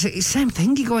that's it, same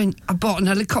thing. You're going, I bought an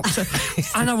helicopter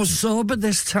and I was sober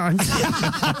this time.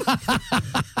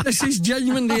 This is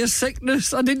genuinely a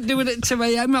sickness. I didn't do it at 2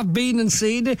 a.m. I've been and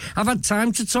seen it. I've had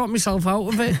time to talk myself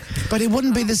out of it. But it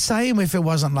wouldn't be the same if it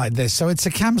wasn't like this. So it's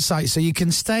a campsite, so you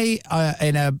can stay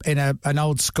in an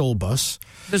old school bus.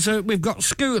 We've got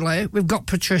Scootley, we've got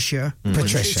Patricia.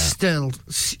 Patricia. Still,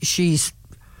 she's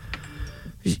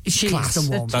Class.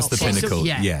 the one. That's the pinnacle.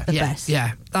 Yeah, the best.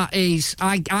 Yeah, that is.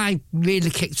 I really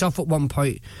kicked off at one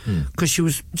point because she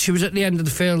was at the end of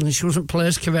the field and she wasn't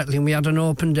placed correctly, and we had an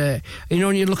open day. You know,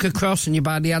 when you look across and you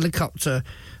buy the helicopter,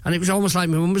 and it was almost like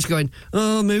my mum was going,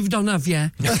 "Oh, moved on, have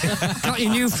you? Got your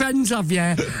new friends, have you?"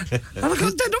 And I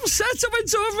got dead upset. I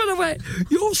went over and I went,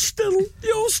 "You're still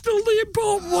the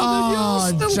important one."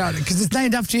 Oh, because it's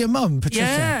named after your mum, Patricia.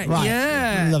 Yeah, right.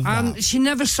 yeah. Love that. And she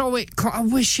never saw it. I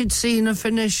wish she'd seen her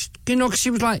finished. You know, because she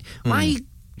was like, "Why are you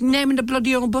naming the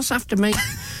bloody old bus after me?"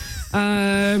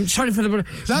 Sorry for the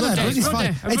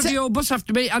bloody old bus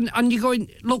after me. And you're going,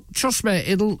 look, trust me,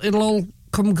 it'll all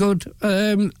come good.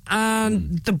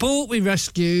 And the boat we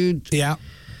rescued,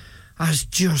 has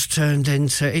just turned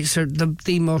into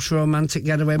the most romantic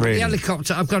getaway. But the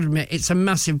helicopter, I've got to admit, it's a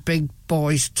massive big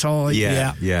boy's toy.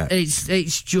 Yeah. It's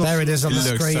just there. It is on the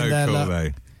screen so there. Cool,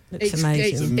 look. It's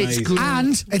amazing. It's good.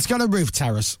 And it's got a roof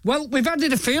terrace. Well, we've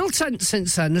added a field tent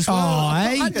since then as well.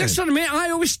 That's what I mean. I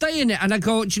always stay in it and I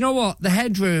go, do you know what? The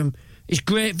headroom is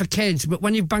great for kids, but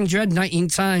when you've banged your head 19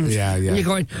 times, and you're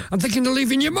going, I'm thinking of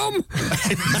leaving your mum.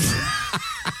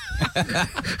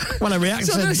 What a reaction.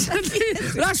 So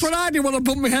that's what I do when I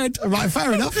bump my head. Right,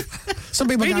 fair enough. Some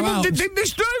people go out. Did think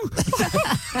this through.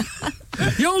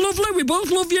 You're lovely, we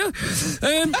both love you.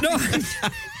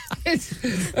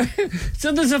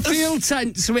 So there's a field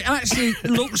tent, so it actually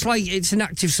looks like it's an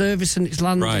active service and it's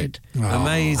landed. Right.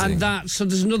 Amazing. And so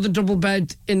there's another double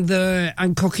bed in there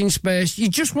and cooking space. You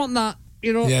just want that,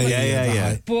 you know.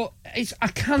 Yeah. But I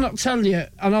cannot tell you,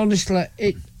 and honestly,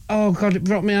 it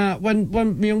brought me out. When my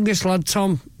youngest lad,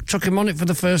 Tom, took him on it for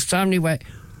the first time, and he went,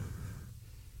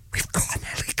 we've got an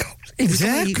helicopter.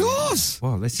 Yeah, of course.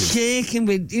 Well, this is shaking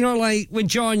with, you know, like with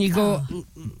joy, and you go,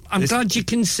 I'm glad you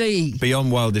can see.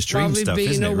 Beyond wildest dream stuff,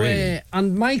 isn't it, really?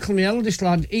 And Michael, my eldest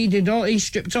lad, he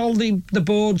stripped all the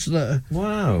boards there.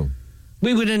 Wow.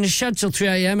 We were in a shed till 3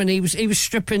 a.m. and he was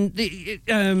stripping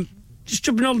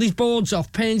all these boards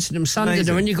off, painting them, sanding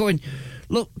them, and you're going,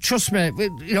 look, trust me,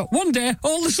 you know, one day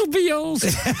all this will be yours.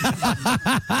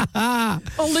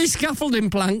 All these scaffolding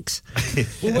planks.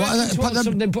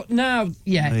 But now,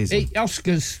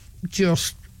 Oscar's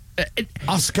just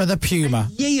Oscar the Puma.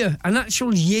 An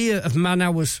actual year of man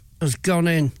hours has gone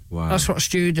in. Wow. That's what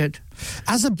Stu did.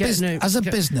 As a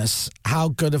business, how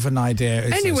good of an idea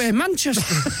is Anyway, this?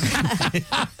 Manchester.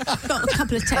 Got a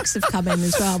couple of texts have come in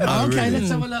as well. Okay, let's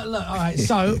have a look. All right,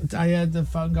 so I heard the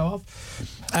phone go off.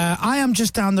 I am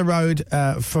just down the road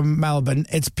from Melbourne.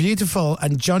 It's beautiful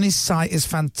and Johnny's site is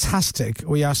fantastic.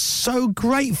 We are so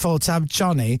grateful to have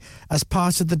Johnny as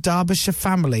part of the Derbyshire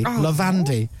family. Love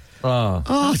Andy.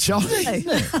 Oh, Johnny.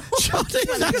 Johnny,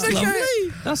 that's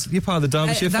lovely. You're part of the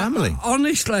Derbyshire family.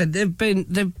 Honestly,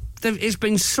 it's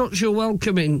been such a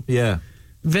welcoming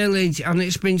village, and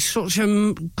it's been such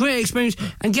a great experience.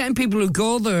 And getting people who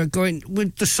go there going,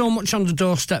 there's so much on the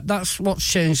doorstep. That's what's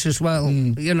changed as well.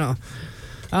 You know,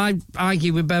 I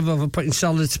argue with Bev over putting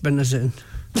salad spinners in,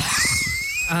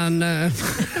 and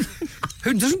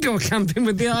who doesn't go camping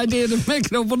with the idea of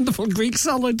making a wonderful Greek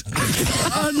salad?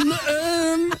 And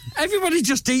everybody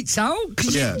just eats out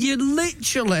because you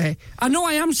literally. I know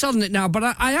I am selling it now, but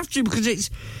I have to because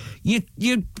it's.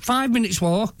 you 5 minutes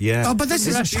walk. Yeah. Oh, but this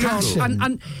is a passion.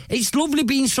 And it's lovely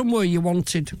being somewhere you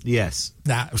wanted. Yes.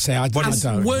 I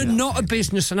don't. We're not a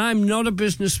business, and I'm not a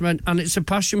businessman, and it's a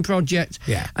passion project.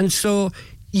 Yeah. And so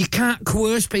you can't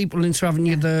coerce people into having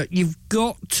you there. You've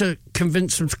got to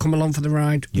convince them to come along for the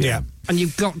ride. Yeah. And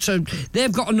they've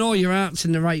got to know your heart's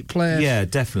in the right place. Yeah,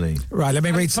 definitely. Right, let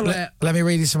me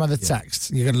read you some other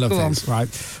texts. You're going to love this, right?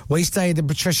 We stayed in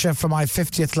Patricia for my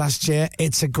 50th last year.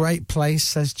 It's a great place,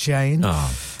 says Jane.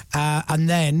 Oh. And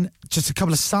then, just a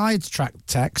couple of sidetrack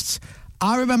texts.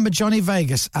 I remember Johnny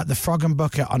Vegas at the Frog and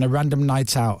Bucket on a random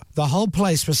night out. The whole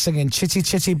place was singing Chitty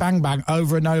Chitty Bang Bang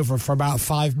over and over for about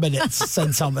 5 minutes,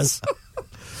 said Thomas.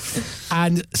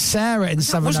 And Sarah in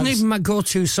Seven Oaks. Wasn't even my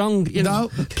go-to song. You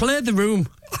know, play The Room.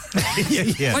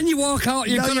 Yeah. When you walk out,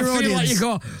 you're going to feel audience. like you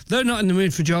go, they're not in the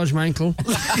mood for George Michael.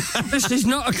 This is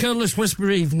not a Careless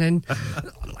Whisper evening.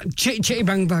 Chitty Chitty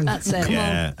Bang Bang. That's it. Come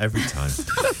Yeah, every time.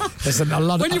 Listen, a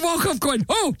lot When you walk off going,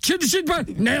 oh, Chitty Chitty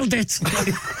Bang, nailed it.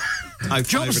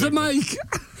 Drops the mic.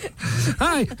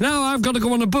 Hi, now I've got to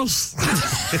go on a bus.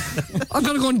 I've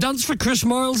got to go and dance for Chris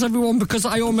Moyles, everyone, because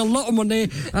I owe him a lot of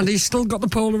money and he's still got the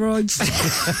Polaroids.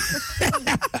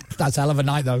 That's a hell of a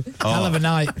night, though. Hell of a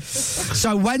night.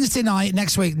 So Wednesday night,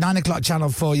 next week, 9 o'clock, Channel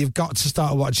 4, you've got to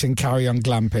start watching Carry On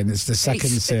Glamping. It's the second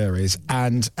series.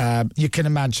 And you can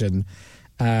imagine...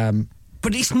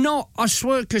 but it's not, I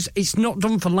swear, because it's not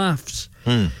done for laughs.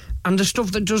 And the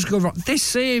stuff that does go wrong. This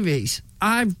series,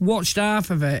 I've watched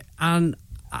half of it, and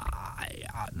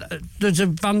there's a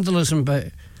vandalism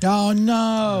bit. Oh,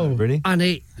 no. Really? And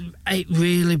it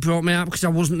really brought me out because I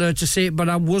wasn't there to see it, but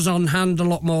I was on hand a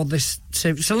lot more this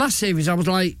series. So last series, I was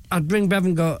like, I'd bring Bev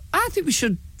and go, I think we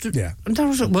should... Yeah. And I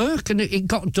was at work, and it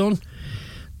got done.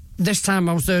 This time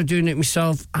I was there doing it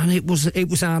myself, and it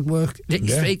was hard work.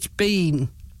 It's been...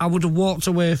 I would have walked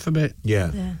away from it.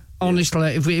 Yeah.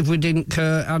 Honestly, if we didn't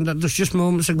care, and there's just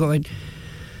moments of going,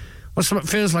 well, something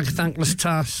feels like a thankless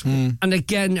task. And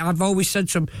again, I've always said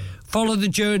to them, follow the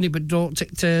journey, but don't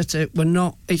dictate it.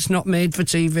 It's not made for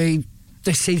TV.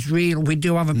 This is real. We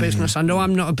do have a business. I know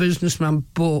I'm not a businessman,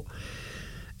 but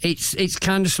it's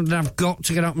kind of something I've got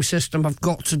to get out of my system. I've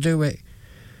got to do it.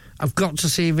 I've got to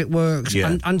see if it works.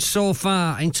 Yeah. And so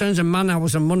far, in terms of man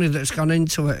hours and money that's gone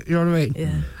into it, you know what I mean?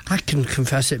 Yeah. I can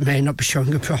confess it may not be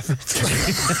showing a profit.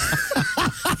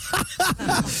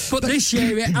 But this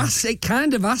year, it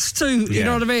kind of has to, you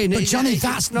know what I mean? But Johnny,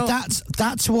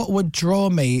 that's what would draw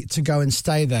me to go and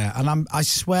stay there. And I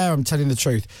swear I'm telling the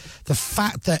truth. The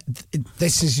fact that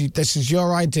this is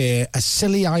your idea, a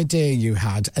silly idea you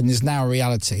had, and is now a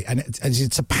reality, and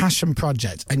it's a passion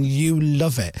project, and you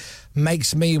love it,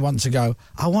 makes me want to go.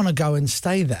 I want to go and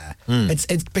stay there. It's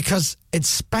because it's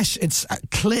special. It's a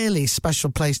clearly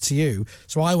special place to you.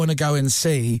 So I want to go and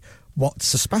see what's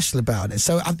so special about it.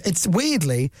 So it's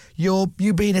weirdly you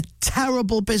being a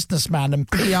terrible businessman and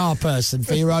PR person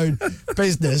for your own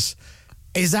business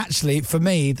is actually, for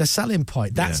me, the selling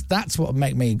point. That's what would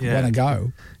make me want to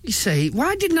go. You see,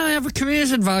 why didn't I have a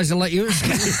careers advisor like you?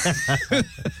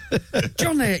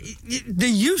 Johnny, the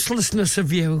uselessness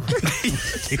of you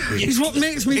is what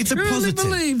makes me truly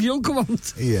believe you'll go on.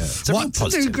 Yeah.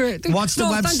 Do great. What's the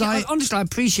website? Honestly, I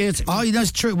appreciate it. Oh,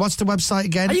 it's true. What's the website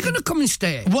again? Are you going to come and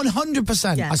stay?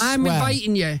 100%. Yeah. I swear. I'm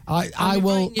inviting you. I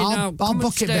will. I'll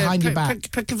book it behind your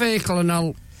back. Pick a vehicle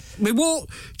and we won't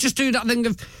just do that thing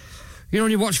of... You know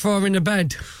when you watch Four in a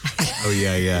Bed? Oh,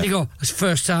 yeah. You go, it's the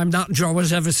first time that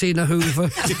drawer's ever seen a Hoover.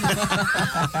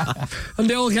 And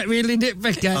they all get really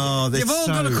nitpicky. Oh, You've all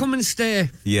got to come and stay.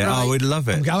 Yeah, right? I would love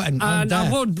it. And I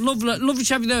would love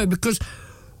to have you there, because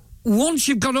once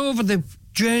you've got over the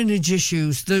drainage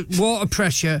issues, the water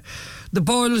pressure, the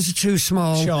boilers are too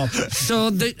small. Sure.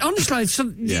 So, honestly,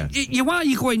 you're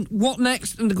going, what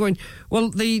next? And they're going, well,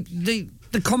 the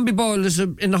combi boilers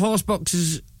are in the horse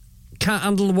boxes can't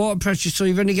handle the water pressure, so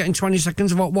you're only getting 20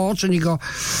 seconds of hot water, and you go,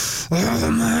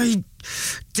 oh my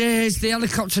days, the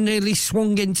helicopter nearly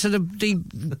swung into the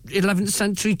 11th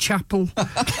century chapel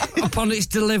upon its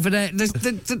delivery.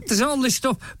 There's all this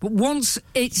stuff, but once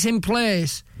it's in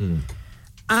place,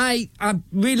 I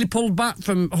really pulled back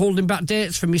from holding back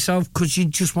dates for myself, because you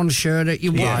just want to share it.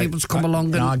 You want people to come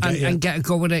along and get a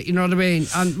go with it. You know what I mean?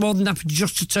 And more than that,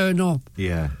 just to turn up.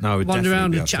 Yeah, no, I would wander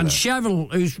around definitely and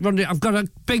Cheryl, who's running. I've got a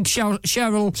big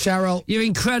Cheryl. You're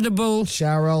incredible,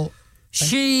 Cheryl.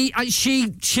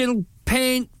 She'll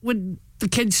paint with the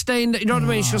kids staying. You know what I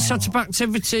mean? She'll set up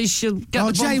activities. She'll get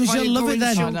the James, you'll love it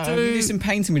then. Do some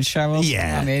painting with Cheryl.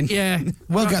 Yeah, I mean,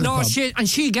 we'll get the pub.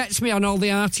 She gets me on all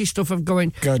the arty stuff of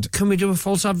going. Good. Can we do a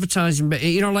false advertising bit?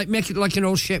 You know, like make it like an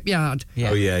old shipyard. Yeah.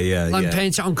 Oh yeah. Like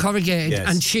paint it on corrugated,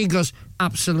 and she goes,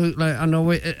 Absolutely. I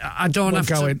know it. I don't have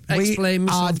to explain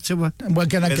myself to her. We're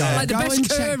going to go. Like the best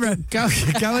carer. Go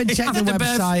and check the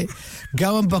website.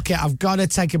 Go and book it. I've got to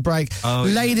take a break.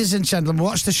 Ladies and gentlemen,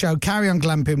 watch the show. Carry On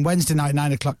Glamping, Wednesday night,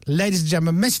 9 o'clock. Ladies and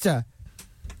gentlemen, Mr.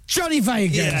 Johnny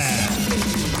Vegas. Yeah.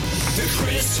 The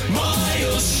Chris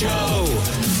Miles Show.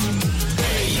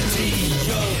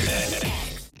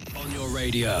 On your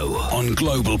radio, on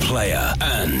Global Player,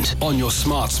 and on your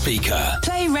smart speaker.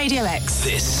 Play Radio X.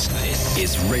 This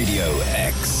is Radio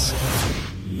X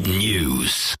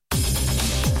News.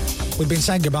 We've been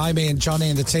saying goodbye, me and Johnny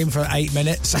and the team, for 8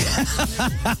 minutes.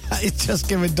 It's just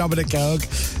giving Dominic a hug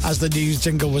as the news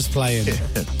jingle was playing.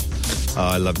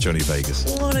 I love Johnny Vegas.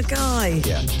 What a guy.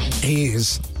 Yeah. He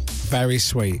is very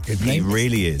sweet, isn't he? He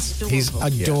really is. He's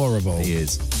adorable. Yeah, he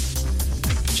is.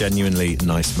 Genuinely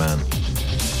nice man.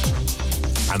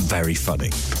 And very funny.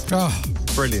 Oh.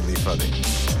 Brilliantly funny.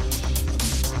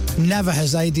 Never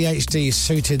has ADHD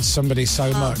suited somebody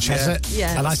so much, has it?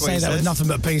 Yeah. And I say that with nothing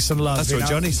but peace and love. That's what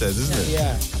Johnny says, isn't it?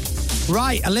 Yeah.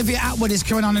 Right, Olivia Atwood is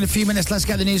coming on in a few minutes. Let's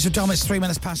get the news with Dom. It's 3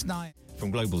 minutes past 9.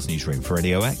 From Global's newsroom for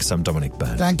Radio X, I'm Dominic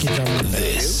Byrne. Thank you, Dominic.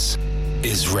 This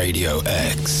is Radio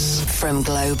X. From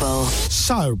Global.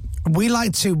 So,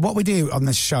 what we do on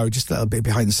this show, just a little bit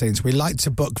behind the scenes, we like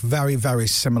to book very, very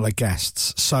similar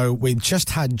guests. So we just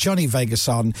had Johnny Vegas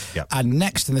on, and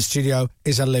next in the studio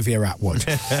is Olivia Atwood.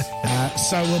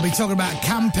 So we'll be talking about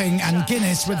camping and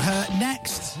Guinness with her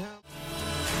next.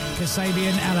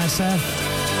 Kasabian LSF.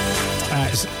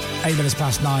 It's 8 minutes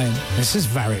past 9. This is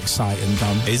very exciting,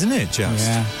 Dom. Isn't it, just?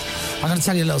 Yeah. I'm going to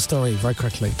tell you a little story very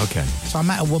quickly. Okay. So I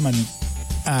met a woman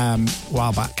a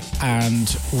while back,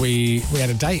 and we had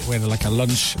a date. We had like a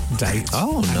lunch date.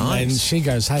 Oh, nice. And she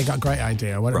goes, "Hey, got a great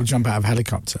idea. Why don't we jump out of a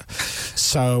helicopter?"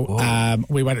 So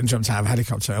we went and jumped out of a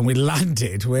helicopter, and we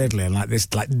landed weirdly in like this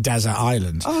desert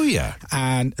island. Oh yeah.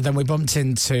 And then we bumped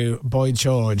into Boy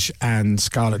George and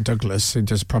Scarlett Douglas, who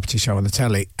does a property show on the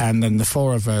telly. And then the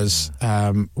four of us,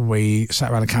 we sat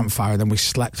around a campfire, and then we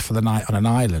slept for the night on an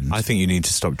island. I think you need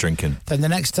to stop drinking. Then the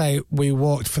next day, we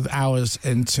walked for hours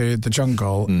into the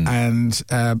jungle, and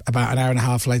about an hour and a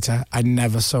half later, I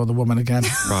never saw the woman again.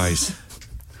 Right.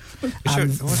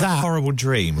 What a horrible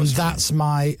dream. That's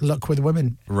my luck with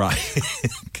women. Right.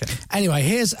 Okay. Anyway,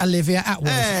 here's Olivia Atwood.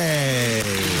 Hey.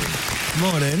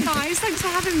 Morning. Guys, thanks for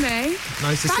having me.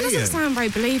 Nice to see you. That doesn't sound very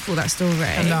believable, that story.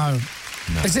 No.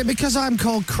 Is it because I'm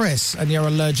called Chris and you're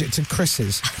allergic to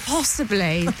Chris's?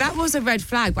 Possibly. That was a red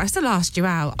flag, but I still asked you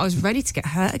out. I was ready to get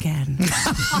hurt again.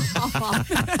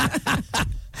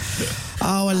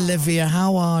 Oh, Olivia,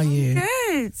 how are you?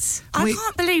 Good. I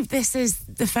can't believe this is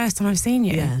the first time I've seen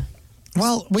you. Yeah.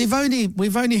 Well, we've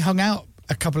only hung out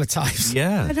a couple of times.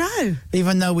 Yeah. I know.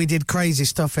 Even though we did crazy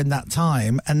stuff in that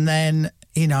time, and then,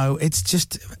 it's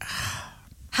just...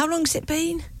 How long's it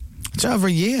been? It's over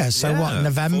a year, so what,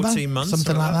 November? 14 months,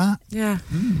 something like that? Yeah.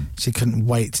 She couldn't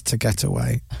wait to get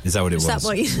away. Is that what it was? Is that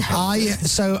what you said?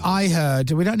 So I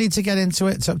heard, we don't need to get into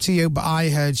it, it's up to you, but I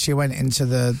heard she went into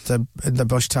the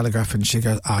Bush Telegraph and she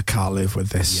goes, I can't live with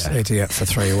this idiot for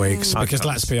 3 weeks. Because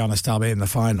let's be honest, I'll be in the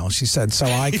final. She said, so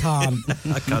I can't,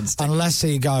 unless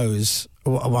he goes,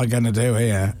 what am I going to do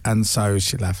here? And so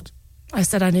she left. I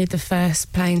said I need the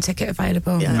first plane ticket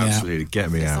available. Yeah, absolutely.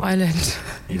 Get me out. Island.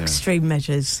 Extreme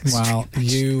measures. Well,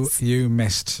 you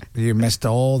missed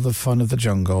all the fun of the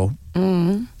jungle.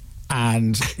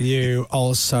 And you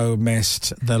also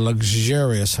missed the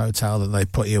luxurious hotel that they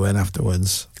put you in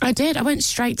afterwards. I did. I went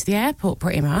straight to the airport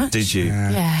pretty much. Did you?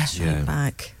 Yeah.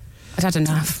 Back. I'd had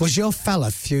enough. Was your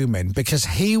fella fuming? Because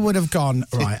he would have gone,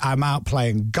 right, I'm out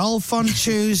playing golf on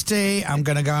Tuesday, I'm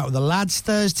going to go out with the lads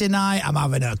Thursday night, I'm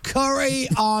having a curry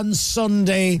on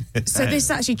Sunday. So this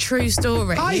is actually true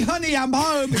story. Hi, honey, I'm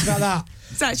home. It's like that.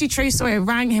 It's actually true story. I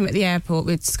rang him at the airport.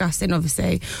 We were discussing,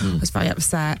 obviously. I was very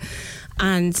upset.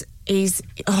 And he's,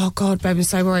 oh God, babe, I'm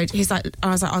so worried. I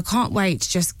was like, I can't wait to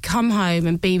just come home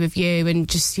and be with you and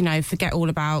just, forget all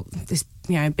about this,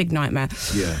 big nightmare.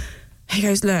 Yeah. He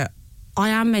goes, look, I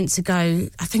am meant to go,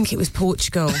 I think it was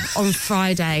Portugal, on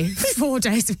Friday, 4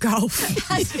 days of golf.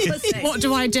 What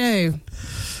do I do?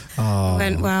 Oh. I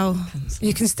went, well,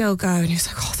 you can still go. And he was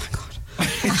like, oh, thank God.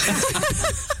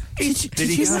 Did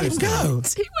he let him go?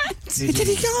 He went. Did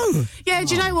he go? Yeah,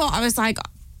 do you know what? I was like,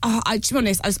 to be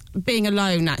honest, being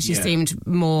alone actually seemed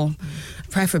more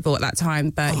preferable at that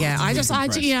time. But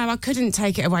I couldn't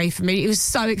take it away from me. He was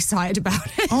so excited about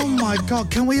it. Oh my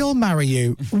God, can we all marry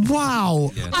you?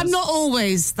 Wow. Yeah, I'm not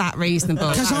always that reasonable.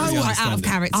 Because I was out of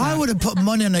character. I would have put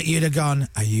money on it. You'd have gone,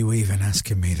 are you even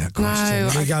asking me that question? No,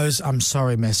 and he goes, I'm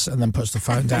sorry, miss, and then puts the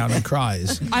phone down and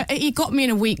cries. He got me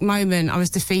in a weak moment. I was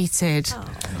defeated.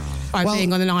 by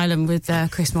being on an island with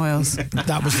Chris Moyles.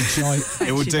 That was a joy.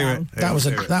 It will do it.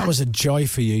 That was a joy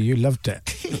for you. You loved it.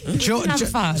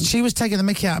 Fun. She was taking the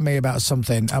mickey out of me about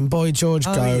something, and boy George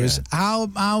goes, "How?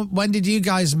 When did you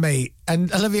guys meet?"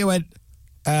 And Olivia went,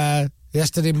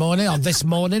 "Yesterday morning, or this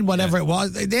morning, whatever it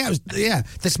was. Yeah,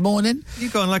 this morning." You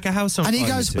go on like a house on fire. And he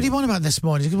goes, "What do you want about this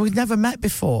morning?" He goes, "We've never met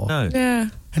before." No. Yeah.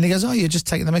 And he goes, "Oh, you're just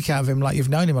taking the mickey out of him like you've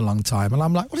known him a long time." And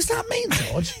I'm like, "What does that mean,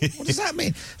 George? What does that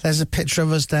mean?" There's a picture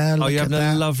of us there. Oh, you're having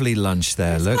a lovely lunch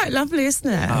there. It's look. quite lovely, isn't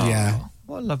it? Oh, yeah.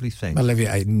 What a lovely thing.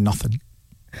 Olivia ate nothing.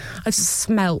 I just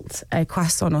smelt a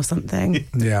croissant or something.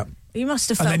 Yeah. You must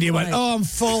have felt And then you went, great. "Oh, I'm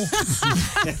full."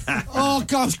 Oh,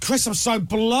 God, Chris, I'm so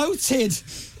bloated.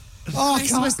 Oh,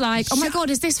 Chris was like, "Oh my God,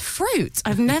 is this fruit?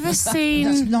 I've never seen."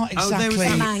 That's not exactly. there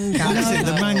was mango. What is it?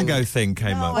 The mango thing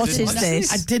came up. What is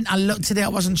this? I didn't. I looked at it. I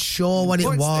wasn't sure what it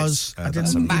was. I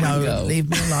that's didn't. a Leave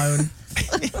me alone.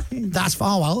 That's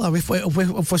far well. If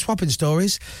we're swapping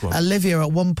stories, Olivia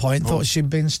at one point thought she'd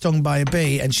been stung by a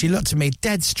bee, and she looked at me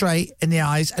dead straight in the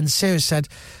eyes and serious said,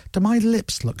 "Do my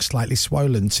lips look slightly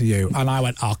swollen to you?" And I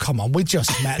went, "Oh, come on, we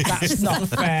just met. That's not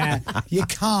fair. You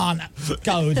can't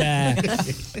go there."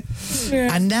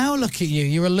 Yeah. And now look at you.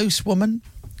 You're a loose woman.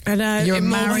 I know. You're in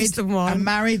more ways than one. a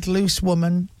married loose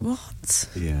woman. What?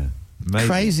 Yeah. Maybe.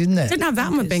 Crazy, isn't it? Didn't have that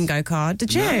on my bingo card,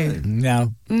 did you?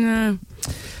 No. No.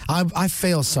 I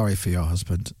feel sorry for your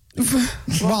husband.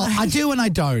 Well, I do and I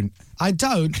don't. I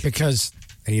don't because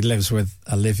he lives with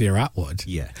Olivia Atwood.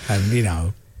 Yeah. And, you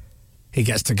know, he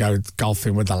gets to go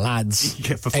golfing with the lads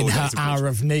For in 4 her days a week. hour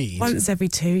of need. Once every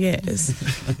 2 years.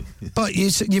 But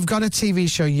you've got a TV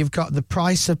show. You've got The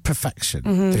Price of Perfection.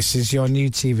 Mm-hmm. This is your new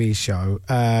TV show.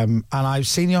 And I've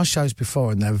seen your shows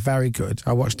before and they're very good.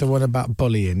 I watched the one about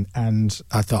bullying and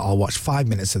I thought I'll watch 5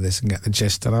 minutes of this and get the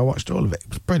gist. And I watched all of it. It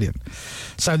was brilliant.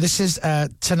 So this is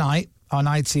tonight on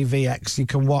ITVX. You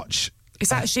can watch...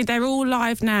 It's actually, they're all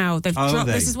live now. They've Oh, dropped.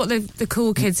 they? This is what the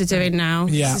cool kids are doing now.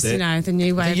 Yeah. This is, you know, the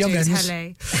new way The of doing young'uns.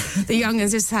 telly. The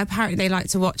young'uns, this is how apparently they like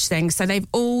to watch things. So they've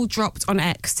all dropped on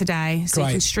X today. So you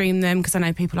Great. can stream them because I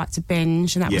know people like to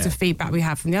binge. And that was Yeah. the feedback we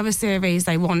had from the other series.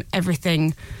 They want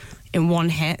everything in one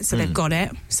hit. So they've got it.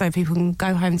 So people can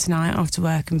go home tonight after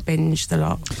work and binge the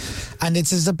lot. And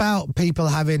it is about people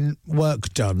having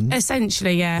work done.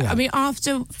 Essentially, yeah. Yeah. I mean,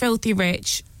 after Filthy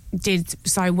Rich did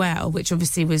so well, which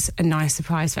obviously was a nice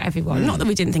surprise for everyone. Not that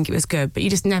we didn't think it was good, but you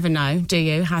just never know, do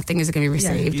you, how things are going to be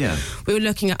received. Yeah. We were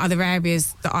looking at other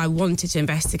areas that I wanted to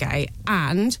investigate,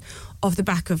 and off the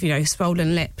back of, you know,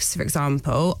 swollen lips, for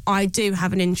example, I do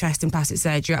have an interest in plastic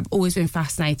surgery. I've always been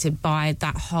fascinated by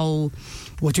that whole...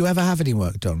 Would you ever have any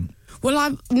work done? Well,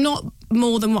 I'm not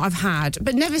more than what I've had,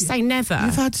 but never say never.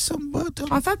 You've had some work done?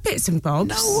 I've had bits and bobs.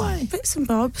 No way. Bits and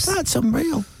bobs. That's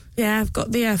unreal. Yeah, I've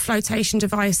got the flotation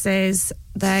devices.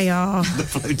 They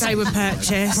they were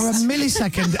purchased. For a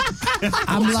millisecond,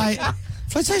 I'm like,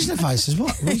 flotation devices,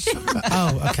 what? What are you talking about?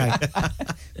 Oh, okay.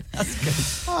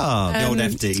 Oh, the old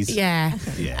FDs. Yeah.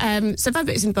 Yeah. So I've had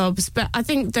bits and bobs, but I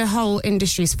think the whole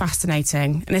industry is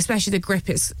fascinating, and especially the grip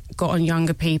it's got on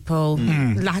younger people.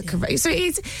 Lack of so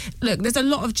it's look. There's a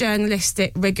lot of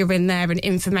journalistic rigour in there and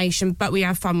information, but we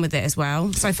have fun with it as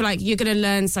well. So I feel like you're going to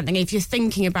learn something if you're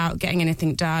thinking about getting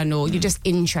anything done or you're just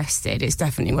interested. It's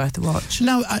definitely worth a watch.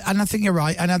 No, and I think you're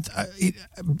right.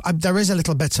 And there is a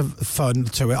little bit of fun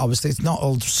to it. Obviously, it's not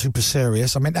all super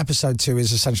serious. I mean, episode 2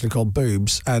 is essentially called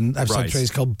Boobs, and episode 3 is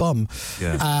called Bum.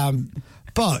 Yeah.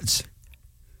 But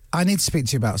I need to speak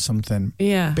to you about something.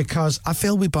 Yeah. Because I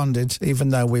feel we bonded, even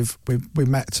though we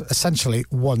met essentially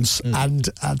once, and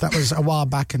that was a while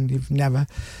back, and you've never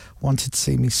wanted to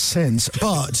see me since.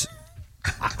 But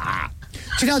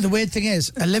do you know the weird thing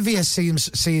is, Olivia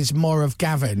sees more of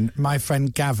Gavin, my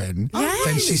friend Gavin,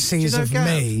 than she sees of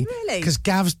me. Really? Because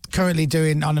Gav's currently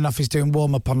doing on and off. He's doing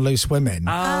warm up on Loose Women.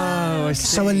 Oh, I see.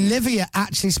 So Olivia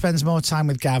actually spends more time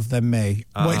with Gav than me,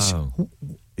 which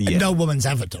no woman's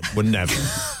ever done. Well, never.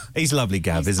 He's lovely,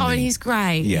 Gav, isn't Oh, he? and he's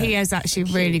great. Yeah. He is actually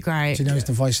really great. Do you know he's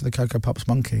the voice of the Cocoa Pops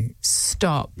monkey?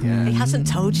 Stop. He hasn't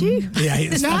told you? Yeah,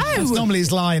 that's normally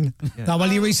his line. No,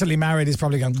 well, you recently married. He's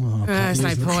probably going, oh, There's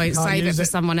no point. Save it for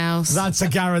someone else. That's a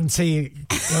guarantee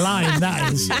line,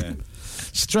 that is. Yeah.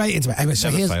 Straight into it. Anyway, so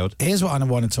here's what I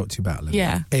want to talk to you about,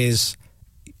 Olivia. Yeah. Is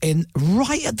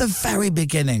right at the very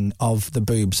beginning of the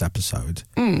Boobs episode.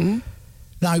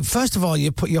 Now, first of all,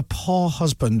 you put your poor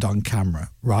husband on camera,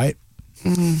 right?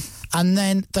 And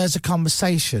then there's a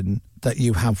conversation that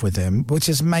you have with him, which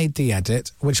has made the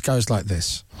edit, which goes like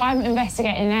this. I'm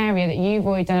investigating an area that you've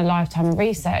already done a lifetime of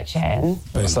research in.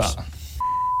 What's that?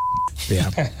 Yeah.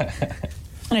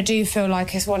 And I do feel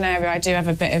like it's one area I do have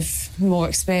a bit of more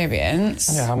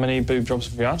experience. Yeah, how many boob jobs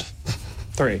have you had?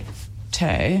 3.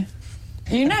 2.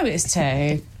 You know it's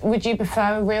 2. Would you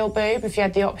prefer a real boob if you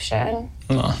had the option?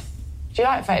 No. Do you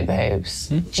like fake boobs?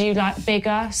 Do you like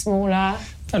bigger, smaller?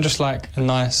 I just like a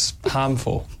nice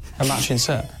handful, a matching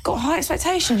set. Got high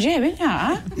expectations, you, ain't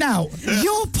ya? Now,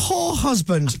 your poor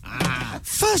husband,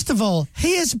 first of all,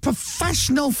 he is a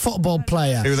professional football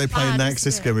player. Who are they playing next?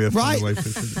 This is going to be a fun away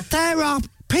from. There are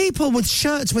people with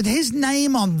shirts with his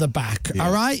name on the back,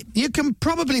 all right? You can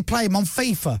probably play him on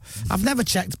FIFA. I've never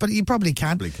checked, but you probably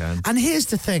can. And here's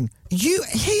the thing.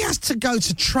 He has to go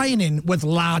to training with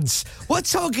lads. We're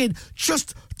talking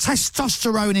just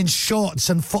testosterone in shorts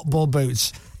and football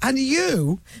boots. And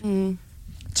you,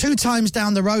 2 times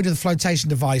down the road of the flotation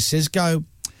devices, go,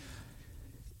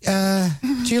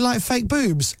 do you like fake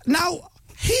boobs? Now,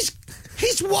 his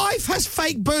wife has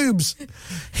fake boobs.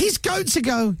 He's going to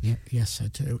go, yes, I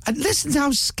do. And listen to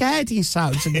how scared he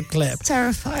sounds in the clip.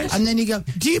 Terrified. And then you go,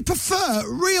 do you prefer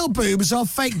real boobs or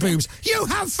fake boobs? You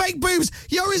have fake boobs.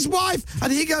 You're his wife.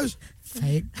 And he goes,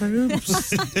 fake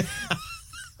boobs.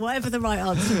 Whatever the right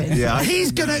answer is. Yeah.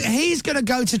 He's gonna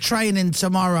go to training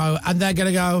tomorrow and they're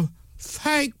gonna go,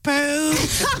 fake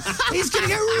boobs. He's gonna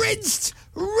get rinsed.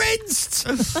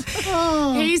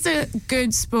 He's a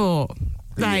good sport.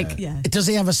 Like, Does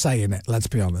he have a say in it? Let's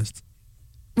be honest.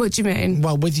 What do you mean?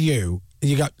 Well, with you're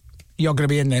going to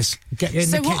be in this. Get in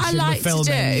So the what I kitchen, like the filming.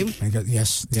 to do- And go,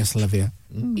 yes, Olivia.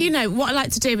 You know, what I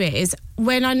like to do is,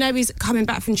 when I know he's coming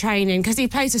back from training, because he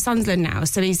plays for Sunderland now,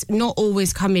 so he's not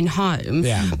always coming home.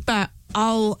 Yeah. But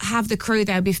I'll have the crew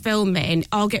there be filming.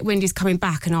 I'll get wind he's coming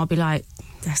back and I'll be like,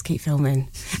 let's keep filming.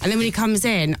 And then when he comes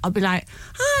in, I'll be like,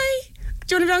 hi,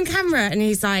 do you want to be on camera? And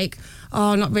he's like,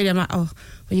 oh, not really. I'm like, oh,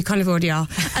 well, you kind of already are.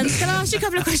 And can I ask you a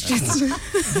couple of questions?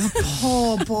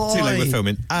 Poor boy. Too late, we're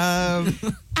filming.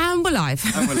 And we're live.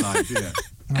 Yeah.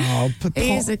 Oh,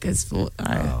 He's a good sport,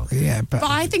 though. Yeah, But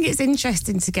I think it's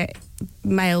interesting to get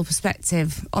male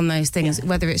perspective on those things,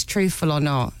 whether it's truthful or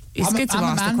not. It's good to I'm a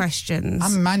ask the man. questions.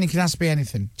 I'm a man. You can ask me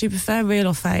anything. Do you prefer real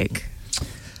or fake?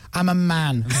 I'm a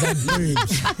man. They're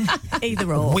boobs.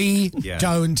 Either or. We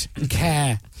don't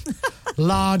care.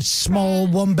 Large, small,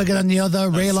 one bigger than the other,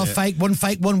 real or fake, one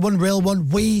real one.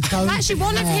 We don't Actually,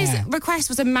 one of care. his requests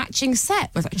was a matching set,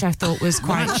 which I thought was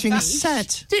quite... Matching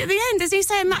set? At the end, does he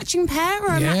say a matching pair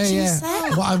or a matching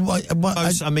set?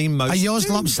 Most. Are yours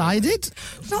lopsided?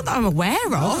 Not that I'm aware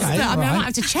of. Okay, but I right. might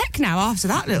have to check now after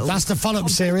that little... That's the follow-up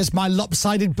series, My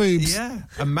Lopsided Boobs. Yeah,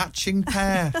 a matching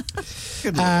pair.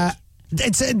 Good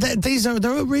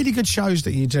They're really good shows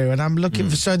that you do, and I'm looking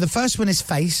for. So the first one is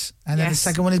face, and then the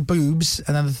second one is boobs,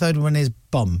 and then the third one is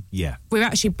bum. Yeah, we're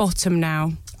actually bottom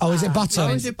now. Oh, is it bottom?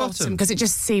 Oh, is it bottom? Because it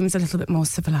just seems a little bit more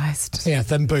civilised. Yeah,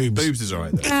 then boobs. Boobs is all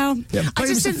right. Well, yeah, I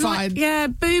just boobs are didn't like. fine. Yeah,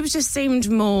 boobs just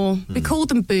seemed more. We called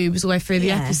them boobs all the way through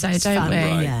the episode, don't we?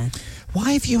 Right. Yeah.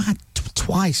 Why have you had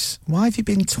twice? Why have you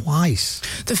been twice?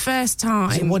 The first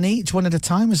time. Is it one each, one at a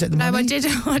time? Was it the No, money?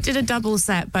 I did a double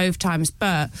set both times,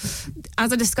 but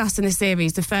as I discussed in the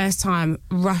series, the first time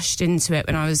rushed into it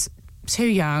when I was too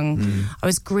young. I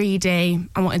was greedy.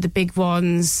 I wanted the big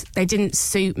ones. They didn't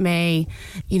suit me.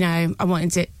 You know, I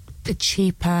wanted the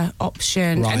cheaper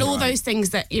option, Right, and all those things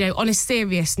that, you know, on a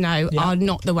serious note, are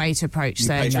not the way to approach You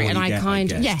pay surgery. for And what you I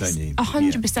get, yes, don't you?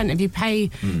 100%. If you pay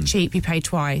cheap, you pay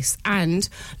twice. And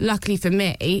luckily for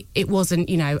me, it wasn't,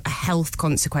 you know, a health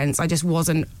consequence. I just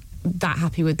wasn't that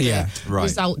happy with the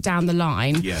result down the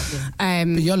line.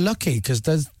 But you're lucky because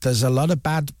there's a lot of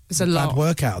bad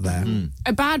work out there.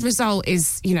 A bad result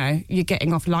is, you know, you're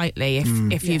getting off lightly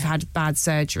if you've had bad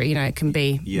surgery. You know, it can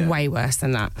be way worse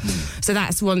than that. So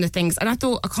that's one of the things. And I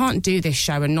thought, I can't do this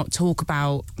show and not talk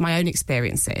about my own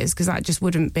experiences, because that just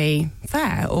wouldn't be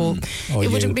fair, or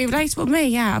it wouldn't be relatable to me.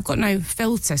 Yeah, I've got no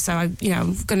filter, so I'm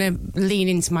going to lean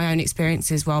into my own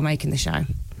experiences while making the show.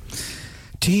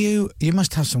 You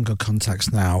must have some good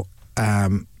contacts now.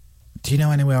 Do you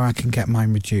know anywhere I can get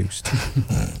mine reduced?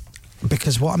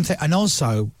 Because what I'm thinking, and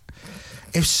also,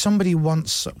 if somebody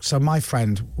wants, so my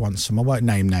friend wants some, I won't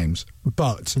name names,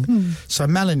 but so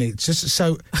Melanie,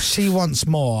 so she wants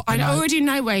more. I already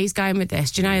know where he's going with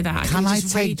this. Do you know that? Can I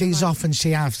take these off and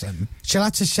she has them? She'll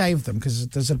have to shave them because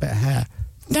there's a bit of hair.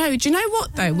 No, do you know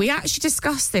what though? We actually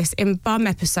discussed this in bum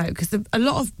episode, because a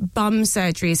lot of bum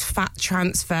surgery is fat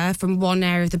transfer from one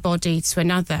area of the body to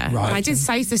another. Right. And I did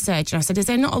say to the surgeon, I said, is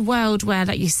there not a world where,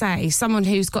 like you say, someone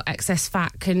who's got excess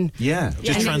fat can...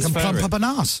 just transfer plump it. up an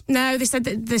arse? No, they said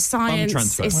that the science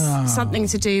transfer. is something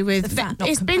to do with... The fat not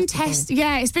it's been tested.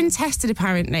 Yeah, it's been tested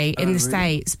apparently in the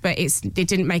States, but it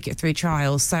didn't make it through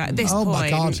trials. So at this Oh,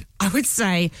 my point, God. I would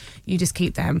say you just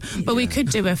keep them. But we could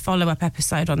do a follow-up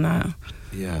episode on that.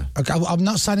 Yeah. Okay, I'm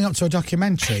not signing up to a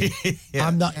documentary.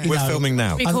 I'm not. We're filming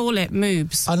now. We call it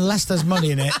moobs. Unless there's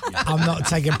money in it, I'm not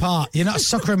taking part. You're not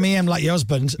suckering me in like your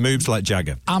husband. Moobs like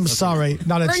Jagger. I'm sorry,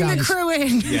 not a Bring chance. the crew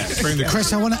in. Yeah, bring the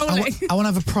Chris, I want to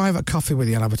have a private coffee with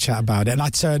you and have a chat about it. And I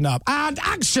turn up and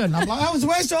action. I'm like,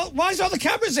 why is all the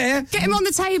cameras here? Get him on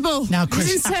the table. Now,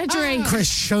 Chris, he's in surgery. Chris,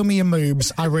 show me your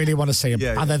moves. I really want to see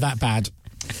them. Are they that bad?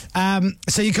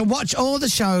 So you can watch all the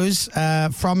shows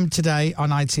from today on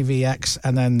ITVX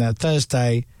and then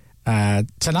Thursday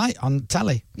tonight on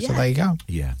telly. Yeah. So there you go.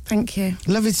 Yeah. Thank you.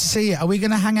 Lovely to see you. Are we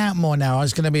going to hang out more now?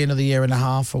 It's going to be another year and a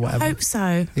half or whatever. I hope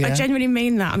so. Yeah. I genuinely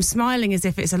mean that. I'm smiling as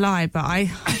if it's a lie, but I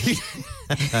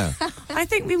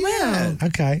think we will.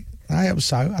 Okay. I hope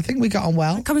so. I think we got on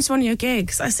well. Come to one of your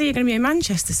gigs. I see you're going to be in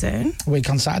Manchester soon. Week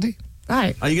on Saturday.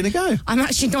 Right. Are you going to go? I'm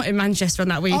actually not in Manchester on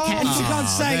that weekend. Oh, for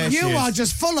God's sake, you are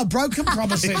just full of broken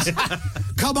promises.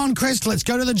 Come on, Chris, let's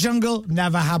go to the jungle.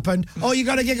 Never happened. Oh, you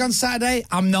got a gig on Saturday?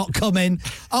 I'm not coming.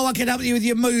 Oh, I can help you with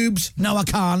your moobs. No, I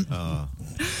can't. Oh.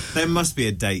 There must be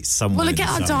a date somewhere. We'll get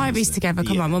our diaries together.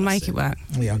 Come on, we'll make it work.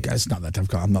 Yeah, it's not that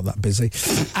difficult. I'm not that busy.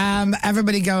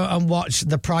 Everybody go and watch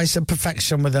The Price of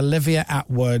Perfection with Olivia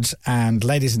Attwood. And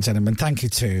ladies and gentlemen, thank you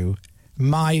to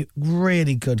my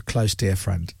really good, close, dear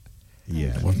friend.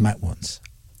 Yeah. We've met once.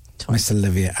 Miss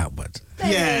Olivia Attwood.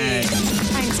 Yeah.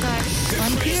 Thanks, guys.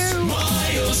 Thank you.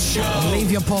 Miles Show.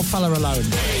 Leave your poor fella alone.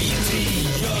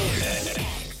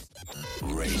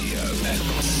 Radio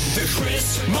X. The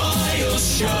Chris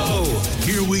Miles Show.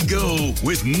 Here we go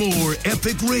with more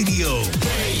epic radio.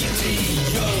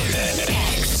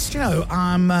 You know,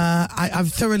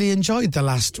 I've thoroughly enjoyed the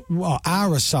last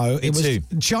hour or so. It was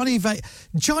Johnny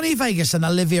Vegas and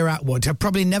Olivia Attwood have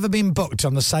probably never been booked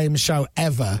on the same show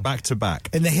ever, back to back,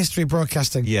 in the history of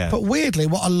broadcasting. Yeah, but weirdly,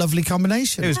 what a lovely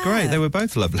combination! It was great. They were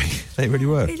both lovely. They really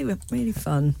were. Really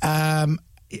fun.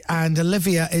 And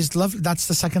Olivia is lovely. That's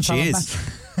the second time She I've is. met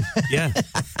her. Yeah,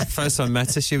 first time I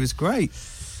met her, she was great.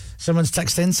 Someone's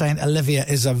texted in saying Olivia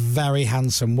is a very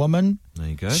handsome woman. There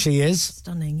you go. She is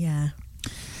Stunning, yeah.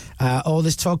 All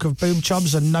this talk of boob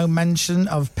jobs and no mention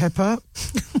of Pippa.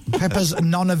 Pippa's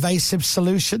non-evasive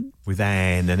solution. With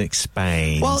Anne and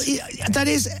explain. Well, that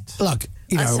is... Look,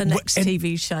 you That's know... the next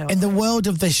TV show. In the world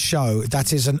of this show,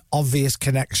 that is an obvious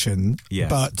connection. Yeah.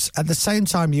 But at the same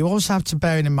time, you also have to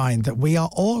bear in mind that we are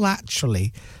all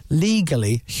actually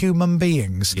legally human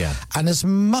beings. Yeah. And as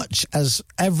much as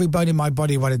everybody in my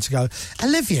body wanted to go,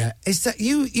 Olivia, is that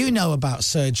you know about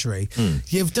surgery?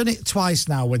 You've done it twice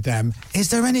now with them.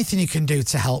 Is there anything you can do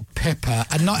to help Pippa?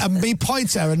 And me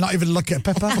point at her and not even look at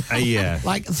Pippa? Yeah.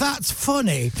 Like, that's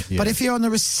funny. Yeah. But if you're on the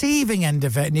receiving end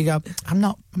of it and you go, I'm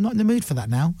not in the mood for that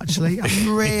now, actually.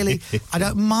 I'm really, I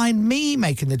don't mind me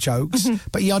making the jokes,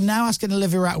 but you're now asking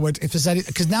Olivia Attwood if there's any,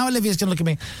 because now Olivia's going to look at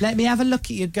me, let me have a look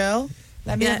at you, girl.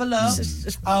 Let me have a look.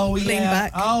 Just lean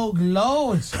back. Oh,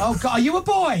 Lord. Oh, God. Are you a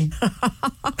boy?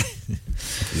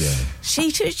 Yeah.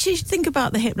 She should think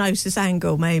about the hypnosis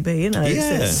angle, maybe, you know.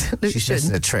 Yeah. She's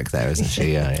missing a trick there, isn't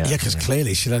she? Yeah. Yeah, because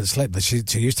clearly she doesn't sleep, but she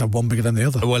used to have one bigger than the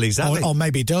other. Well, exactly. Or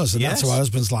maybe does, and that's Yes. what her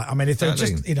husband's like. I mean, if they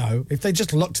just, if they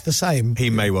just looked the same. He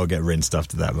may well get rinsed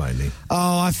after that, mightn't he?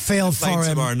 Oh, I feel for Playing him.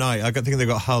 tomorrow night. I think they've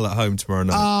got Hull at home tomorrow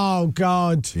night. Oh,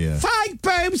 God. Yeah. Fake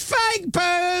boobs, fake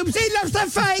boobs. He loves the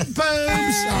fake boobs.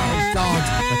 Oh,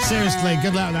 God. Seriously,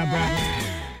 good luck with that, Brad.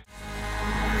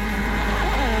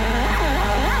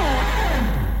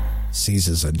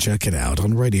 Caesars and Jerk It Out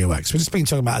on Radio X. We've just been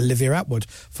talking about Olivia Attwood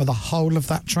for the whole of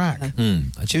that track.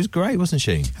 She was great, wasn't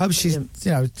she? Hope she's,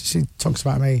 she talks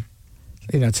about me,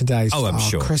 today. Oh, I'm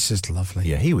sure. Chris is lovely.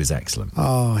 Yeah, he was excellent.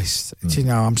 Oh, do you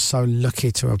know, I'm so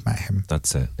lucky to have met him.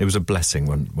 That's it. It was a blessing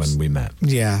when we met.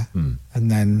 Yeah. And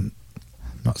then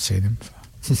not seen him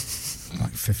for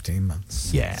like 15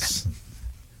 months. Yeah.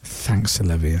 Thanks,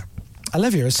 Olivia.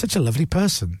 Olivia is such a lovely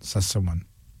person, says someone.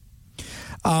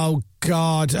 Oh,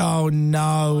 God. Oh,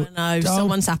 no. Oh, no,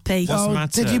 someone's happy. What's the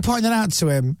matter? Did you point that out to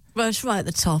him? Well, it's right at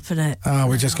the top, isn't it? Oh,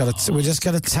 we just got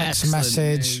a text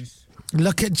message. News.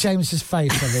 Look at James's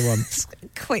face, everyone.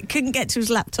 Quick, couldn't get to his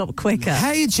laptop quicker.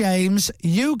 Hey, James,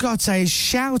 you got a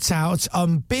shout-out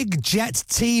on Big Jet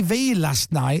TV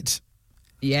last night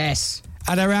Yes.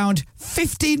 at around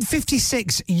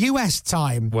 15:56 US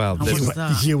time. Well,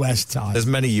 there's, US time. there's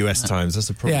many US times. That's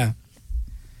the problem. Yeah.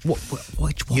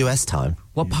 Which US time?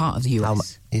 What part of the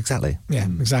US? Exactly. Yeah,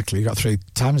 exactly. You got 3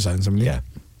 time zones, haven't you? Yeah.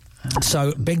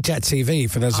 So, Big Jet TV,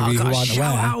 for those of you who God, aren't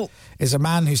shout aware, out. is a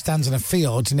man who stands in a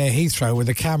field near Heathrow with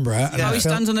a camera. And He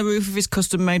stands on the roof of his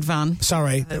custom-made van.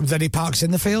 Sorry, that he parks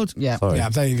in the field? Yeah. Sorry. Yeah,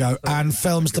 there you go. And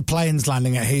films the planes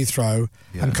landing at Heathrow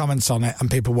and comments on it, and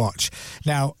people watch.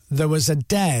 Now, there was a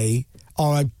day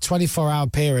or a 24-hour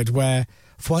period where,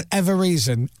 for whatever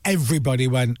reason, everybody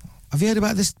went, have you heard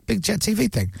about this Big Jet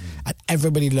TV thing? And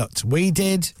everybody looked. We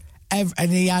did.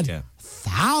 And he had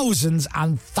thousands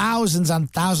and thousands and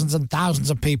thousands and thousands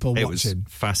of people watching. It was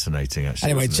fascinating, actually.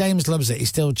 Anyway, wasn't James loves it. He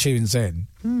still tunes in.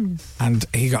 And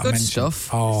he got a Good mention. stuff.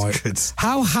 Oh,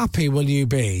 how happy will you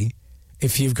be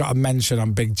if you've got a mention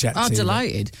on Big Jet TV?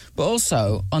 Delighted. But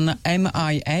also on the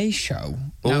MIA show.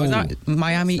 Now, is that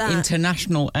Miami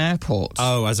International Airport?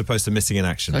 Oh, as opposed to Missing in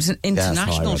Action. So it's an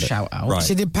international shout-out. Right.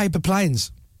 She did Paper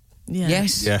Planes. Yeah.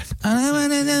 Yes. Yeah.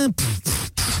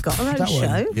 Got her own That show.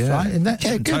 one. Yeah. Right, isn't that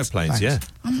good? Paper Planes, Thanks. yeah.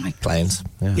 Oh, my Planes.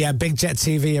 Yeah, Big Jet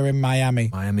TV are in Miami.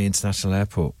 Miami International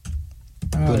Airport.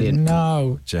 Oh, Brilliant.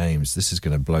 no. James, this is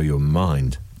going to blow your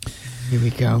mind. Here we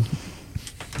go.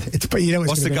 But you know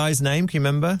What's the guy's name? Can you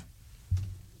remember?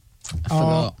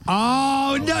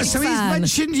 Oh, no, so he's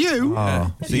mentioned you?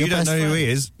 Oh. So you don't know who he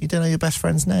is? You don't know your best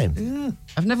friend's name? Yeah.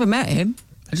 I've never met him.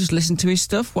 I just listen to his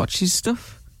stuff, watch his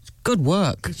stuff. It's good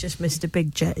work. He's just Mr.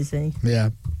 Big Jet, is he? Yeah.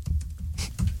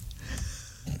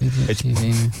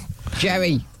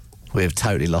 Jerry. We've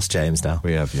totally lost James now.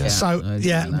 We have, yeah. So,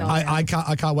 I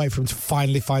can't wait for him to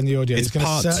finally find the audio. It's He's gonna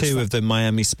part search 2 for- of the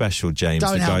Miami special, James.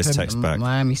 Don't the help guy's him. text back.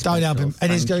 Miami special. Don't help him.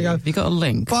 And he's going to go. Have you got a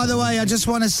link? By the way, I just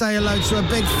want to say hello to a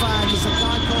big fan. He's a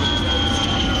guy called.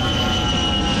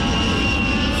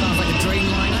 Sounds like a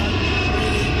Dreamliner.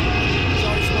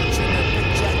 John's watching the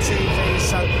Big Jet TV,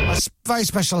 so a very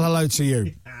special hello to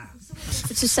you.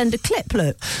 To send a clip,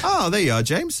 look. Oh, there you are,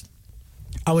 James.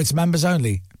 Oh, it's members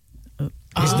only.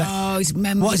 It's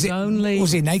members What is it? only.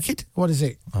 Was he naked? What is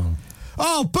it?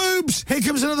 Oh, boobs! Here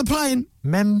comes another plane.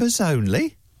 Members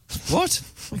only? What?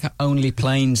 Like an only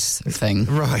planes thing.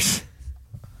 Right.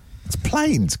 It's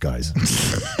planes, guys.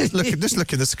 just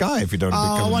look in the sky if you don't want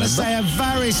to Oh, become I want a to member. say a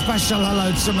very special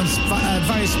hello to someone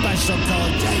very special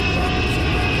called Jake Robinson.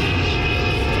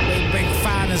 Big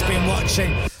fan, has been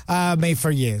watching me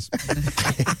for years.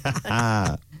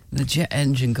 The jet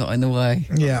engine got in the way.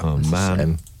 Yeah. Oh,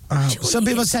 man. Some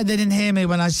people said they didn't hear me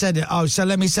when I said it. Oh, so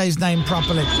let me say his name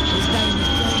properly. His name is James.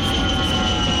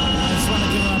 I just want to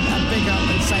give him a big up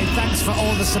and say thanks for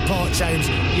all the support, James.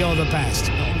 You're the best.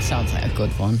 That one sounds like a good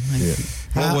one.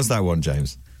 What was that one,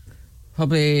 James?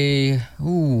 Probably.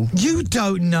 Ooh. You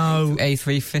don't know.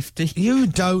 A350. You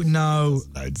don't know.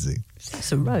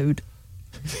 It's a road.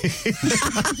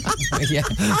 Yeah.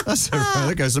 That's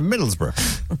that goes to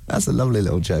Middlesbrough. That's a lovely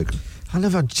little joke. I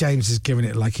love how James is giving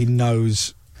it like he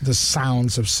knows the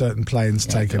sounds of certain planes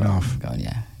taking off.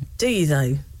 Yeah. Do you,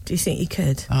 though? Do you think you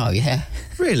could? Oh, yeah.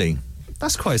 Really?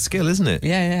 That's quite a skill, isn't it?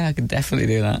 Yeah, I could definitely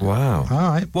do that. Wow. All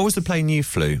right. What was the plane you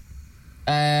flew?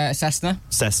 Cessna.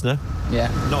 Cessna? Yeah.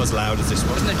 Not as loud as this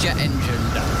one. Wasn't a jet engine.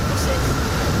 No.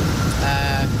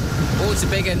 Oh, it's a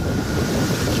big one.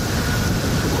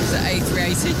 It's an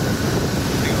A380.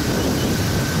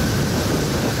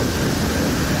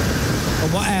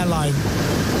 What airline?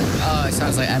 Oh, it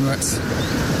sounds like Emirates.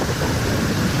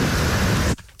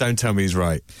 Don't tell me he's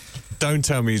right. Don't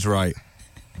tell me he's right.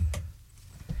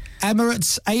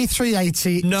 Emirates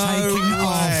A380 No taking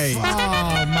way. off.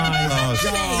 Oh, my gosh.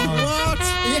 God.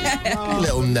 Yeah.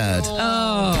 Little nerd.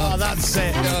 Oh, that's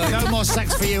it. No more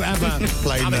sex for you ever.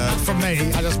 Plain I mean, not from me.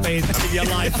 I just mean in your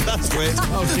life. That's weird.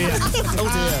 Oh, dear.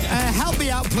 Oh, dear. Help me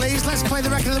out, please. Let's play the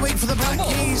record of the week for the Black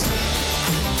Keys.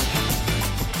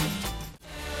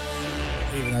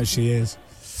 Even though she is.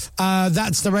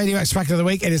 That's the Radio X record of the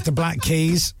week. It is the Black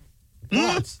Keys.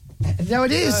 What? No,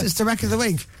 it is. It's the record of the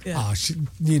week. Yeah. Oh,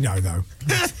 you know, though.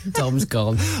 Tom's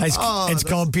gone. It's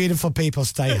called Beautiful People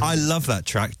Stay. I love that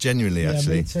track, genuinely,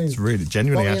 actually. Me too. It's really,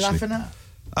 genuinely, What were you actually. laughing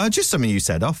at? Just something you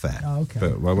said off air. Oh, okay.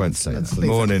 But I won't say that. leave it-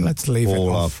 Morning, let's leave it all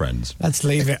off. our friends. Let's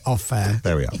leave it off air.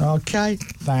 There we are. Okay.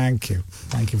 Thank you.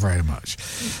 Thank you very much.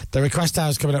 The request hour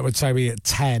is coming up with Toby at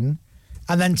 10.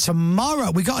 And then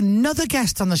tomorrow, we got another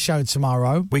guest on the show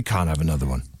tomorrow. We can't have another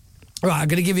one. Right, I'm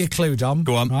going to give you a clue, Dom.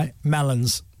 Go on. Right,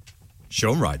 Melons.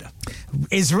 Sean Ryder.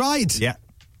 Is right. Yeah.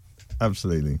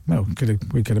 Absolutely. Well, we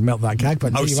could have milked that gag,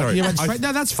 but Oh, you sorry. You went straight.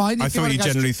 No, that's fine. I If thought wanna you go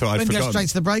generally thought I'd we can go forgotten. straight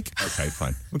to the break. Okay,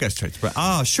 fine. We'll go straight to break.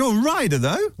 Sean Ryder,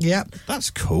 though? Yep. That's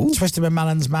cool. Twisted with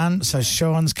Melons, man. So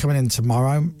Sean's coming in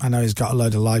tomorrow. I know he's got a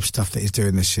load of live stuff that he's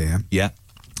doing this year. Yeah.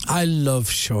 I love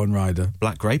Sean Ryder.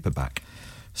 Black Grape are back.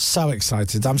 So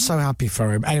excited. I'm so happy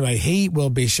for him. Anyway, he will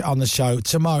be on the show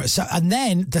tomorrow. So, and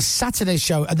then the Saturday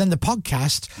show, and then the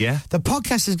podcast. Yeah. The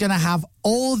podcast is going to have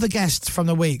all the guests from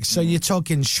the week. So you're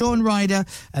talking Sean Ryder,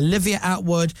 Olivia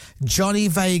Atwood, Johnny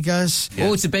Vegas. Yeah.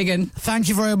 Oh, it's a big one. Thank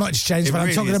you very much, James. It But really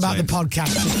I'm talking is, about James. the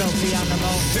podcast. The filthy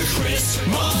animal. The Chris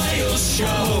Miles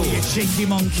Show. You cheeky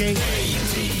monkey.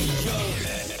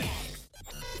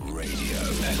 Radio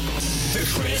The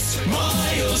Chris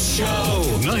Miles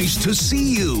Show. Nice to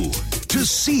see you. To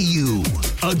see you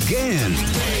again.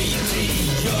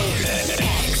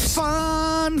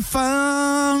 Fun,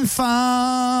 fun,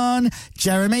 fun.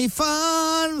 Jeremy,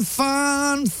 fun,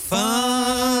 fun,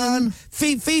 fun.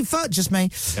 FIFA, just me.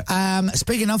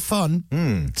 Speaking of fun,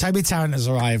 Toby Tarrant has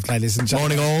arrived, ladies and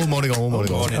gentlemen. Morning all.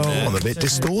 I'm a bit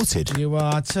distorted. You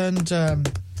are.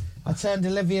 I turned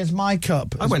Olivia's mic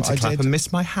up. I went to clap and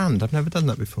missed my hand. I've never done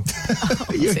that before.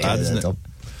 You're bad, isn't it?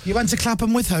 You went to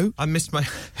Clapham with who? I missed my...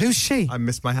 Who's she? I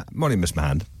missed my hand. Morning, missed my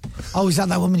hand. Oh, is that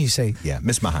woman you see? Yeah,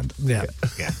 missed my hand. Yeah.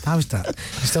 How's that?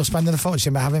 You still spending a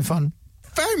fortune but having fun?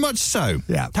 Very much so.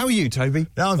 Yeah. How are you, Toby?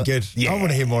 No, I'm good. Yeah. I want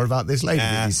to hear more about this lady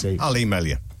that you see. I'll email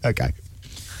you. Okay.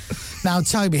 Now,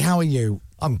 Toby, how are you?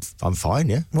 I'm fine,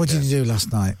 yeah. What did you do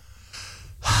last night?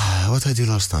 What did I do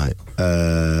last night?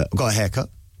 I got a haircut.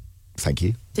 Thank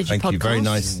you. Did you Thank you. Very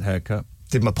nice haircut.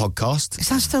 Did my podcast. Is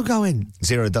that still going?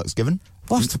 Zero Ducks Given.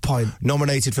 What's the point?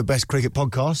 Nominated for Best Cricket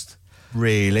Podcast.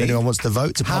 Really? Anyone wants to vote?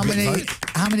 It's a public vote.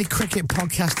 How many cricket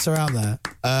podcasts are out there?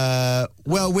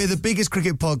 Well, we're the biggest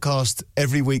cricket podcast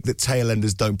every week that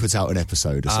Tailenders don't put out an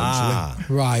episode, essentially.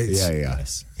 Right.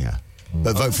 Yeah.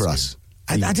 But vote for us.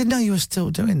 I didn't know you were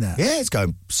still doing that. Yeah, it's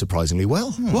going surprisingly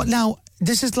well. What now?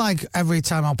 This is like every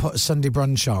time I'll put a Sunday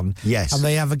brunch on. Yes. And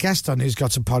they have a guest on who's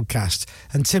got a podcast.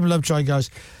 And Tim Lovejoy goes,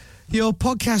 your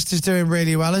podcast is doing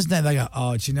really well, isn't it? They go,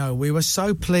 oh, do you know, we were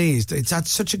so pleased. It's had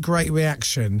such a great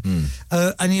reaction.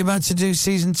 And you're about to do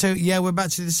season 2? Yeah, we're about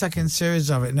to do the second series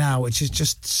of it now, which is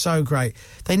just so great.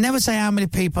 They never say how many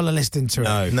people are listening to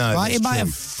it. No. Right? It might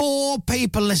have 4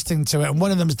 people listening to it, and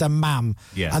one of them's the mam.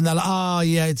 Yeah. And they're like, oh,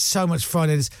 yeah, it's so much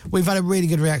fun. We've had a really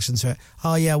good reaction to it.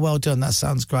 Oh, yeah, well done. That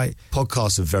sounds great.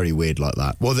 Podcasts are very weird like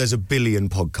that. Well, there's a billion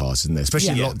podcasts in there,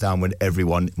 especially in lockdown when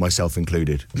everyone, myself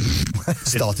included,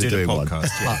 started doing one. Part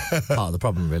of the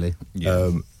problem, really.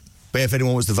 But if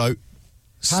anyone wants to vote...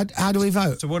 How do we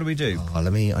vote? So what do we do? Oh, I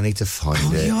need to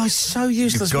find it. You are so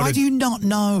useless. Why do you not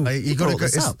know? You got to go.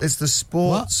 It's the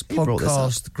sports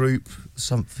podcast group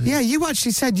something. Yeah, you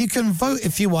actually said you can vote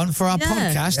if you want for our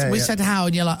podcast. Yeah, we said how,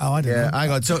 and you're like, oh, I don't know.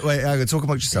 Hang on. Talk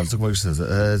about yourself. Oh my sports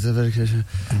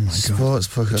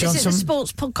podcast. Is it the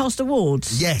Sports Podcast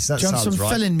Awards? Yes, that sounds right. Johnson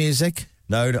fill-in music.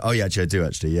 No, oh yeah, actually I do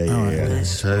actually. Yeah.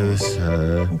 So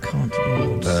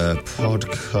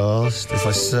podcast. If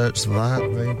I search that,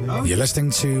 maybe. You're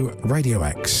listening to Radio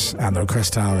X, and the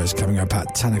request hour is coming up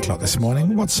at 10 o'clock this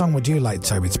morning. What song would you like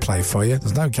Toby to play for you?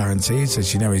 There's no guarantees,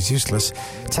 as you know he's useless.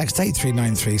 Text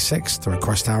 83936. The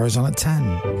request hour is on at 10.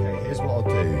 Okay, here's what I'll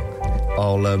do.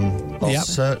 I'll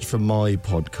search for my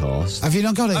podcast. Have you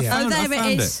not got it yet? Oh, there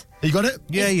it is. You got it?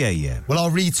 Yeah. Well, I'll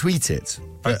retweet it.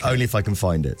 But only if I can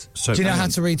find it. So, do you know how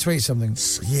to retweet something?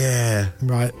 Yeah.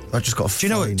 Right. I just got to Do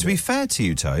you know what? To be fair to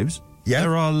you, Tobes,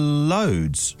 there are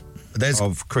loads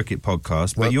of cricket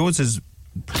podcasts, but yours is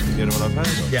the only one I've heard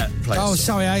of. Yeah. Oh,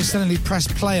 sorry, I accidentally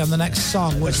pressed play on the next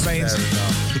song, which means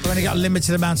we've only got a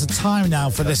limited amount of time now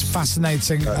for this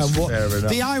fascinating.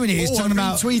 The irony is talking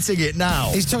about tweeting it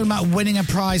now. He's talking about winning a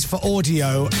prize for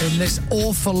audio in this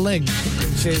awful link,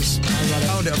 which is.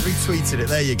 Found it. I've retweeted it.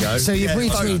 There you go. So you've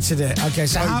retweeted it. Okay.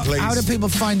 So how do people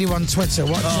find you on Twitter?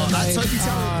 What's your name? Toby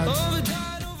Tarrant.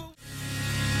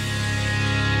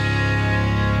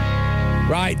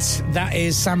 Right, that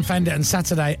is Sam Fender and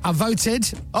Saturday. I voted.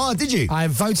 Oh, did you? I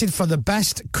voted for the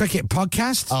best cricket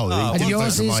podcast. And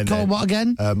yours is called what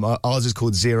again? Ours is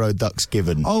called Zero Ducks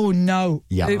Given. Oh, no.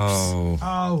 Yeah. Oops.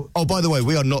 Oh, by the way,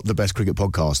 we are not the best cricket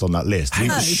podcast on that list. We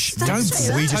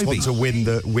just want to win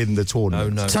the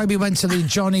tournament. No. Toby went to the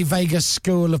Johnny Vegas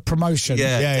School of Promotion.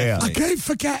 Yeah. I keep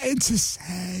forgetting to say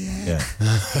it. Yeah.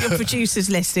 Your producer's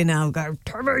listening now. Go,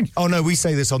 Toby. Oh, no, we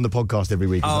say this on the podcast every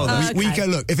week. We go,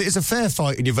 look, if it's a fair fight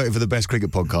and you're voting for the best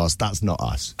cricket podcast, that's not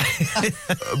us.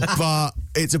 But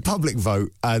it's a public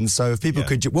vote, and so if people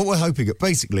could... What we're hoping...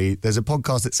 Basically, there's a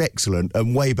podcast that's excellent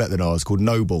and way better than ours called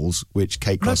Nobles, which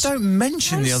Kate Cross... No, don't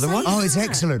mention the other one. Oh, it's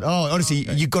excellent. Oh, honestly,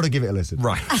 you've got to give it a listen.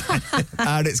 Right.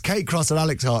 And it's Kate Cross and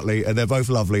Alex Hartley, and they're both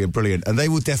lovely and brilliant, and they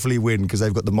will definitely win because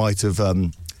they've got the might of...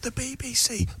 the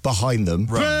BBC behind them.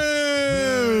 Right.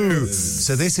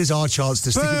 So this is our chance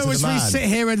to stick it to the man. We sit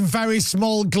here in very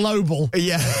small global.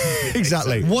 Yeah,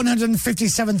 exactly.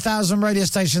 157,000 radio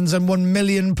stations and 1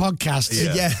 million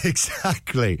podcasts. Yeah,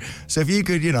 exactly. So if you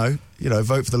could,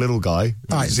 vote for the little guy.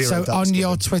 All right, so on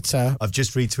your Twitter... I've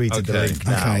just retweeted the link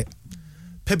now. Okay.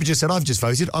 Pippa just said, I've just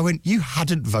voted. I went, you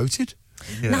hadn't voted?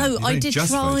 Yeah, no, I did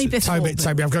try before.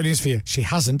 Toby, I've got news for you. She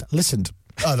hasn't listened.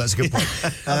 Oh, that's a good point.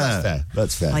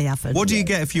 That's fair. I haven't. What do you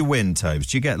get if you win, Tobes?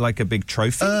 Do you get like a big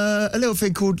trophy? A little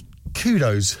thing called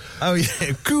Kudos. Oh,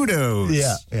 yeah, kudos.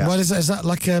 Yeah. What is that? Is that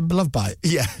like a love bite?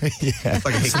 Yeah. Like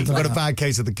a hickey. I've got a bad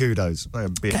case of the kudos.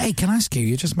 Hey, can I ask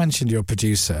you just mentioned your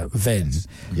producer, Vin.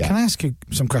 Yeah. Can I ask you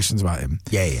some questions about him?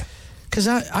 Yeah. Because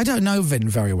I don't know Vin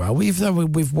very well. We've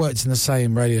worked in the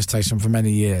same radio station for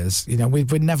many years. You know,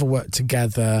 we've never worked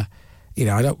together. You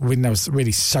know, we never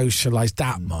really socialised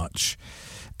that much.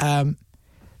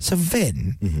 So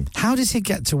Vin, how does he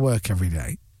get to work every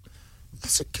day?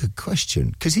 That's a good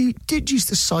question, because he did used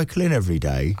to cycle in every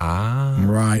day.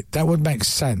 Right, that would make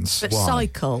sense. But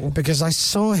cycle? Because I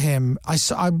saw him. I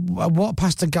walked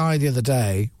past a guy the other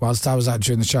day whilst I was out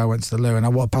during the show. I went to the loo and I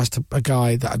walked past a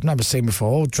guy that I'd never seen before,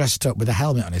 all dressed up with a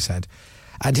helmet on his head,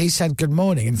 and he said good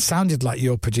morning and sounded like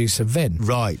your producer Vin.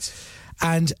 Right,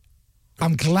 and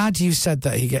I'm glad you said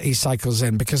that he cycles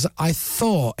in, because I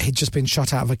thought he'd just been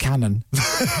shot out of a cannon.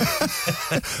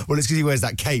 Well, it's because he wears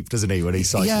that cape, doesn't he, when he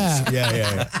cycles?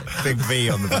 Yeah. Big V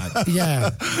on the back.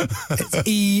 Yeah. It's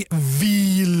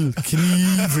evil.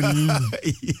 Knievel.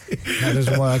 That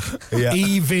doesn't work. Yeah.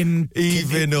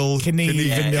 Evenal.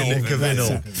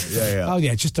 Knievel. Yeah. Oh,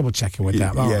 yeah, just double checking with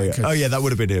that. Yeah. Oh, yeah, that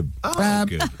would have been him.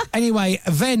 Good. Anyway,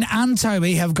 Vin and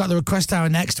Toby have got the request hour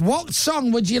next. What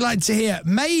song would you like to hear?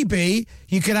 Maybe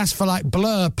you could ask for like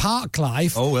Blur, Park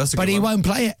Life. Oh, that's a but good he one. won't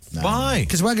play it. No. Why?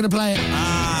 Because we're going to play it.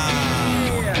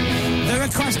 The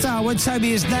request hour with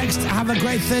Toby is next. Have a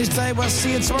great Thursday. We'll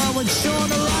see you tomorrow with Sean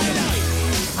Ryder.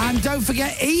 And don't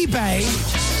forget eBay.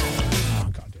 Oh,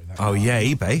 I can't do that. Oh, yeah,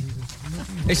 eBay.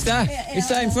 It's there. It's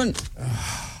there in front.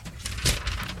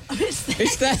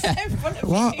 It's there.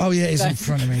 What? Oh, yeah, it's in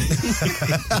front of me.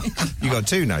 You got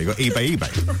two now. You got eBay.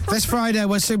 This Friday,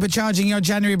 we're supercharging your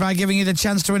January by giving you the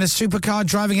chance to win a supercar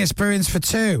driving experience for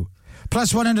two.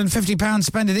 Plus £150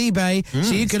 spent at eBay,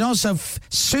 so you can also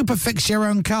super fix your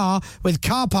own car with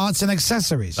car parts and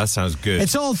accessories. That sounds good.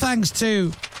 It's all thanks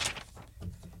to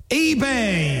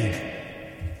eBay,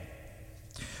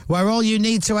 where all you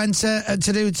need to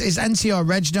do is enter your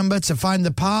reg number to find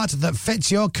the part that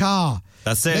fits your car.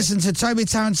 That's it. Listen to Toby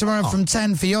Tarrant tomorrow from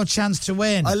 10 for your chance to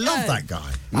win. I love that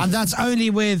guy. And that's only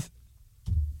with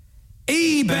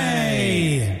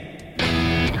eBay.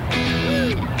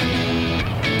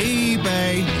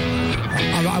 eBay.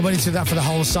 I went into that for the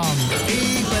whole song.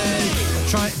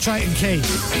 eBay. Try it in key.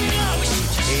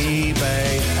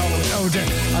 eBay. Oh dear.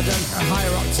 I don't. A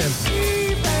higher octave.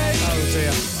 eBay. Oh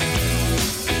dear.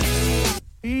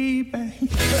 eBay.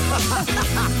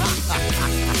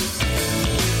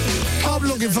 I'm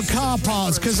looking for car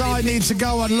parts because I need to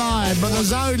go online, but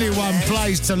there's only one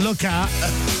place to look at.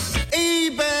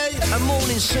 eBay! A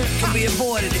morning suit can be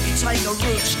avoided if you take a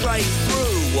route straight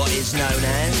through what is known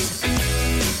as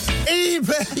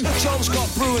eBay! John Scott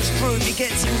Brewer's group, he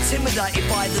gets intimidated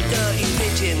by the dirty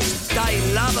pigeons. They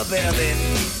love a bit of it.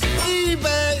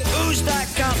 eBay! Who's that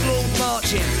cut lord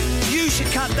marching? You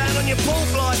should cut down on your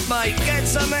pork life, mate. Get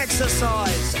some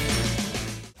exercise.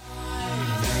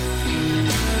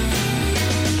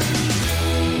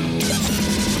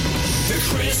 The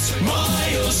Chris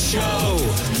Miles Show.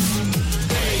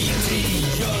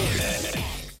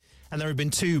 And there have been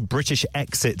two British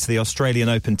exits the Australian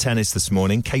Open tennis this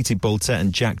morning. Katie Boulter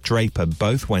and Jack Draper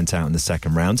both went out in the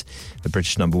second round. The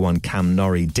British number one Cam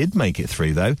Norrie did make it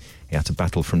through, though. He had to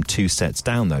battle from 2 sets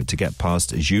down, though, to get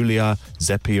past Giulia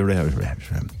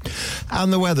Zeppireri.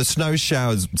 And the weather, snow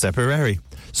showers, Zeppireri.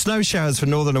 Snow showers for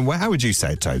northern and how would you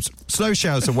say it, Tobes? Snow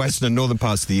showers for western and northern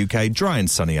parts of the UK, dry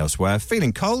and sunny elsewhere.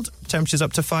 Feeling cold, temperatures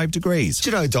up to 5 degrees.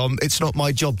 Do you know, Dom, it's not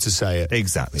my job to say it.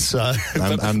 Exactly. So,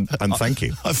 and thank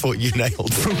you. I thought you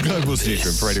nailed From Global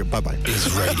Newsroom for Radio. Bye-bye.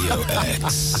 Is Radio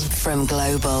X. From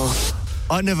Global.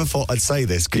 I never thought I'd say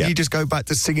this. Can you just go back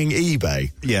to singing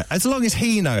eBay? Yeah, as long as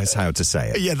he knows how to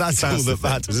say it. Yeah, that's all that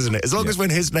matters, isn't it? As long as when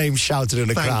his name's shouted in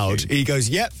a crowd, he goes,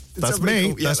 yep. That's me.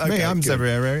 Cool. That's me. I'm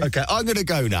Zeppireri. Okay, I'm going to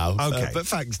go now. Okay. But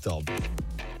thanks, Dom.